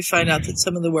 And we find out that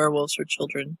some of the werewolves are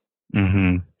children.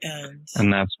 And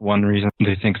that's one reason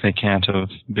they think they can't have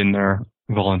been there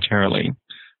voluntarily.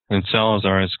 And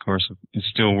Salazar, of course, is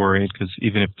still worried because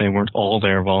even if they weren't all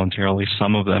there voluntarily,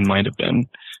 some of them might have been.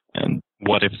 And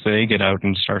what if they get out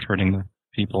and start hurting the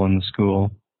people in the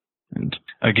school? And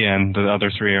again, the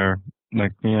other three are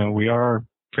like, we are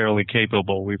fairly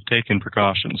capable. We've taken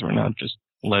precautions. We're not just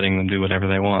letting them do whatever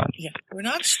they want. Yeah, we're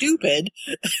not stupid.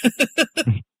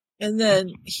 And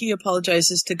then he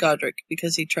apologizes to Godric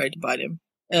because he tried to bite him.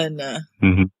 And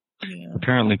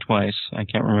apparently twice. I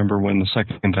can't remember when the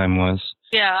second time was.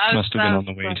 Yeah, must have been on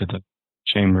the way to the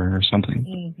chamber or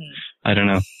something. I don't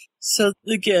know. So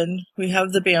again, we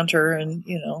have the banter and,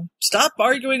 stop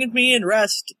arguing with me and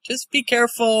rest. Just be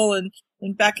careful and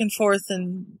back and forth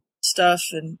and stuff.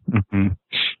 And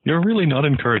You're really not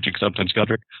encouraging sometimes,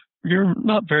 Godric. You're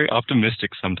not very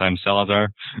optimistic sometimes,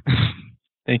 Salazar.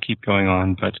 They keep going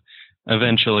on, but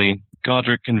eventually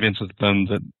Godric convinces them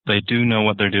that they do know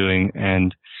what they're doing,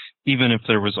 and even if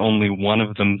there was only one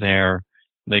of them there,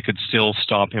 they could still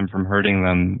stop him from hurting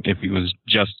them if he was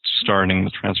just starting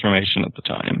the transformation at the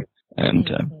time. And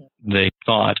they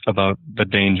thought about the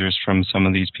dangers from some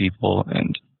of these people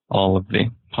and all of the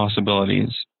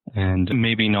possibilities. And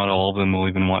maybe not all of them will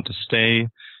even want to stay.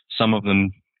 Some of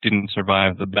them didn't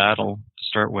survive the battle to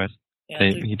start with.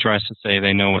 Yeah, He tries to say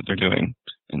they know what they're doing.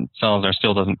 And Salazar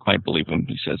still doesn't quite believe him.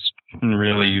 He says,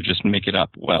 really, you just make it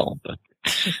up well. But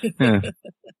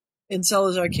And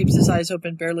Salazar keeps his eyes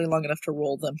open barely long enough to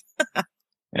roll them.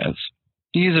 yes,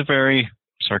 he's a very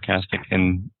sarcastic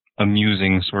and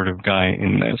amusing sort of guy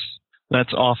in this.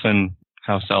 That's often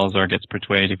how Salazar gets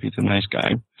portrayed if he's a nice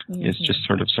guy. Mm-hmm. He's just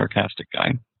sort of sarcastic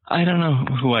guy. I don't know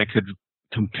who I could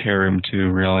compare him to,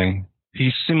 really.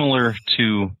 He's similar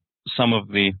to some of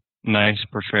the nice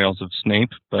portrayals of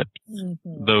Snape, but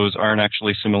those aren't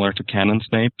actually similar to canon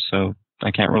Snape, so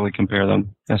I can't really compare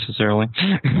them necessarily.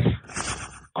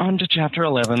 On to chapter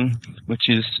 11, which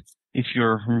is, if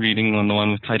you're reading on the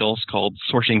one with titles, called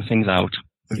Sorting Things Out,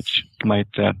 which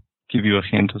might give you a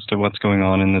hint as to what's going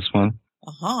on in this one.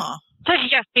 Uh-huh. Take a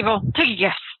guess, people. Take a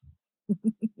guess.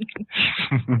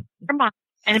 Come on.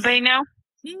 Anybody know?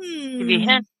 Give you a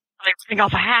hint. Like take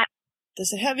off a hat.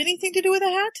 Does it have anything to do with a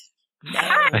hat? No.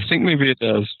 I think maybe it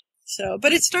does. So,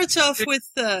 but it starts off with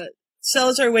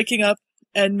Salazar waking up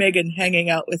and Megan hanging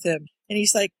out with him. And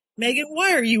he's like, Megan,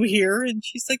 why are you here? And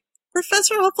she's like,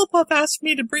 Professor Hufflepuff asked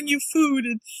me to bring you food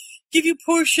and give you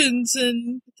portions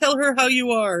and tell her how you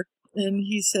are. And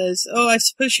he says, oh, I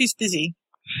suppose she's busy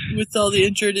with all the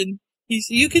injured. And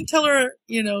you can tell her,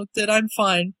 that I'm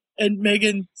fine. And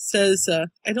Megan says,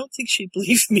 I don't think she'd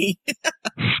believe me.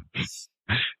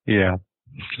 Yeah,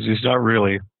 because he's not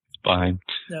really fine.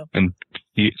 No. And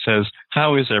he says,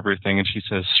 how is everything? And she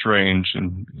says, strange.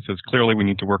 And he says, clearly we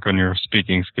need to work on your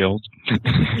speaking skills.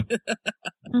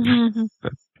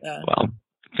 But, well,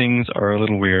 things are a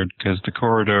little weird because the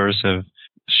corridors have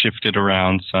shifted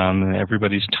around some and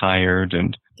everybody's tired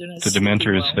and the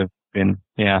Dementors have been,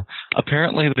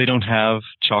 apparently they don't have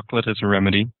chocolate as a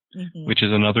remedy, which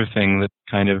is another thing that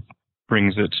kind of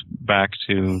brings it back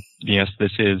to, yes,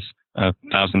 this is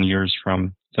 1,000 years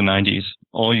from the 90s.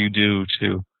 All you do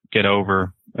to get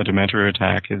over a Dementor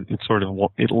attack,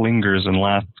 it lingers and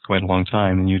lasts quite a long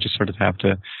time, and you just sort of have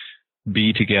to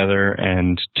be together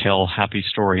and tell happy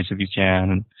stories if you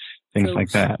can, and things jokes. Like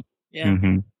that. Yeah.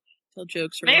 Mm-hmm. Tell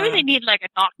jokes. Maybe they need like a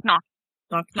knock-knock.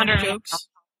 Knock-knock jokes?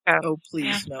 Oh,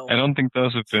 please, no. I don't think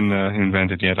those have been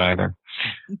invented yet either.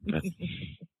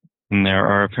 And there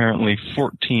are apparently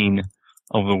 14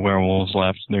 of the werewolves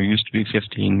left. There used to be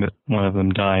 15, but one of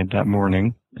them died that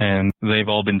morning. And they've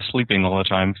all been sleeping all the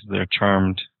time because they're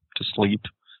charmed to sleep.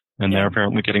 And they're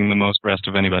apparently getting the most rest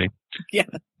of anybody. Yeah.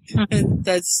 And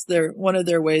that's one of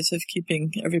their ways of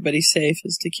keeping everybody safe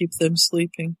is to keep them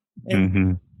sleeping.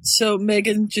 And so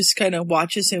Megan just kind of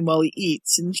watches him while he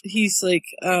eats. And he's like,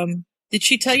 did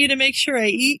she tell you to make sure I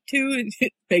eat too?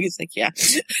 And Megan's like, yeah.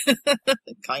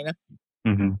 Kind of.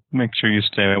 Make sure you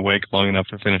stay awake long enough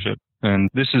to finish it. And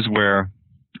this is where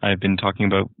I've been talking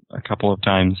about a couple of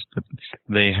times that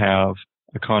they have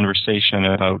a conversation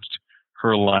about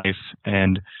her life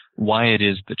and why it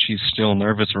is that she's still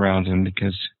nervous around him,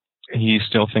 because he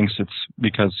still thinks it's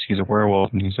because he's a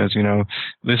werewolf. And he says,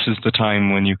 this is the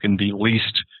time when you can be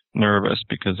least nervous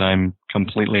because I'm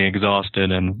completely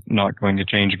exhausted and not going to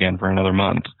change again for another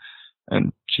month.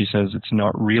 And she says, it's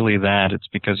not really that. It's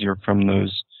because you're from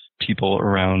those people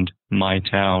around my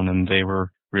town and they were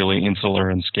really insular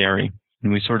and scary.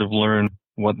 And we sort of learn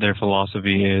what their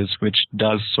philosophy is, which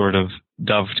does sort of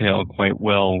dovetail quite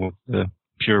well with the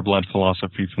pure blood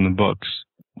philosophy from the books.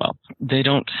 Well, they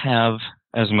don't have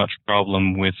as much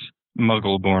problem with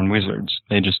Muggle-born wizards.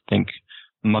 They just think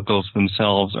Muggles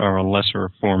themselves are a lesser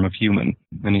form of human.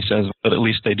 And he says, but at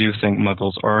least they do think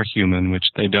Muggles are human, which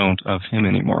they don't of him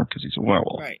anymore because he's a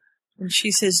werewolf. Right. And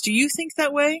she says, do you think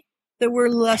that way? That we're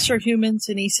lesser humans?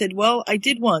 And he said, well, I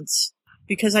did once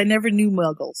because I never knew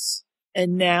Muggles.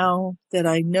 And now that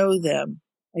I know them,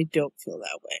 I don't feel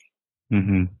that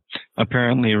way.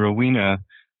 Apparently, Rowena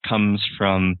comes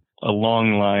from a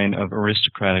long line of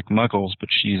aristocratic Muggles, but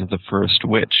she's the first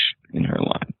witch in her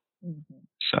line.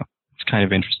 So it's kind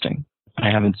of interesting.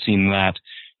 I haven't seen that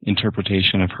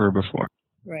interpretation of her before.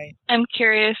 Right. I'm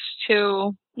curious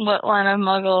to what line of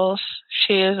Muggles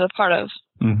she is a part of.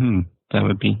 That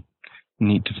would be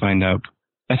neat to find out.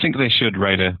 I think they should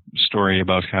write a story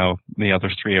about how the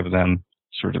other three of them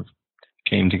sort of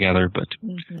came together, but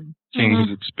seeing as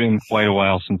it's been quite a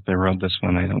while since they wrote this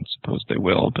one, I don't suppose they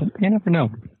will, but you never know.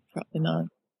 Probably not.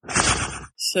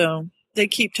 So they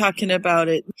keep talking about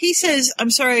it. He says,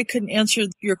 I'm sorry I couldn't answer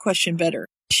your question better.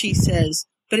 She says,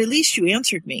 but at least you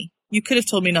answered me. You could have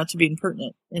told me not to be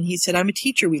impertinent. And he said, I'm a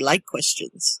teacher. We like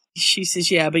questions. She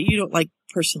says, yeah, but you don't like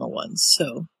personal ones.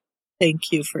 So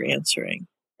thank you for answering.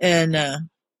 And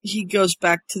he goes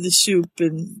back to the soup,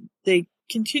 and they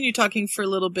continue talking for a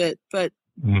little bit, but...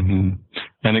 Mm-hmm.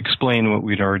 And explain what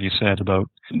we'd already said about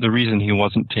the reason he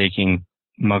wasn't taking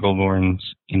Muggleborns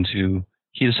into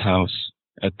his house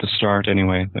at the start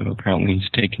anyway, though apparently he's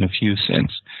taken a few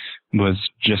since, was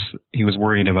just he was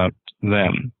worried about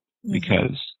them. Mm-hmm.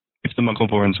 Because if the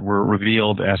Muggleborns were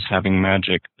revealed as having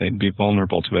magic, they'd be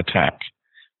vulnerable to attack,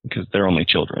 because they're only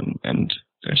children, and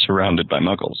they're surrounded by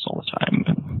Muggles all the time.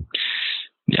 And,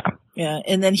 yeah. Yeah,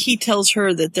 and then he tells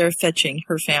her that they're fetching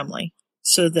her family,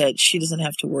 so that she doesn't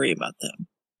have to worry about them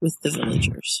with the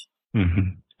villagers.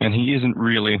 Mm-hmm. And he isn't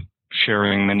really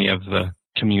sharing many of the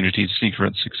community's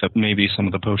secrets, except maybe some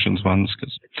of the potions ones,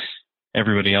 because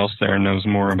everybody else there knows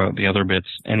more about the other bits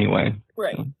anyway.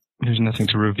 Right. So there's nothing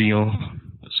to reveal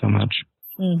so much.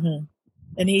 Mm-hmm.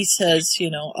 And he says,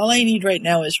 all I need right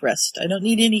now is rest. I don't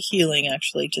need any healing,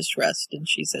 actually, just rest. And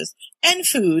she says, and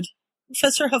food.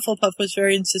 Professor Hufflepuff was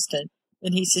very insistent.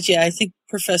 And he says, yeah, I think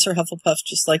Professor Hufflepuff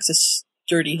just likes a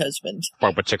dirty husband.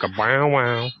 Wow.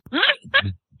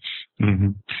 Mm-hmm.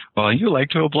 Well, you like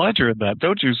to oblige her at that,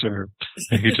 don't you, sir?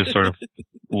 He just sort of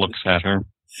looks at her.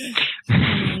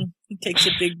 He takes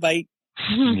a big bite.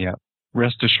 Yeah.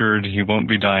 Rest assured he won't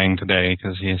be dying today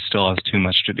because he still has too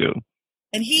much to do.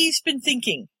 And he's been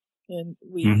thinking. And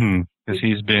because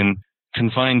he's been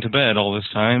confined to bed all this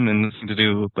time and nothing to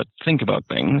do but think about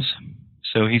things.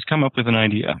 So he's come up with an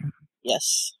idea.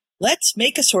 Yes. Let's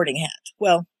make a sorting hat.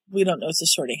 Well, we don't know it's a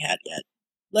sorting hat yet.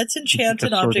 Let's enchant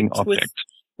an object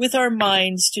with our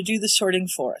minds to do the sorting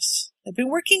for us. I've been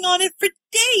working on it for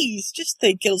days. Just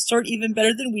think, it'll sort even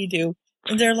better than we do.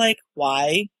 And they're like,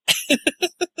 why?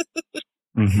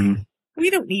 We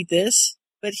don't need this.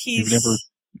 But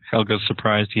Helga's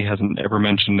surprised he hasn't ever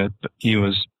mentioned it, but he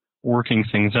was working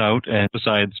things out. And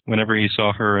besides, whenever he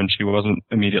saw her and she wasn't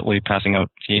immediately passing out,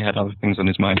 he had other things on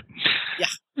his mind. Yeah.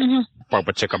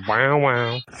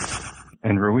 Wow.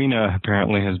 And Rowena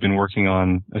apparently has been working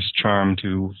on this charm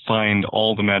to find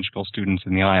all the magical students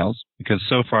in the Isles, because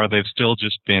so far they've still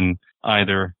just been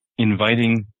either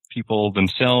inviting people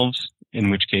themselves,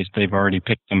 in which case they've already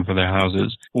picked them for their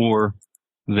houses, or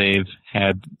they've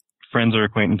had friends or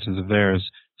acquaintances of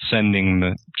theirs sending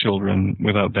the children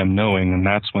without them knowing, and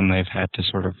that's when they've had to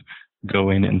sort of go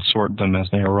in and sort them as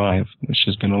they arrive, which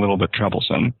has been a little bit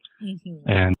troublesome.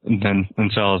 And then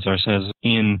Salazar says,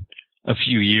 in a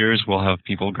few years we'll have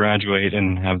people graduate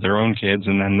and have their own kids,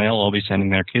 and then they'll all be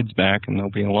sending their kids back, and there'll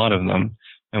be a lot of them,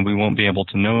 and we won't be able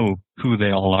to know who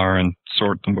they all are and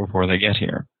sort them before they get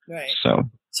here. Right. So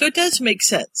it does make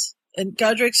sense. And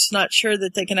Godric's not sure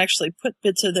that they can actually put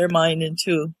bits of their mind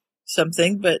into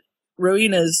something, but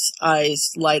Rowena's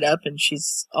eyes light up and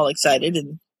she's all excited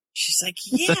and she's like,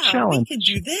 yeah, we can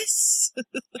do this.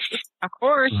 Of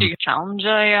course, you can challenge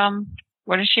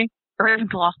what is she? A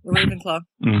Ravenclaw.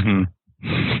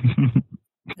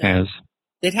 Yes.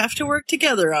 They'd have to work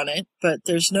together on it, but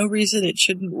there's no reason it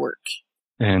shouldn't work.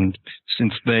 And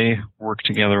since they work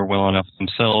together well enough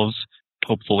themselves,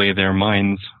 hopefully their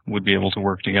minds would be able to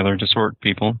work together to sort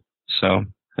people. So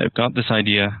they've got this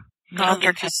idea. Now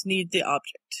they just need the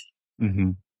object.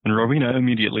 And Rowena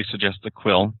immediately suggests a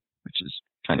quill, which is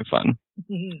kind of fun.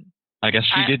 I guess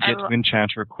she did get to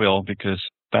enchant her quill because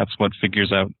that's what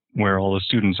figures out where all the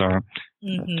students are.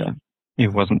 But,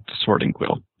 it wasn't the sorting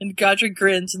quill. And Godric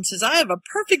grins and says, I have a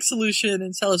perfect solution.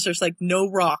 And Salazar's like, no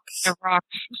rocks. No rocks.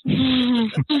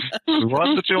 We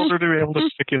want the children to be able to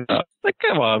pick it up. Like,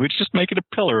 come on, we just make it a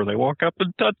pillar. They walk up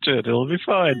and touch it. It'll be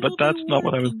fine. But that's not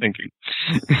what I was thinking.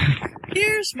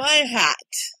 Here's my hat.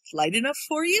 Light enough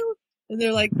for you? And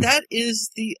they're like, that is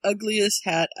the ugliest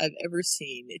hat I've ever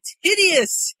seen. It's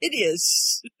hideous.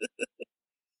 Hideous.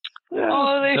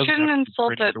 They shouldn't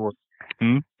insult it.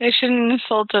 They shouldn't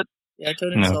insult it. Yeah,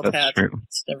 don't insult hats. True.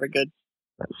 It's never good.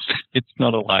 It's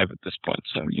not alive at this point,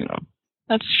 so,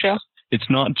 That's true. It's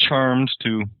not charmed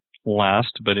to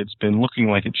last, but it's been looking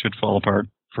like it should fall apart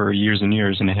for years and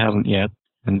years, and it hasn't yet.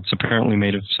 And it's apparently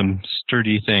made of some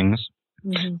sturdy things.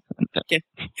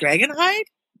 Dragon hide?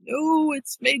 No,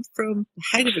 it's made from the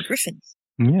hide of a griffin.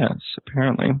 Yes,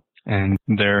 apparently. And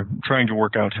they're trying to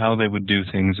work out how they would do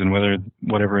things and whether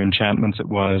whatever enchantments it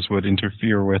was would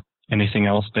interfere with anything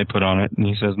else they put on it. And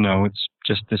he says, no, it's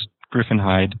just this griffin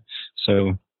hide.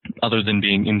 So other than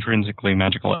being intrinsically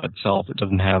magical itself, it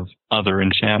doesn't have other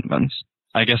enchantments.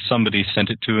 I guess somebody sent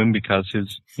it to him because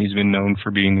he's been known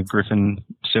for being a griffin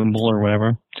symbol or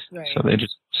whatever. Right. So they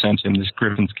just sent him this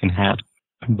griffin skin hat.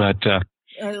 But,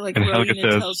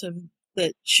 Rowena tells him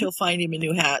that she'll find him a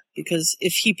new hat because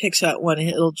if he picks out one,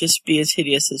 it'll just be as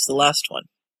hideous as the last one.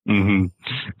 And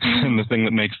the thing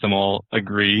that makes them all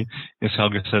agree is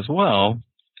Helga says, well,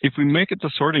 if we make it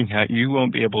the Sorting Hat, you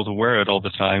won't be able to wear it all the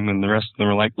time. And the rest of them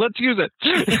are like, let's use it.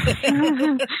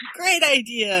 Great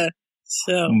idea.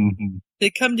 So they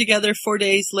come together 4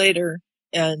 days later,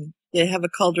 and they have a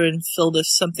cauldron filled with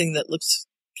something that looks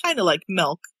kind of like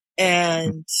milk.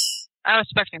 And I was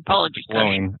expecting apologies.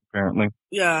 Glowing, apparently.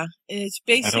 Yeah, and it's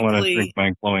I don't want to drink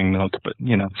my glowing milk, but,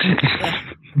 yeah,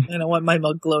 I don't want my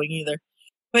milk glowing either.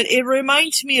 But it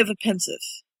reminds me of a pensive.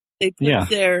 They put I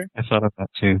thought of that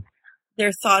too.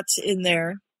 Their thoughts in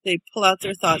there. They pull out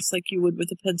their thoughts like you would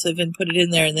with a pensive and put it in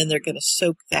there, and then they're going to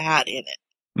soak the hat in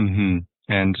it.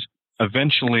 And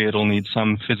eventually it'll need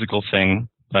some physical thing,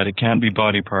 but it can't be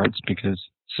body parts because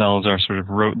Salazar sort of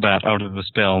wrote that out of the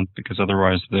spell, because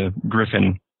otherwise the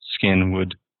griffin skin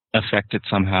would affect it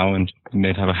somehow, and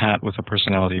they'd have a hat with the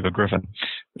personality of a griffin.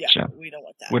 Yeah, which, we don't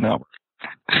want that. Would not work.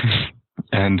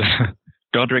 And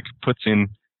Godric puts in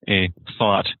a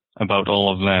thought about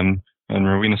all of them, and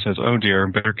Rowena says, oh dear,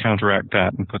 better counteract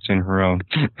that, and puts in her own.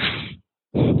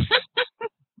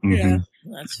 Yeah,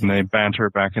 and they banter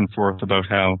back and forth about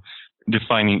how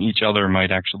defining each other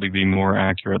might actually be more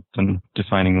accurate than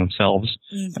defining themselves,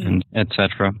 and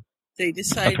etc. They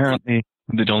decide. Apparently,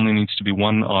 it only needs to be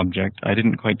one object. I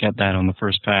didn't quite get that on the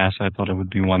first pass. I thought it would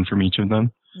be one from each of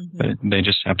them. But they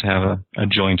just have to have a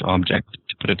joint object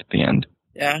to put it at the end.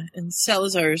 Yeah, and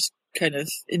Salazar's kind of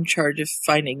in charge of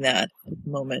finding that at the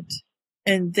moment.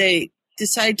 And they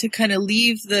decide to kind of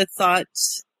leave the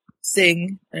thoughts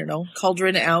thing, I don't know,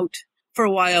 cauldron out for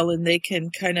a while, and they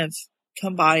can kind of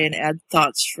come by and add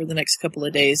thoughts for the next couple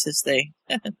of days as they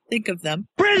think of them.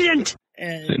 Brilliant!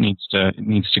 And it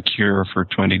needs to cure for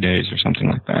 20 days or something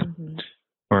like that.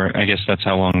 Or I guess that's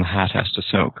how long the hat has to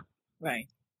soak. Right.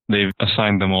 They've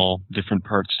assigned them all different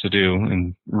parts to do,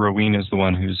 and Rowena is the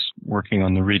one who's working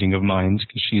on the reading of minds,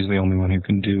 because she's the only one who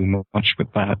can do much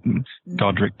with that. And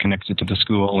Godric connects it to the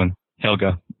school, and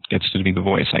Helga gets to be the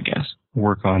voice, I guess.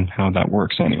 Work on how that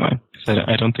works anyway.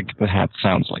 I don't think the hat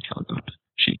sounds like Helga, but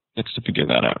she gets to figure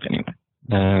that out anyway.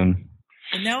 And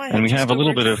now and we have a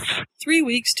little bit of 3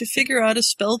 weeks to figure out a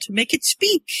spell to make it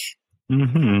speak.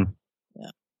 Yeah.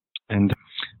 And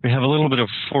we have a little bit of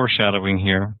foreshadowing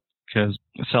here, because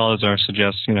Salazar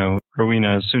suggests,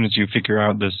 Rowena, as soon as you figure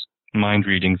out this mind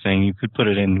reading thing, you could put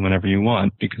it in whenever you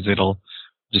want, because it'll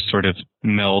just sort of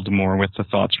meld more with the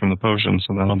thoughts from the potion,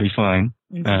 so that'll be fine.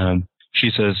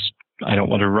 She says, I don't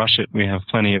want to rush it. We have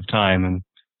plenty of time. And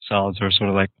Salazar's sort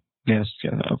of like, yes,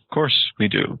 of course we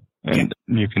do. And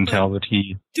you can tell that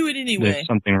he do it anyway. There's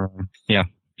something wrong. Yeah.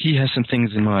 He has some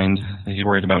things in mind that he's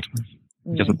worried about.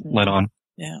 He doesn't let on.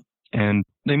 Yeah. And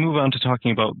they move on to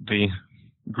talking about the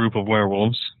group of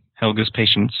werewolves, Helga's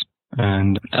patients.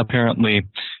 And apparently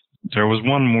there was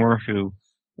one more who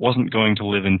wasn't going to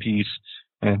live in peace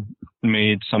and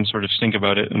made some sort of stink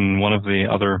about it. And one of the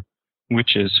other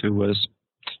witches who was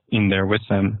in there with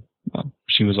them,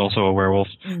 she was also a werewolf,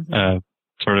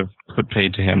 sort of put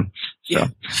paid to him. So. Yeah,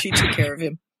 she took care of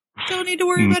him. Don't need to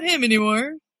worry about him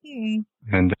anymore.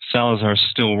 And Salazar's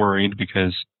still worried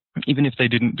because even if they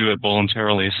didn't do it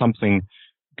voluntarily, something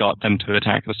got them to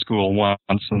attack the school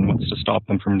once and wants to stop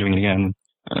them from doing it again.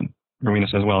 And Rowena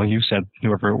says, well, you said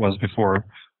whoever it was before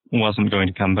wasn't going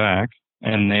to come back,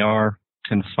 and they are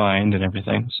confined and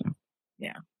everything. So.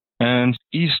 Yeah. And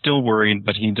he's still worried,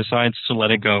 but he decides to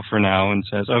let it go for now and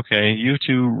says, okay, you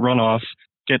two run off,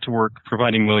 get to work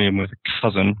providing William with a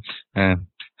cousin.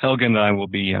 Helga and I will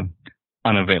be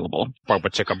unavailable.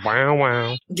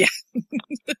 Yeah.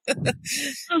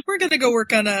 We're going to go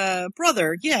work on a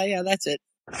brother. Yeah, that's it.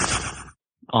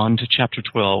 On to chapter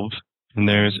 12. And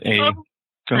there's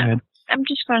Go ahead. I'm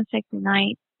just going to say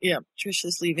goodnight. Yeah,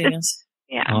 Trisha's leaving us.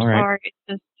 Yeah, I'm sorry. It's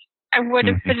just, I would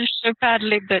have finished so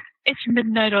badly, but it's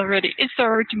midnight already. It's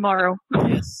already tomorrow.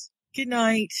 Yes. Good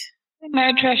night. Good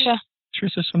night, Trisha.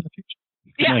 Trisha's from the future.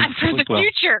 Yeah, I'm from the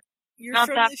future. You're Not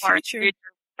from that the far future.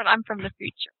 but I'm from the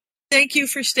future. Thank you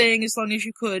for staying as long as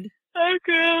you could.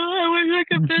 Okay, I wish I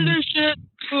could finish it.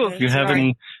 Do you have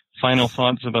any final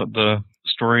thoughts about the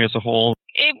story as a whole?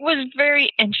 It was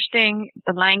very interesting.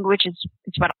 The language is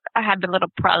what I have a little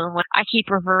problem with. I keep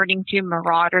reverting to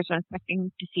Marauders and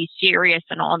expecting to see Sirius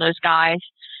and all those guys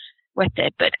with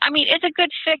it. But, I mean, it's a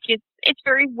good fic. It's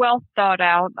very well thought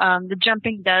out. The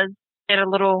jumping does get a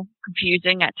little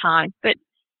confusing at times, but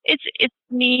it's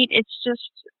neat. It's just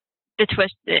the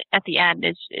twist at the end.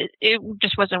 It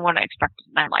just wasn't what I expected,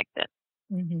 and I liked it.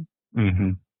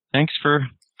 Thanks for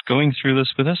going through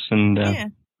this with us, and I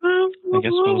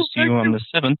guess we'll see you on the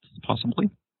 7th, possibly.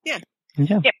 Yeah.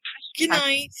 Yep. Good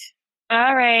night.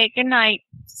 All right. Good night.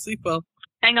 Sleep well.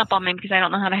 Hang up on me because I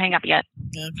don't know how to hang up yet.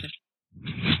 Okay.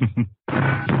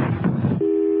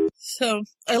 So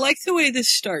I like the way this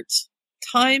starts.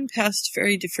 Time passed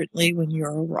very differently when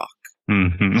you're a rock.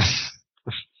 Mm-hmm.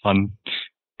 Fun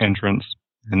entrance.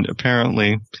 And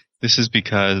apparently this is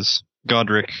because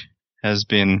Godric has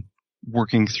been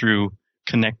working through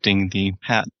connecting the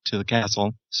hat to the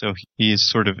castle. So he is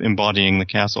sort of embodying the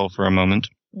castle for a moment.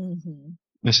 Mm-hmm.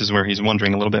 This is where he's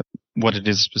wondering a little bit what it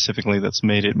is specifically that's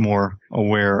made it more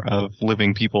aware of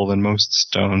living people than most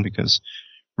stone, because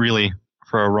really,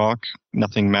 for a rock,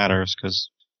 nothing matters, because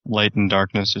light and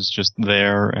darkness is just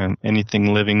there, and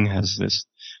anything living has this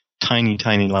tiny,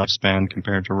 tiny lifespan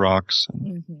compared to rocks.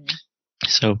 Mm-hmm.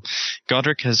 So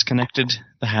Godric has connected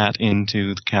the hat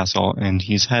into the castle, and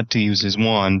he's had to use his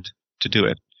wand to do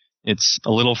it. It's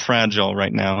a little fragile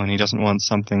right now, and he doesn't want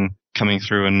something coming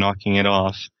through and knocking it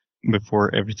off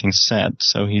before everything's set.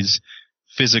 So he's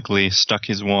physically stuck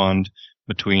his wand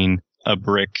between a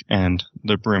brick and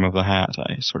the brim of the hat,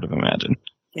 I sort of imagine.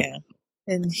 Yeah.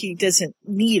 And he doesn't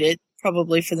need it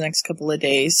probably for the next couple of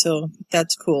days, so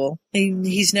that's cool. And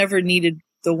he's never needed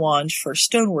the wand for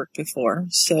stonework before,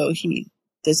 so he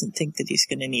doesn't think that he's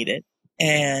going to need it.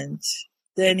 And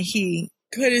then he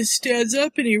kind of stands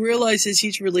up and he realizes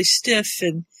he's really stiff,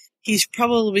 and he's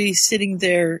probably sitting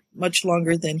there much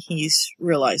longer than he's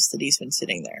realized that he's been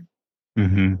sitting there.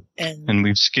 Mm-hmm. And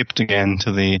we've skipped again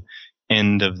to the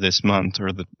end of this month,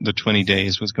 or the 20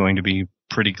 days was going to be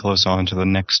pretty close on to the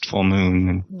next full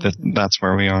moon, and that's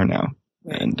where we are now.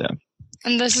 Right.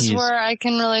 And this is where I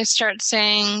can really start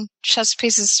seeing chess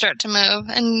pieces start to move.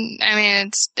 And I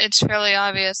mean, it's fairly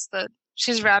obvious that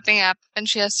she's wrapping up and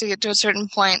she has to get to a certain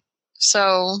point.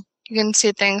 So you can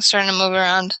see things starting to move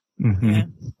around. Mm-hmm. Yeah.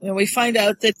 And we find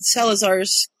out that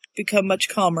Salazar's become much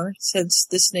calmer since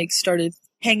the snake started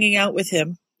hanging out with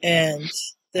him, and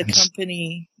the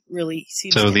company really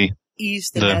seems to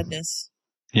ease the madness.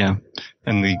 Yeah,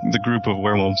 and the group of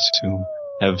werewolves who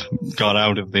have got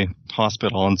out of the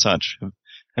hospital and such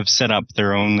have set up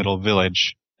their own little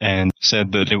village and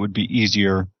said that it would be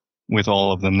easier with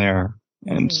all of them there.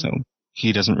 And so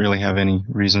he doesn't really have any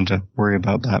reason to worry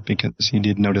about that, because he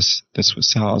did notice this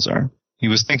was Salazar. He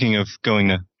was thinking of going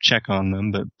to check on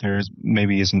them, but there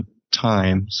maybe isn't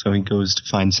time, so he goes to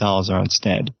find Salazar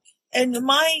instead. And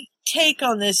my take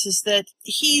on this is that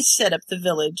he set up the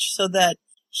village so that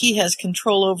he has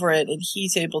control over it, and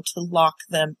he's able to lock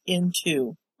them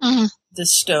into the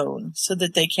stone so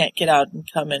that they can't get out and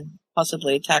come and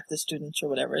possibly attack the students or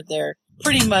whatever. They're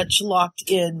pretty much locked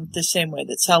in the same way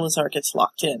that Salazar gets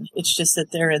locked in. It's just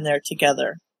that they're in there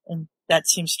together, and that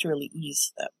seems to really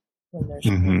ease them when there's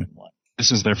more than one.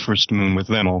 This is their first moon with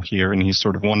them all here, and he's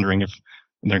sort of wondering if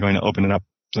they're going to open it up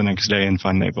the next day and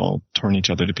find they've all torn each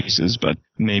other to pieces, but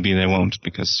maybe they won't,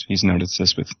 because he's noticed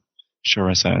this with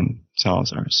Sharissa and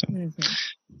Salazar.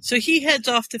 So he heads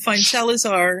off to find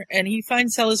Salazar, and he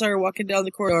finds Salazar walking down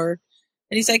the corridor,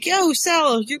 and he's like, "Yo,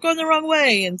 Sal, you're going the wrong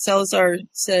way." And Salazar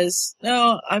says,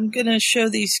 "No, I'm going to show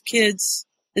these kids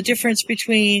the difference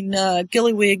between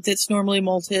gilliwig that's normally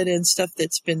molted and stuff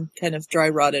that's been kind of dry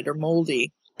rotted or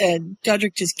moldy." And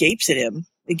Godric just gapes at him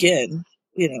again.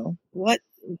 You know, what?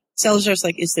 Salazar's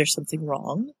like, "Is there something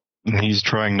wrong?" He's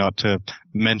trying not to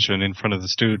mention in front of the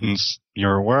students,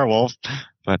 "You're a werewolf,"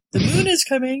 but the moon is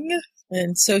coming.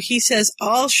 And so he says,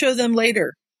 "I'll show them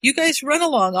later. You guys run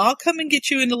along. I'll come and get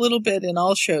you in a little bit and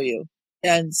I'll show you."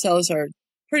 And Salazar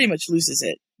pretty much loses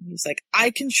it. He's like, "I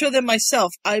can show them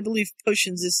myself. I believe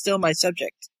potions is still my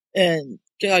subject." And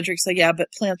Godric's like, "Yeah,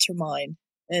 but plants are mine,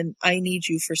 and I need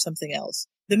you for something else.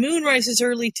 The moon rises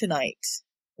early tonight,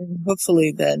 and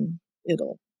hopefully then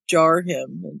it'll jar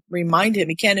him and remind him."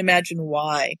 He can't imagine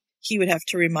why he would have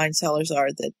to remind Salazar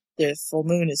that the full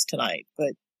moon is tonight,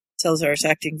 but Salazar's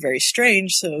acting very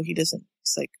strange, so he doesn't.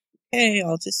 It's like, "Hey,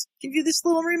 I'll just give you this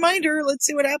little reminder. Let's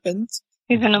see what happens."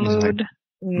 He's in a mood.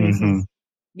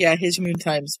 Yeah, his moon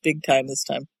time's big time this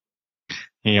time.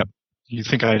 Yep. You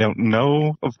think I don't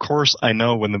know? Of course I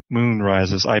know when the moon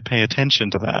rises. I pay attention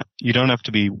to that. You don't have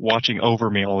to be watching over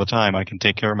me all the time. I can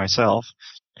take care of myself.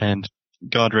 And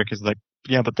Godric is like,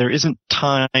 "Yeah, but there isn't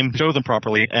time to show them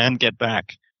properly and get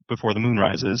back before the moon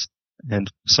rises."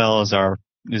 And Salazar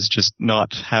is just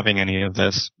not having any of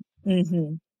this.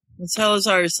 And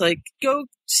Salazar's like, "Go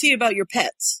see about your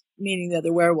pets," meaning the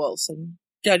other werewolves. And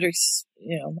Godric's,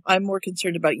 "I'm more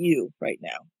concerned about you right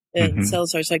now." And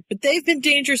Salazar's like, "But they've been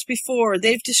dangerous before.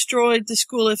 They've destroyed the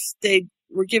school if they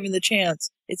were given the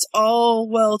chance. It's all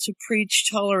well to preach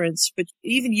tolerance, but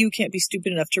even you can't be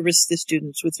stupid enough to risk the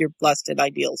students with your blasted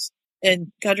ideals."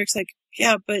 And Godric's like,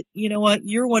 "Yeah, but you know what?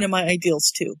 You're one of my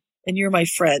ideals too. And you're my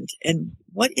friend. And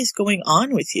what is going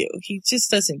on with you?" He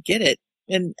just doesn't get it.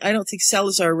 And I don't think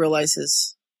Salazar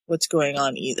realizes what's going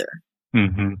on either.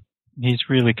 he's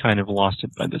really kind of lost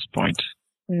it by this point.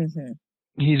 Mm-hmm.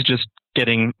 He's just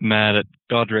getting mad at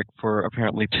Godric for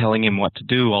apparently telling him what to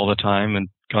do all the time, and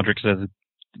Godric says it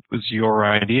was your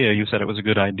idea. You said it was a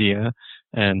good idea.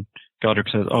 And Godric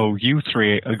says, oh, you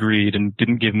three agreed and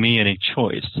didn't give me any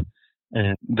choice.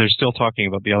 And they're still talking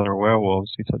about the other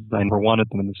werewolves. He says, I never wanted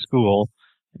them in the school.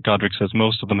 Godric says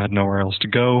most of them had nowhere else to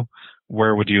go.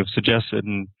 Where would you have suggested?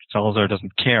 And Salazar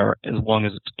doesn't care as long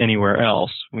as it's anywhere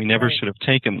else. We never should have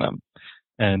taken them.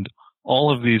 And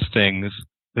all of these things,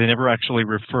 they never actually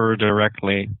refer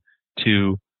directly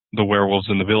to the werewolves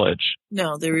in the village.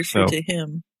 No, they refer to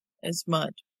him as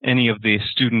much. Any of the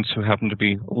students who happen to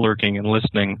be lurking and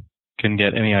listening can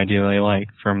get any idea they like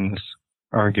from this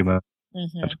argument.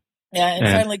 Mm-hmm. Yeah, and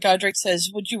finally Godric says,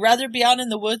 would you rather be out in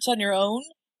the woods on your own?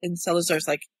 And Salazar's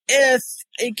like, if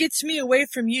it gets me away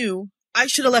from you, I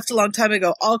should have left a long time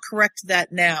ago. I'll correct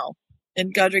that now.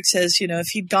 And Godric says, if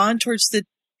he'd gone towards the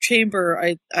chamber,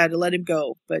 I'd have let him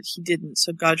go, but he didn't.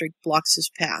 So Godric blocks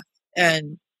his path.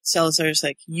 And Salazar's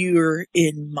like, you're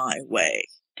in my way.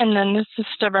 And then this is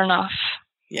stubborn enough.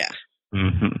 Yeah.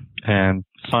 Mm-hmm. And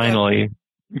finally,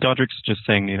 Godric's just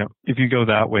saying, if you go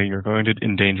that way, you're going to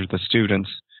endanger the students.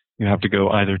 You have to go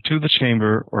either to the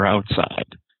chamber or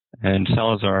outside. And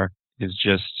Salazar is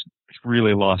just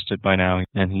really lost it by now.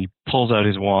 And he pulls out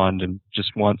his wand and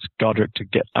just wants Godric to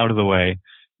get out of the way.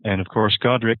 And of course,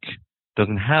 Godric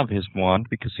doesn't have his wand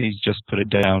because he's just put it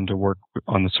down to work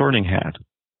on the sorting hat.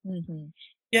 Mm-hmm.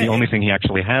 The only thing he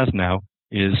actually has now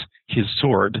is his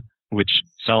sword, which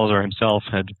Salazar himself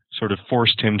had sort of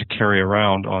forced him to carry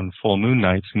around on full moon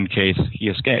nights in case he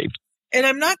escaped. And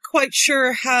I'm not quite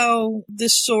sure how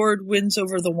this sword wins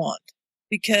over the wand,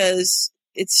 because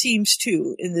it seems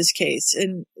to in this case.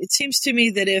 And it seems to me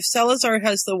that if Salazar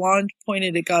has the wand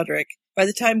pointed at Godric, by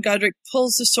the time Godric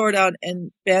pulls the sword out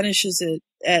and banishes it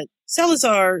at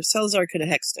Salazar could have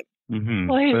hexed him. Mm-hmm.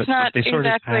 Well, he's not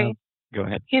exactly. Go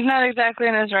ahead. He's not exactly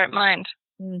in his right mind.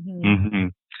 Mm-hmm. Mm-hmm.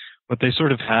 What they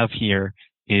sort of have here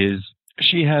is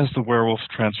she has the werewolf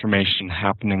transformation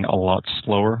happening a lot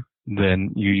slower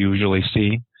than you usually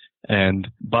see. And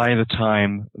by the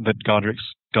time that Godric's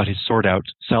got his sword out,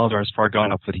 Salazar's far gone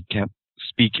enough that he can't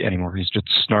speak anymore. He's just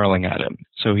snarling at him.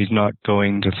 So he's not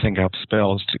going to think up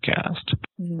spells to cast.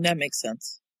 That makes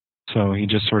sense. So he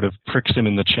just sort of pricks him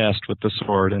in the chest with the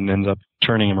sword and ends up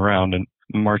turning him around and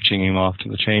marching him off to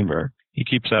the chamber. He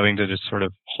keeps having to just sort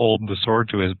of hold the sword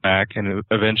to his back, and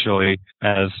eventually,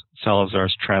 as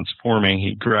Salazar's transforming,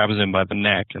 he grabs him by the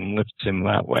neck and lifts him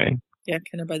that way. Yeah,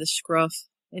 kind of by the scruff,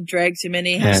 and drags him in.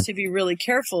 He has to be really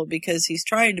careful because he's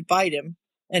trying to bite him.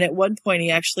 And at one point,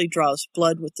 he actually draws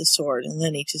blood with the sword, and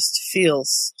then he just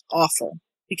feels awful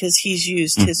because he's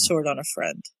used his sword on a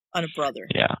friend, on a brother.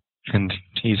 Yeah, and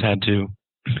he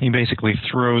basically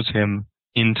throws him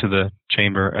into the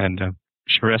chamber, and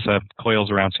Sharessa coils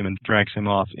around him and drags him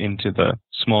off into the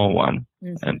small one.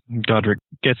 Mm-hmm. And Godric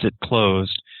gets it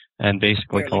closed and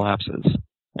basically collapses.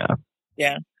 Yeah.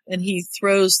 Yeah. And he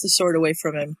throws the sword away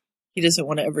from him. He doesn't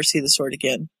want to ever see the sword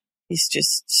again. He's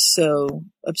just so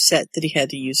upset that he had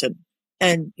to use it.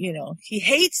 And, he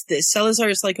hates this. Salazar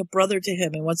is like a brother to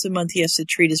him, and once a month he has to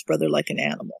treat his brother like an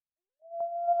animal.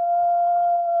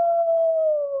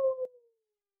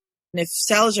 And if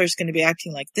Salazar's going to be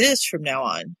acting like this from now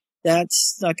on,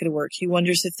 that's not going to work. He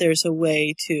wonders if there's a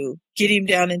way to get him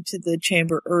down into the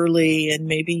chamber early and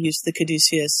maybe use the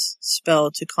Caduceus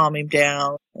spell to calm him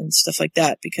down and stuff like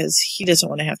that, because he doesn't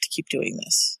want to have to keep doing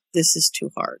this. This is too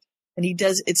hard. And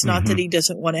it's not that he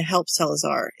doesn't want to help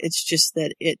Salazar. It's just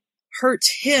that it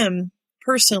hurts him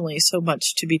personally so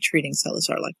much to be treating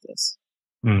Salazar like this.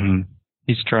 Mm-hmm.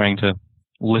 He's trying to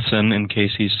listen in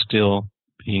case he's still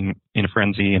being in a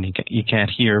frenzy and he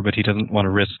can't hear, but he doesn't want to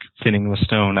risk thinning the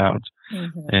stone out.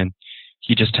 Mm-hmm. And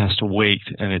he just has to wait,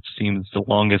 and it seems the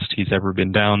longest he's ever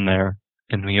been down there.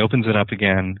 And he opens it up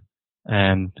again,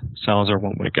 and Salazar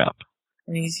won't wake up.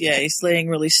 And he's laying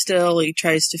really still. He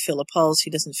tries to feel a pulse. He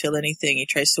doesn't feel anything. He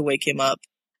tries to wake him up,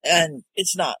 and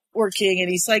it's not working. And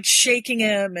he's like shaking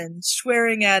him and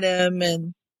swearing at him.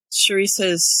 And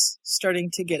Sharissa's starting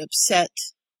to get upset.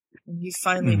 And he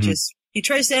finally he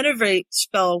tries to enervate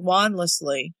spell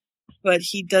wandlessly, but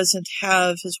he doesn't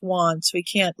have his wand, so he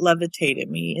can't levitate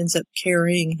him. He ends up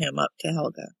carrying him up to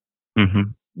Helga.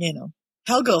 Mm-hmm.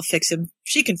 Helga will fix him.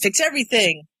 She can fix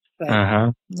everything, but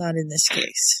not in this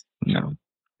case. No.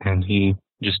 And he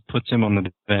just puts him on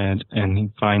the bed, and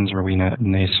he finds Rowena,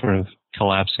 and they sort of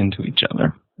collapse into each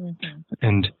other. Mm-hmm.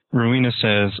 And Rowena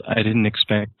says, I didn't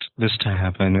expect this to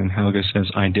happen, and Helga says,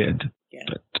 I did. Yeah.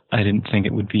 But I didn't think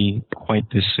it would be quite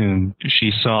this soon.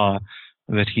 She saw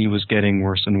that he was getting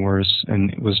worse and worse,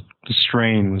 and the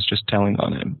strain was just telling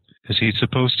on him. Because he's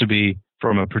supposed to be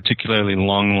from a particularly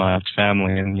long-lived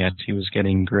family, and yet he was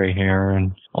getting gray hair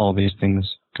and all these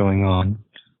things going on.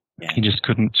 Yeah. He just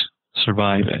couldn't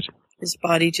survive it. His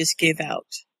body just gave out.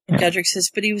 And Godric says,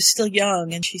 but he was still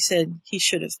young, and she said he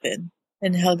should have been.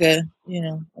 And Helga,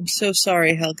 I'm so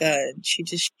sorry, Helga. And she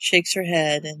just shakes her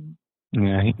head. And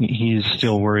yeah, he's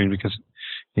still worried because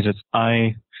he says,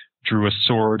 I drew a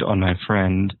sword on my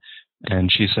friend,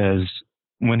 and she says,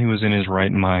 when he was in his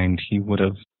right mind, he would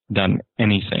have done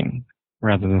anything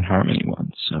rather than harm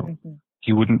anyone. So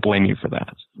he wouldn't blame you for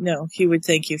that. No, he would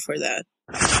thank you for that.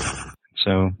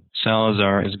 So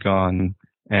Salazar is gone,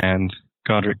 and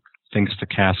Godric thinks the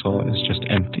castle is just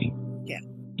empty. Yeah.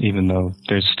 Even though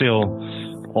there's still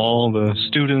all the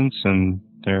students, and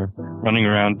they're running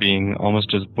around being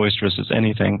almost as boisterous as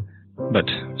anything, but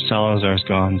Salazar's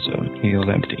gone, so it feels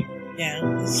empty. Yeah,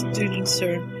 the students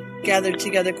are gathered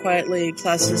together quietly,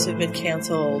 classes have been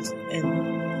canceled,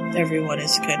 and everyone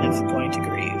is kind of going to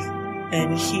grieve.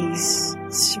 And he's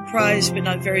surprised, but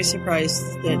not very surprised,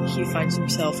 that he finds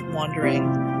himself wandering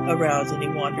around, and he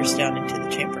wanders down into the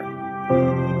chamber.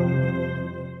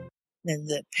 And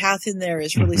the path in there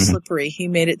is really slippery. He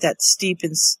made it that steep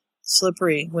and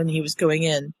slippery when he was going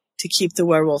in to keep the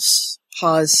werewolf's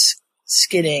paws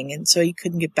skidding, and so he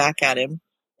couldn't get back at him.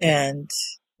 And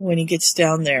when he gets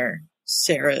down there,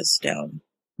 Sarah's down,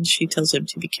 and she tells him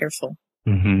to be careful.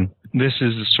 This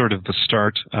is sort of the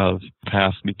start of the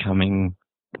path becoming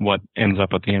what ends up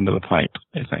at the end of the pipe,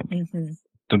 I think.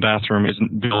 The bathroom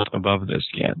isn't built above this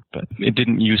yet, but it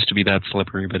didn't used to be that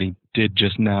slippery, but he did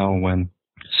just now when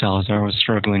Salazar was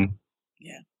struggling.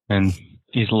 Yeah. And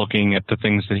he's looking at the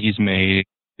things that he's made,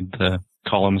 the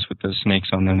columns with the snakes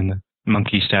on them and the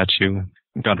monkey statue.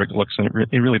 Godric looks, and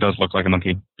it really does look like a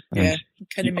monkey. Yeah, it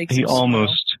kind of makes he him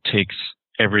almost takes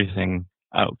everything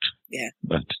out. Yeah.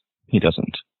 But he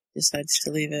doesn't. Decides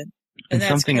to leave it. And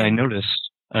something I noticed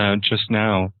just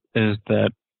now is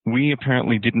that we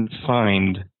apparently didn't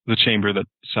find the chamber that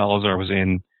Salazar was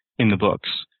in the books,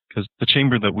 because the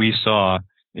chamber that we saw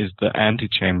is the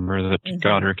antechamber that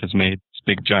Godric has made, this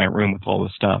big giant room with all the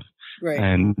stuff. Right.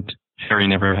 And Harry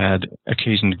never had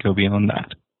occasion to go beyond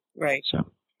that. Right. So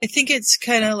I think it's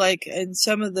kind of like in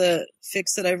some of the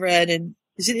fics that I've read, and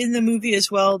is it in the movie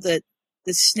as well, that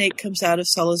the snake comes out of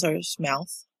Salazar's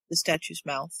mouth, the statue's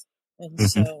mouth? And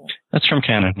so that's from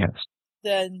canon, yes.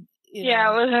 Then it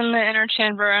was in the inner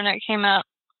chamber and it came out.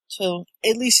 So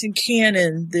at least in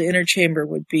canon, the inner chamber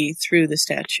would be through the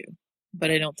statue, but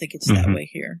I don't think it's that way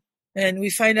here. And we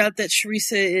find out that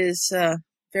Charissa is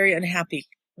very unhappy.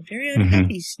 A very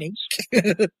unhappy snake.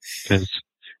 Because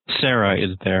Sarah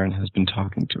is there and has been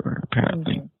talking to her,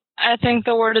 apparently. I think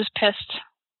the word is pissed.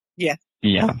 Yeah.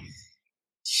 Yeah.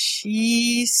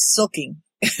 She's sulking.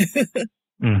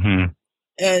 Mm-hmm.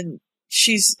 And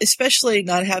she's especially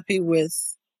not happy with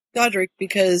Godric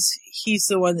because he's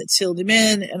the one that sealed him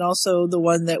in and also the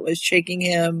one that was shaking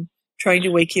him, trying to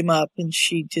wake him up. And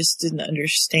she just didn't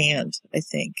understand, I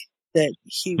think, that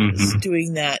he was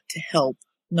doing that to help,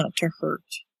 not to hurt.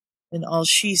 And all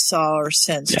she saw or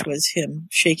sensed was him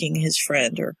shaking his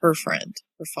friend or her friend,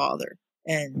 her father.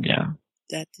 And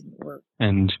that didn't work.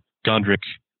 And Godric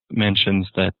mentions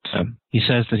that he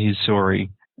says that he's sorry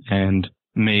and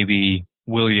maybe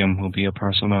William will be a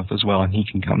Parselmouth as well and he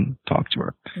can come talk to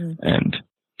her. And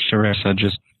Charissa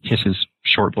just hisses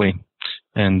shortly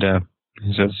and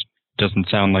he says, doesn't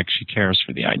sound like she cares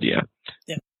for the idea.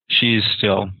 Yeah. She's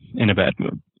still in a bad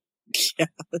mood. Yeah.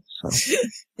 So.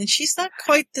 And she's not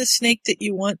quite the snake that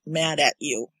you want mad at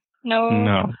you.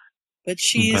 No. But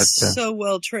she is so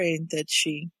well trained that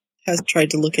she hasn't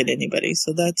tried to look at anybody,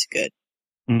 so that's good.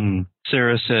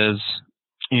 Sarah says,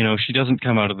 she doesn't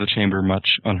come out of the chamber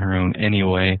much on her own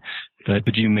anyway, but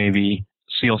could you maybe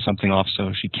seal something off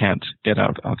so she can't get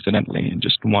out accidentally and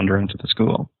just wander into the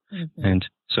school? And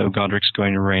so Godric's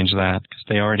going to arrange that because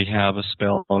they already have a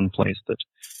spell in place that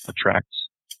attracts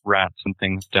rats and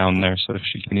things down there so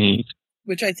she can eat.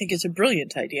 Which I think is a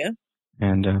brilliant idea.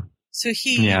 And so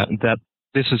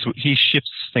he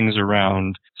shifts things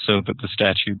around so that the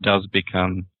statue does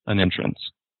become an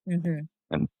entrance.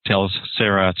 And tells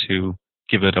Sarah to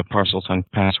give it a Parseltongue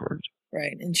password.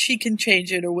 Right, and she can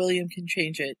change it or William can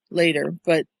change it later,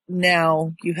 but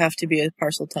now you have to be a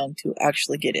Parseltongue to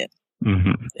actually get in.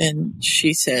 And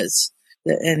she says,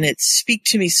 and it's Speak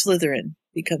to Me Slytherin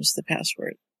becomes the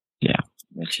password. Yeah.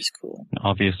 Which is cool.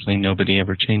 Obviously nobody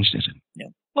ever changed it. No.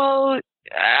 Well,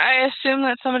 I assume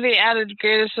that somebody added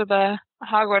Greatest of the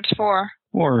Hogwarts 4.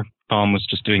 Or Tom was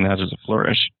just doing that as a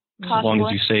flourish. Possibly. As long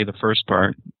as you say the first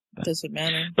part, Doesn't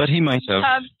matter. But he might have.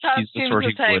 Tom He's the seems sort the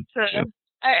he type would. to.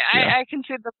 I can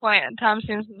see the point. Tom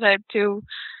seems the type to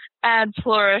add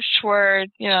flourish where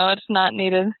it's not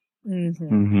needed.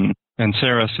 Mm-hmm. And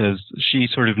Sarah says she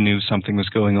sort of knew something was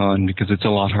going on because it's a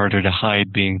lot harder to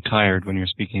hide being tired when you're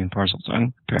speaking in parcel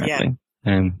tongue, apparently.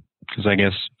 Yeah. And because I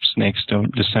guess snakes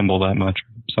don't dissemble that much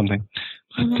or something.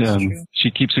 But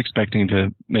she keeps expecting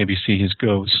to maybe see his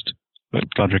ghost. But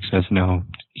Godric says no,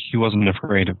 he wasn't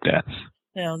afraid of death.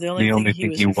 No, the only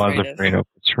thing he was afraid of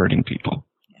was hurting people.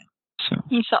 Yeah. So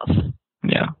himself.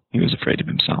 Yeah, he was afraid of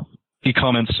himself. He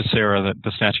comments to Sarah that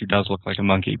the statue does look like a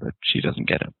monkey, but she doesn't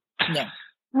get it.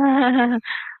 No.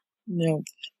 No.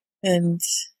 And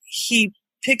he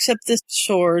picks up this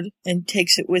sword and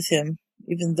takes it with him,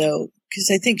 even though, because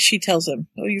I think she tells him,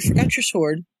 "Oh, you forgot your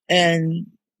sword," and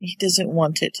he doesn't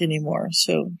want it anymore.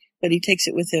 So, but he takes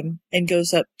it with him and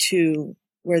goes up to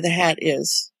where the hat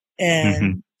is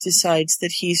and decides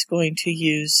that he's going to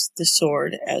use the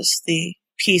sword as the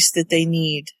piece that they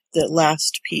need, the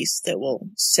last piece that will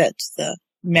set the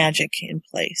magic in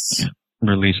place.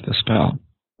 Release the spell.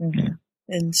 Mm-hmm.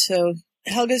 And so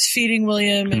Helga's feeding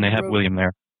William. And they have William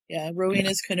there. Yeah,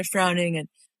 Rowena's kind of frowning. And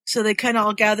so they kind of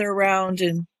all gather around,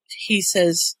 and he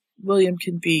says William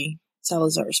can be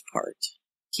Salazar's part.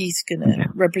 He's going to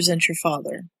represent your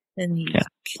father. And he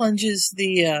plunges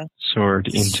the sword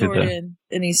into in,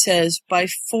 and he says, "By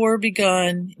four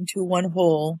begun into one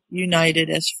whole, united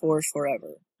as four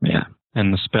forever." Yeah,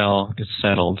 and the spell is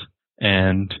settled,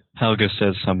 and Helga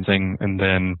says something, and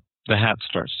then the hat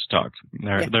starts to talk.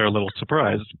 They're a little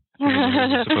surprised.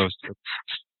 They're supposed to.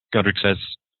 Godric says,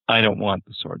 "I don't want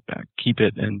the sword back. Keep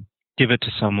it and give it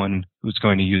to someone who's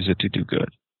going to use it to do good."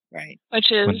 Right.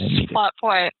 Which is plot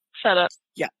point setup.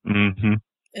 Yeah. Mm-hmm.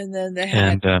 And then the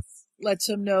hat lets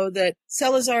him know that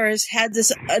Salazar has had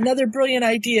another brilliant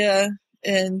idea,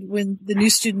 and when the new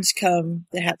students come,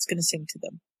 the hat's going to sing to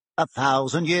them.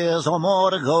 1,000 years or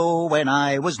more ago, when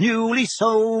I was newly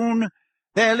sown,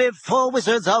 there lived 4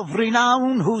 wizards of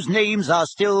renown, whose names are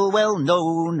still well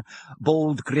known.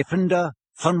 Bold Gryffindor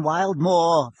from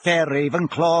Wildmoor, fair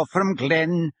Ravenclaw from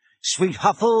Glen, sweet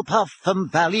Hufflepuff from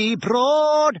Valley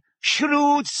Broad,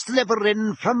 shrewd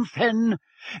Slytherin from Fen.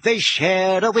 They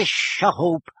shared a wish, a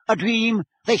hope, a dream.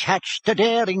 They hatched a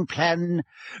daring plan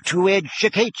to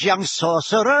educate young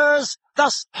sorcerers.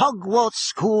 Thus Hogwarts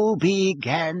School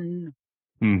began.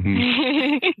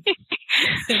 Mm-hmm.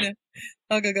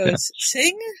 Helga goes,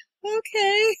 "Sing?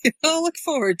 Okay. I'll look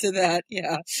forward to that."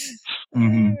 Yeah.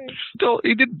 Mm-hmm.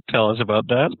 He didn't tell us about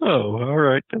that. Oh, all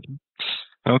right.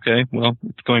 Okay, well,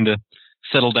 it's going to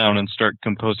settle down and start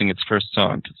composing its first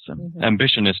song.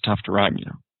 Ambition is tough to rhyme,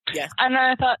 Yeah. And then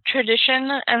I thought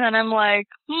tradition, and then I'm like,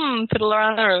 Fiddler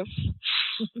on the Roof.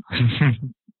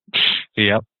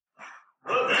 Yep.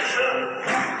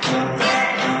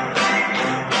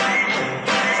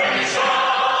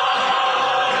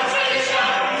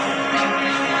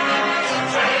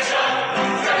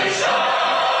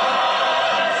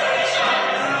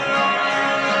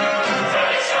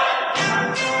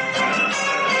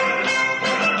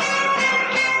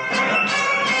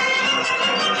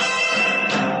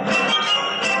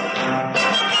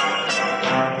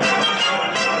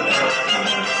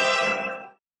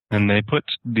 And they put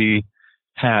the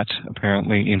hat,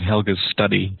 apparently, in Helga's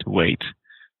study to wait,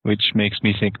 which makes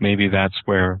me think maybe that's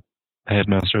where the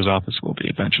headmaster's office will be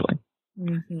eventually,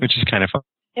 which is kind of fun.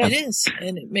 It is,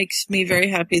 and it makes me very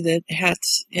happy that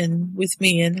Hat's in with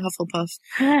me in Hufflepuff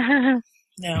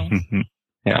now.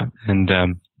 Yeah, and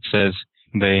it says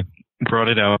they brought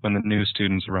it out when the new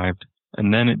students arrived,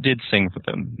 and then it did sing for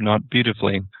them, not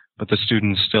beautifully, but the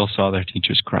students still saw their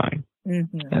teachers crying.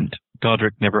 And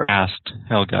Godric never asked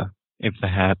Helga if the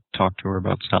hat talked to her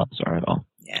about Salazar at all.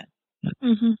 Yeah.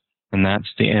 And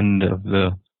that's the end of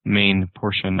the main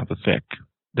portion of the fic.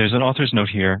 There's an author's note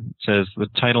here. It says the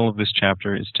title of this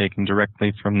chapter is taken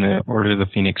directly from the Order of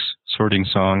the Phoenix sorting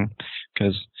song,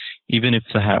 because even if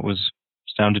the hat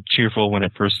sounded cheerful when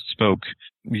it first spoke,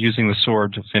 using the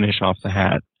sword to finish off the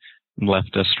hat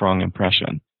left a strong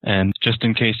impression. And just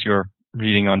in case you're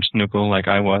reading on Snoogle like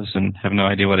I was and have no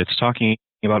idea what it's talking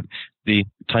about, the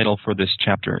title for this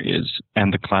chapter is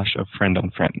 "And the Clash of Friend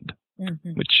on Friend,"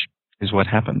 which is what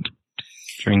happened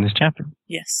during this chapter.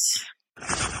 Yes.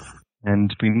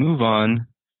 And we move on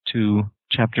to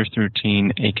chapter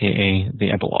 13, aka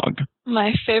the epilogue.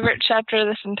 My favorite chapter of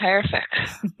this entire fic.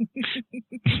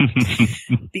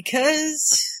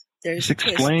 Because there's this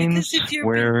explains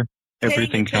where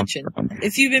everything comes from.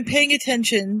 If you've been paying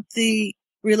attention, the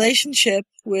relationship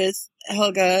with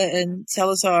Helga and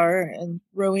Salazar and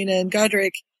Rowena and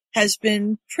Godric has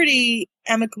been pretty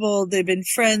amicable. They've been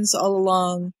friends all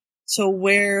along. So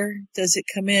where does it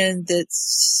come in that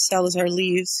Salazar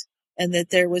leaves and that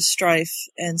there was strife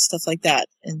and stuff like that?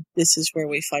 And this is where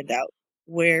we find out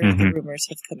where the rumors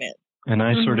have come in. And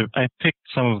I I picked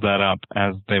some of that up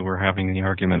as they were having the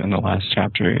argument in the last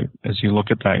chapter. As you look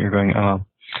at that, you're going, oh,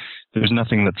 there's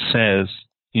nothing that says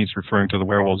he's referring to the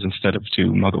werewolves instead of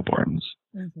to Muggleborns.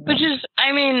 Which is,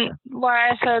 I mean, why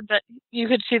I said that you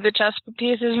could see the chess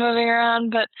pieces moving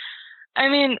around, but I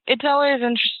mean, it's always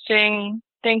interesting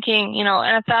thinking, you know,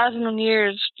 in 1,000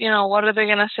 years, you know, what are they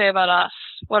going to say about us?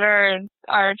 What are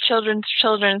our children's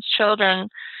children's children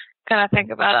going to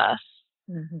think about us?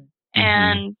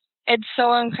 And it's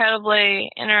so incredibly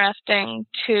interesting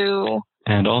to...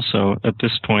 And also, at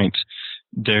this point,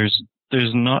 there's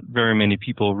not very many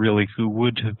people really who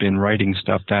would have been writing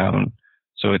stuff down.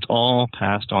 So it's all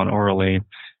passed on orally,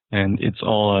 and it's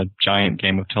all a giant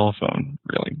game of telephone,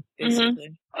 really.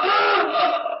 Basically.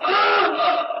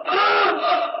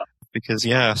 Because,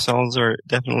 yeah, Salazar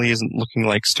definitely isn't looking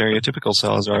like stereotypical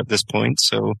Salazar at this point,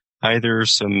 so either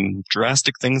some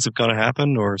drastic things have got to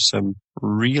happen, or some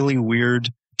really weird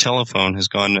telephone has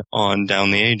gone on down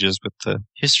the ages with the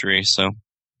history, so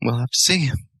we'll have to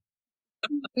see.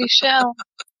 We shall.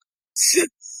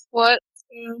 What?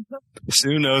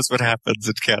 Who knows what happens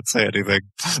and can't say anything.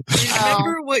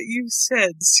 Remember what you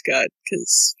said, Scott,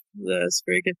 because that's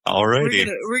very good. Alrighty.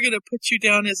 We're gonna put you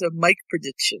down as a Mike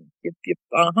prediction. Yep,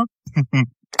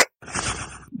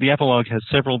 The epilogue has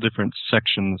several different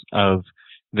sections of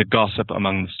the gossip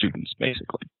among the students,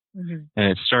 basically. And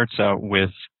it starts out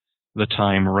with the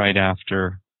time right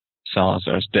after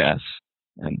Salazar's death.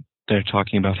 And they're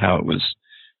talking about how it was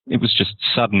just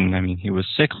sudden. I mean, he was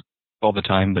sick all the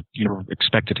time, but you never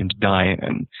expected him to die.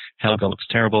 And Helga looks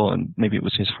terrible, and maybe it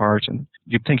was his heart. And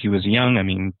you'd think he was young. I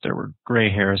mean, there were gray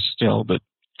hairs still, but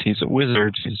he's a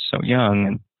wizard. He's so young.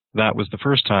 And that was the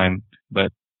first time,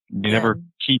 but you never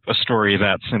keep a story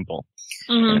that simple.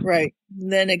 Right.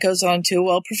 And then it goes on to,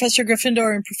 well, Professor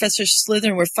Gryffindor and Professor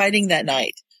Slytherin were fighting that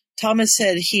night. Thomas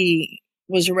said he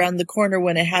was around the corner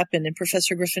when it happened, and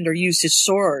Professor Gryffindor used his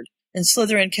sword. And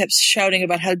Slytherin kept shouting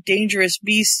about how dangerous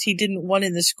beasts he didn't want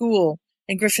in the school.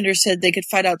 And Gryffindor said they could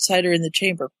fight outside or in the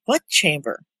chamber. What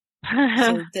chamber?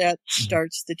 So that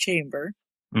starts the chamber.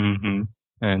 And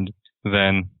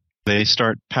then they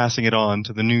start passing it on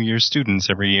to the New Year students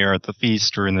every year at the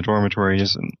feast or in the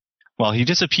dormitories. And well, he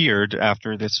disappeared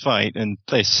after this fight, and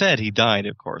they said he died,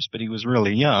 of course, but he was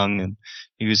really young, and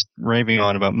he was raving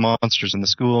on about monsters in the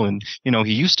school, and, you know,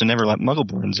 he used to never let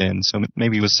Muggleborns in, so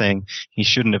maybe he was saying he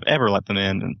shouldn't have ever let them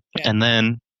in. And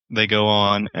then they go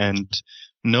on, and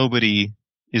nobody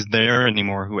is there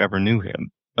anymore who ever knew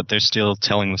him, but they're still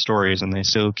telling the stories, and they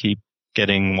still keep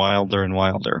getting wilder and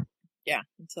wilder. Yeah.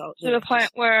 To the point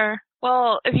where,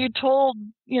 well, if you told,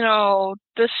 you know,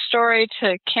 this story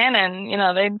to canon, you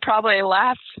know, they'd probably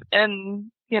laugh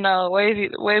and, you know,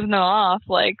 wave them off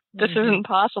like, this isn't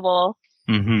possible.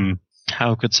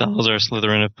 How could Salazar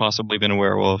Slytherin have possibly been a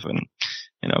werewolf? And,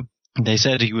 you know, they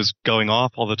said he was going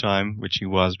off all the time, which he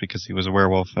was because he was a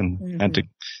werewolf and had to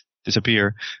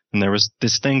disappear. And there was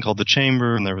this thing called the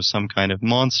chamber, and there was some kind of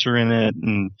monster in it,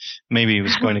 and maybe he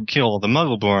was going to kill all the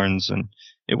Muggleborns, and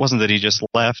it wasn't that he just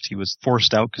left. He was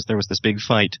forced out because there was this big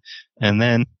fight. And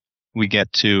then we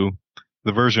get to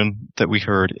the version that we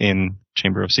heard in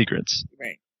Chamber of Secrets.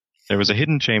 Right. There was a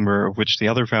hidden chamber of which the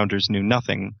other founders knew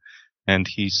nothing, and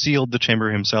he sealed the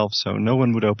chamber himself so no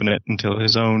one would open it until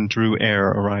his own true heir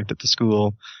arrived at the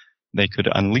school. They could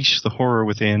unleash the horror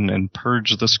within and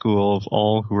purge the school of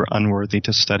all who were unworthy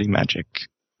to study magic.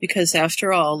 Because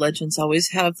after all, legends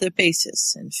always have the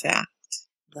basis, in fact.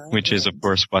 Which is, of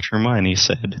course, what Hermione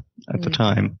said at the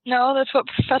time. No, that's what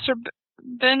Professor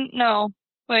No,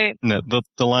 wait. No,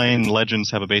 the line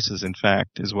 "legends have a basis in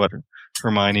fact" is what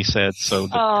Hermione said. So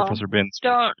Professor Binns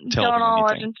don't all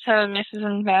anything. legends have a basis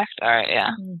in fact? All right, yeah.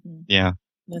 Yeah,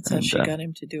 that's how she got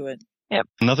him to do it. Yep.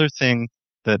 Another thing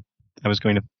that I was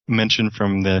going to mention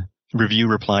from the review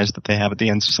replies that they have at the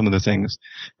end of some of the things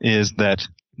is that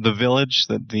the village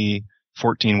that the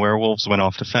 14 werewolves went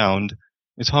off to found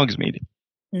is Hogsmeade.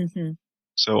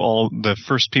 So all the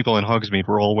first people in Hogsmeade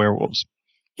were all werewolves,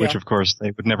 which of course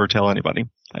they would never tell anybody,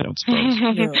 I don't suppose.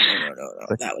 No.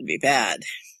 That would be bad.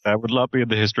 That would not be in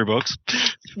the history books,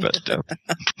 but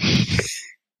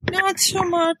not so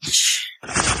much.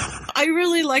 I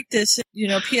really like this. You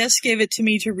know, PS gave it to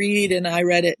me to read, and I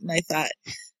read it, and I thought,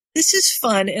 this is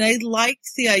fun, and I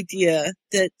liked the idea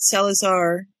that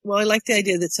Salazar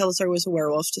was a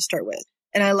werewolf to start with,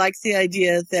 and I liked the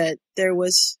idea that there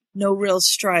was no real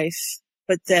strife,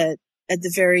 but that at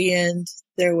the very end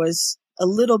there was a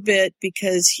little bit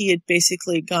because he had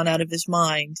basically gone out of his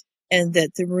mind and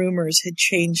that the rumors had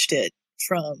changed it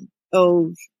from,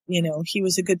 oh, you know, he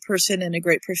was a good person and a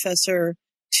great professor,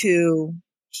 to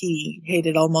he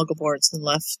hated all Muggleborns and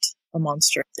left a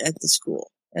monster at the school.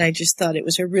 And I just thought it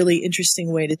was a really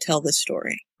interesting way to tell this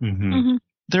story. Mm-hmm. Mm-hmm.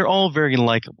 They're all very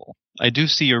likable. I do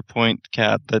see your point,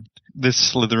 Kat, that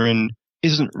this Slytherin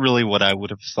isn't really what I would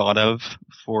have thought of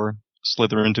for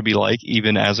Slytherin to be like,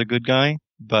 even as a good guy.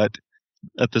 But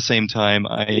at the same time,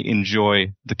 I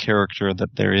enjoy the character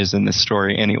that there is in this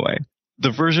story anyway.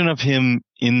 The version of him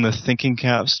in the Thinking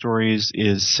Cap stories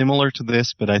is similar to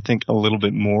this, but I think a little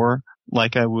bit more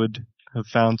like I would have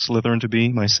found Slytherin to be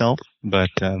myself. But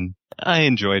I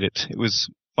enjoyed it. It was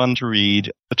fun to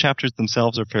read. The chapters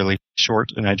themselves are fairly short,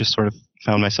 and I just sort of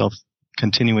found myself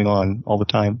continuing on all the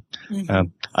time. Mm-hmm.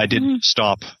 I did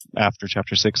stop after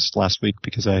chapter 6 last week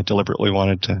because I deliberately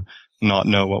wanted to not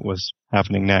know what was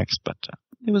happening next, but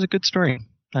it was a good story.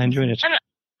 I enjoyed it. And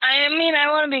I mean, I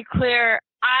want to be clear.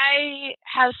 I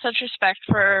have such respect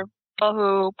for people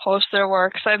who post their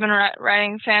work. So I've been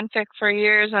writing fanfic for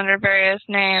years under various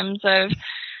names. I've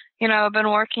been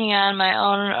working on my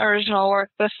own original work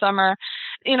this summer.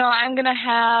 I'm going to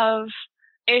have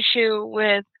issue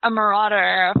with a Marauder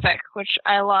era fic, which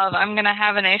I love. I'm going to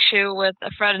have an issue with a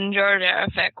Fred and George era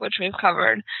fic, which we've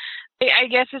covered. I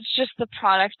guess it's just the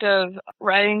product of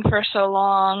writing for so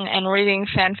long and reading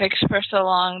fanfics for so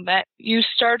long that you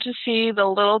start to see the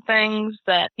little things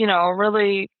that,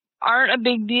 really aren't a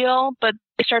big deal, but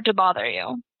they start to bother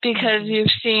you because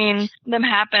you've seen them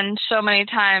happen so many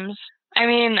times. I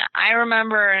mean, I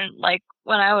remember,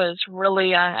 when I was really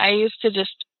young, I used to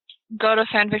just go to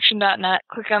fanfiction.net,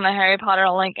 click on the Harry Potter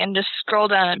link, and just scroll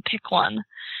down and pick one.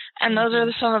 And those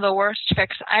are some of the worst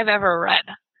fics I've ever read.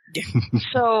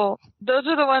 So those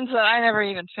are the ones that I never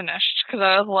even finished because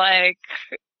I was like,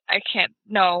 I can't.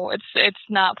 No, it's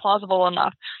not plausible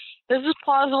enough. This is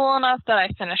plausible enough that I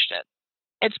finished it.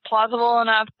 It's plausible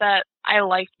enough that I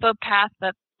liked the path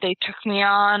that they took me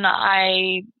on.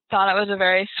 I thought it was a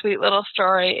very sweet little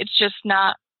story. It's just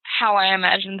not how I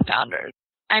imagined the founders.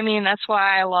 I mean, that's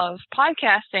why I love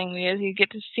podcasting, because you get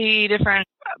to see different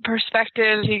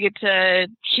perspectives. You get to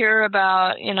hear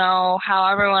about, how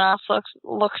everyone else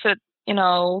looks at,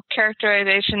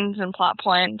 characterizations and plot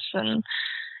points. And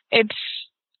it's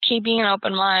keeping an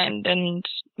open mind and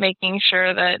making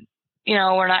sure that,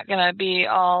 we're not going to be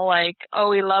all like, oh,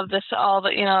 we love this, all the,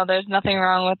 there's nothing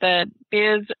wrong with it.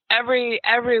 Because every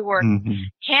work,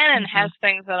 canon has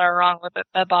things that are wrong with it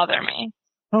that bother me.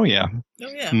 Oh, yeah. Oh,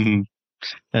 yeah. Mm-hmm.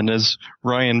 And as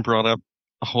Ryan brought up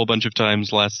a whole bunch of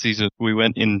times last season, we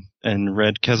went in and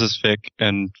read Kez's fic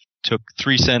and took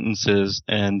 3 sentences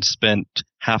and spent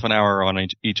half an hour on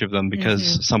each of them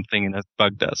because something in it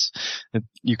bugged us.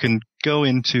 You can go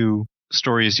into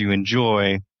stories you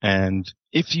enjoy, and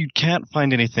if you can't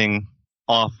find anything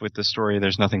off with the story,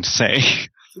 there's nothing to say.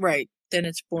 Right. Then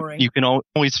it's boring. You can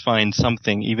always find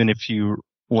something, even if you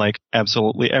like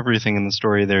absolutely everything in the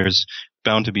story, there's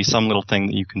bound to be some little thing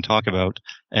that you can talk about.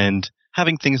 And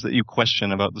having things that you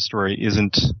question about the story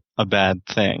isn't a bad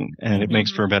thing, and it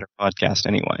makes for a better podcast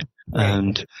anyway. Right.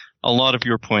 And a lot of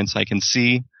your points I can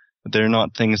see, but they're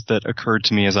not things that occurred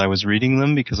to me as I was reading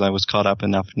them because I was caught up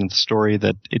enough in the story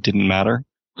that it didn't matter.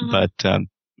 But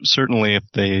certainly if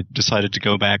they decided to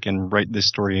go back and write this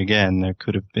story again, there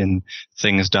could have been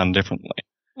things done differently.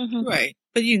 Right.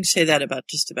 But you can say that about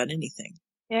just about anything.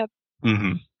 Yep.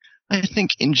 I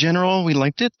think in general we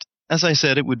liked it. As I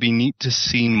said, it would be neat to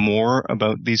see more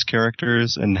about these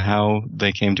characters and how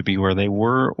they came to be where they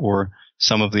were, or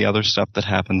some of the other stuff that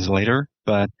happens later.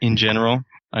 But in general,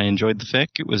 I enjoyed the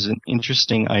fic. It was an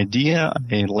interesting idea.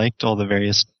 I liked all the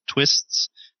various twists,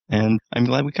 and I'm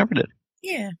glad we covered it.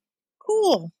 Yeah.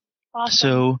 Cool. Awesome.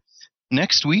 So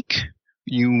next week,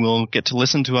 you will get to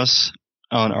listen to us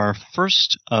on our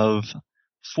first of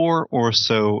 4 or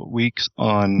so weeks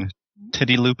on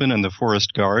Teddy Lupin and the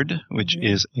Forest Guard, which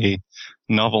is a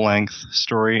novel-length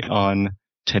story on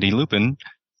Teddy Lupin,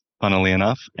 funnily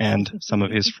enough, and some of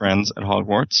his friends at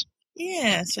Hogwarts.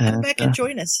 Yeah, so come back and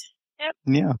join us. Yep.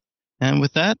 Yeah. And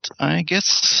with that, I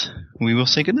guess we will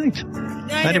say goodnight. Good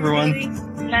night, everyone.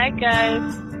 Good night,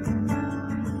 guys.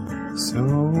 So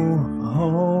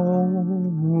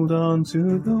hold on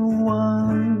to the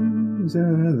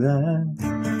wonder that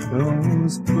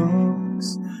those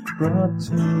books brought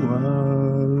to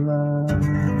our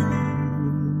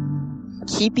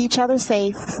lives. Keep each other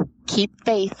safe. Keep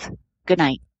faith. Good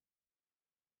night.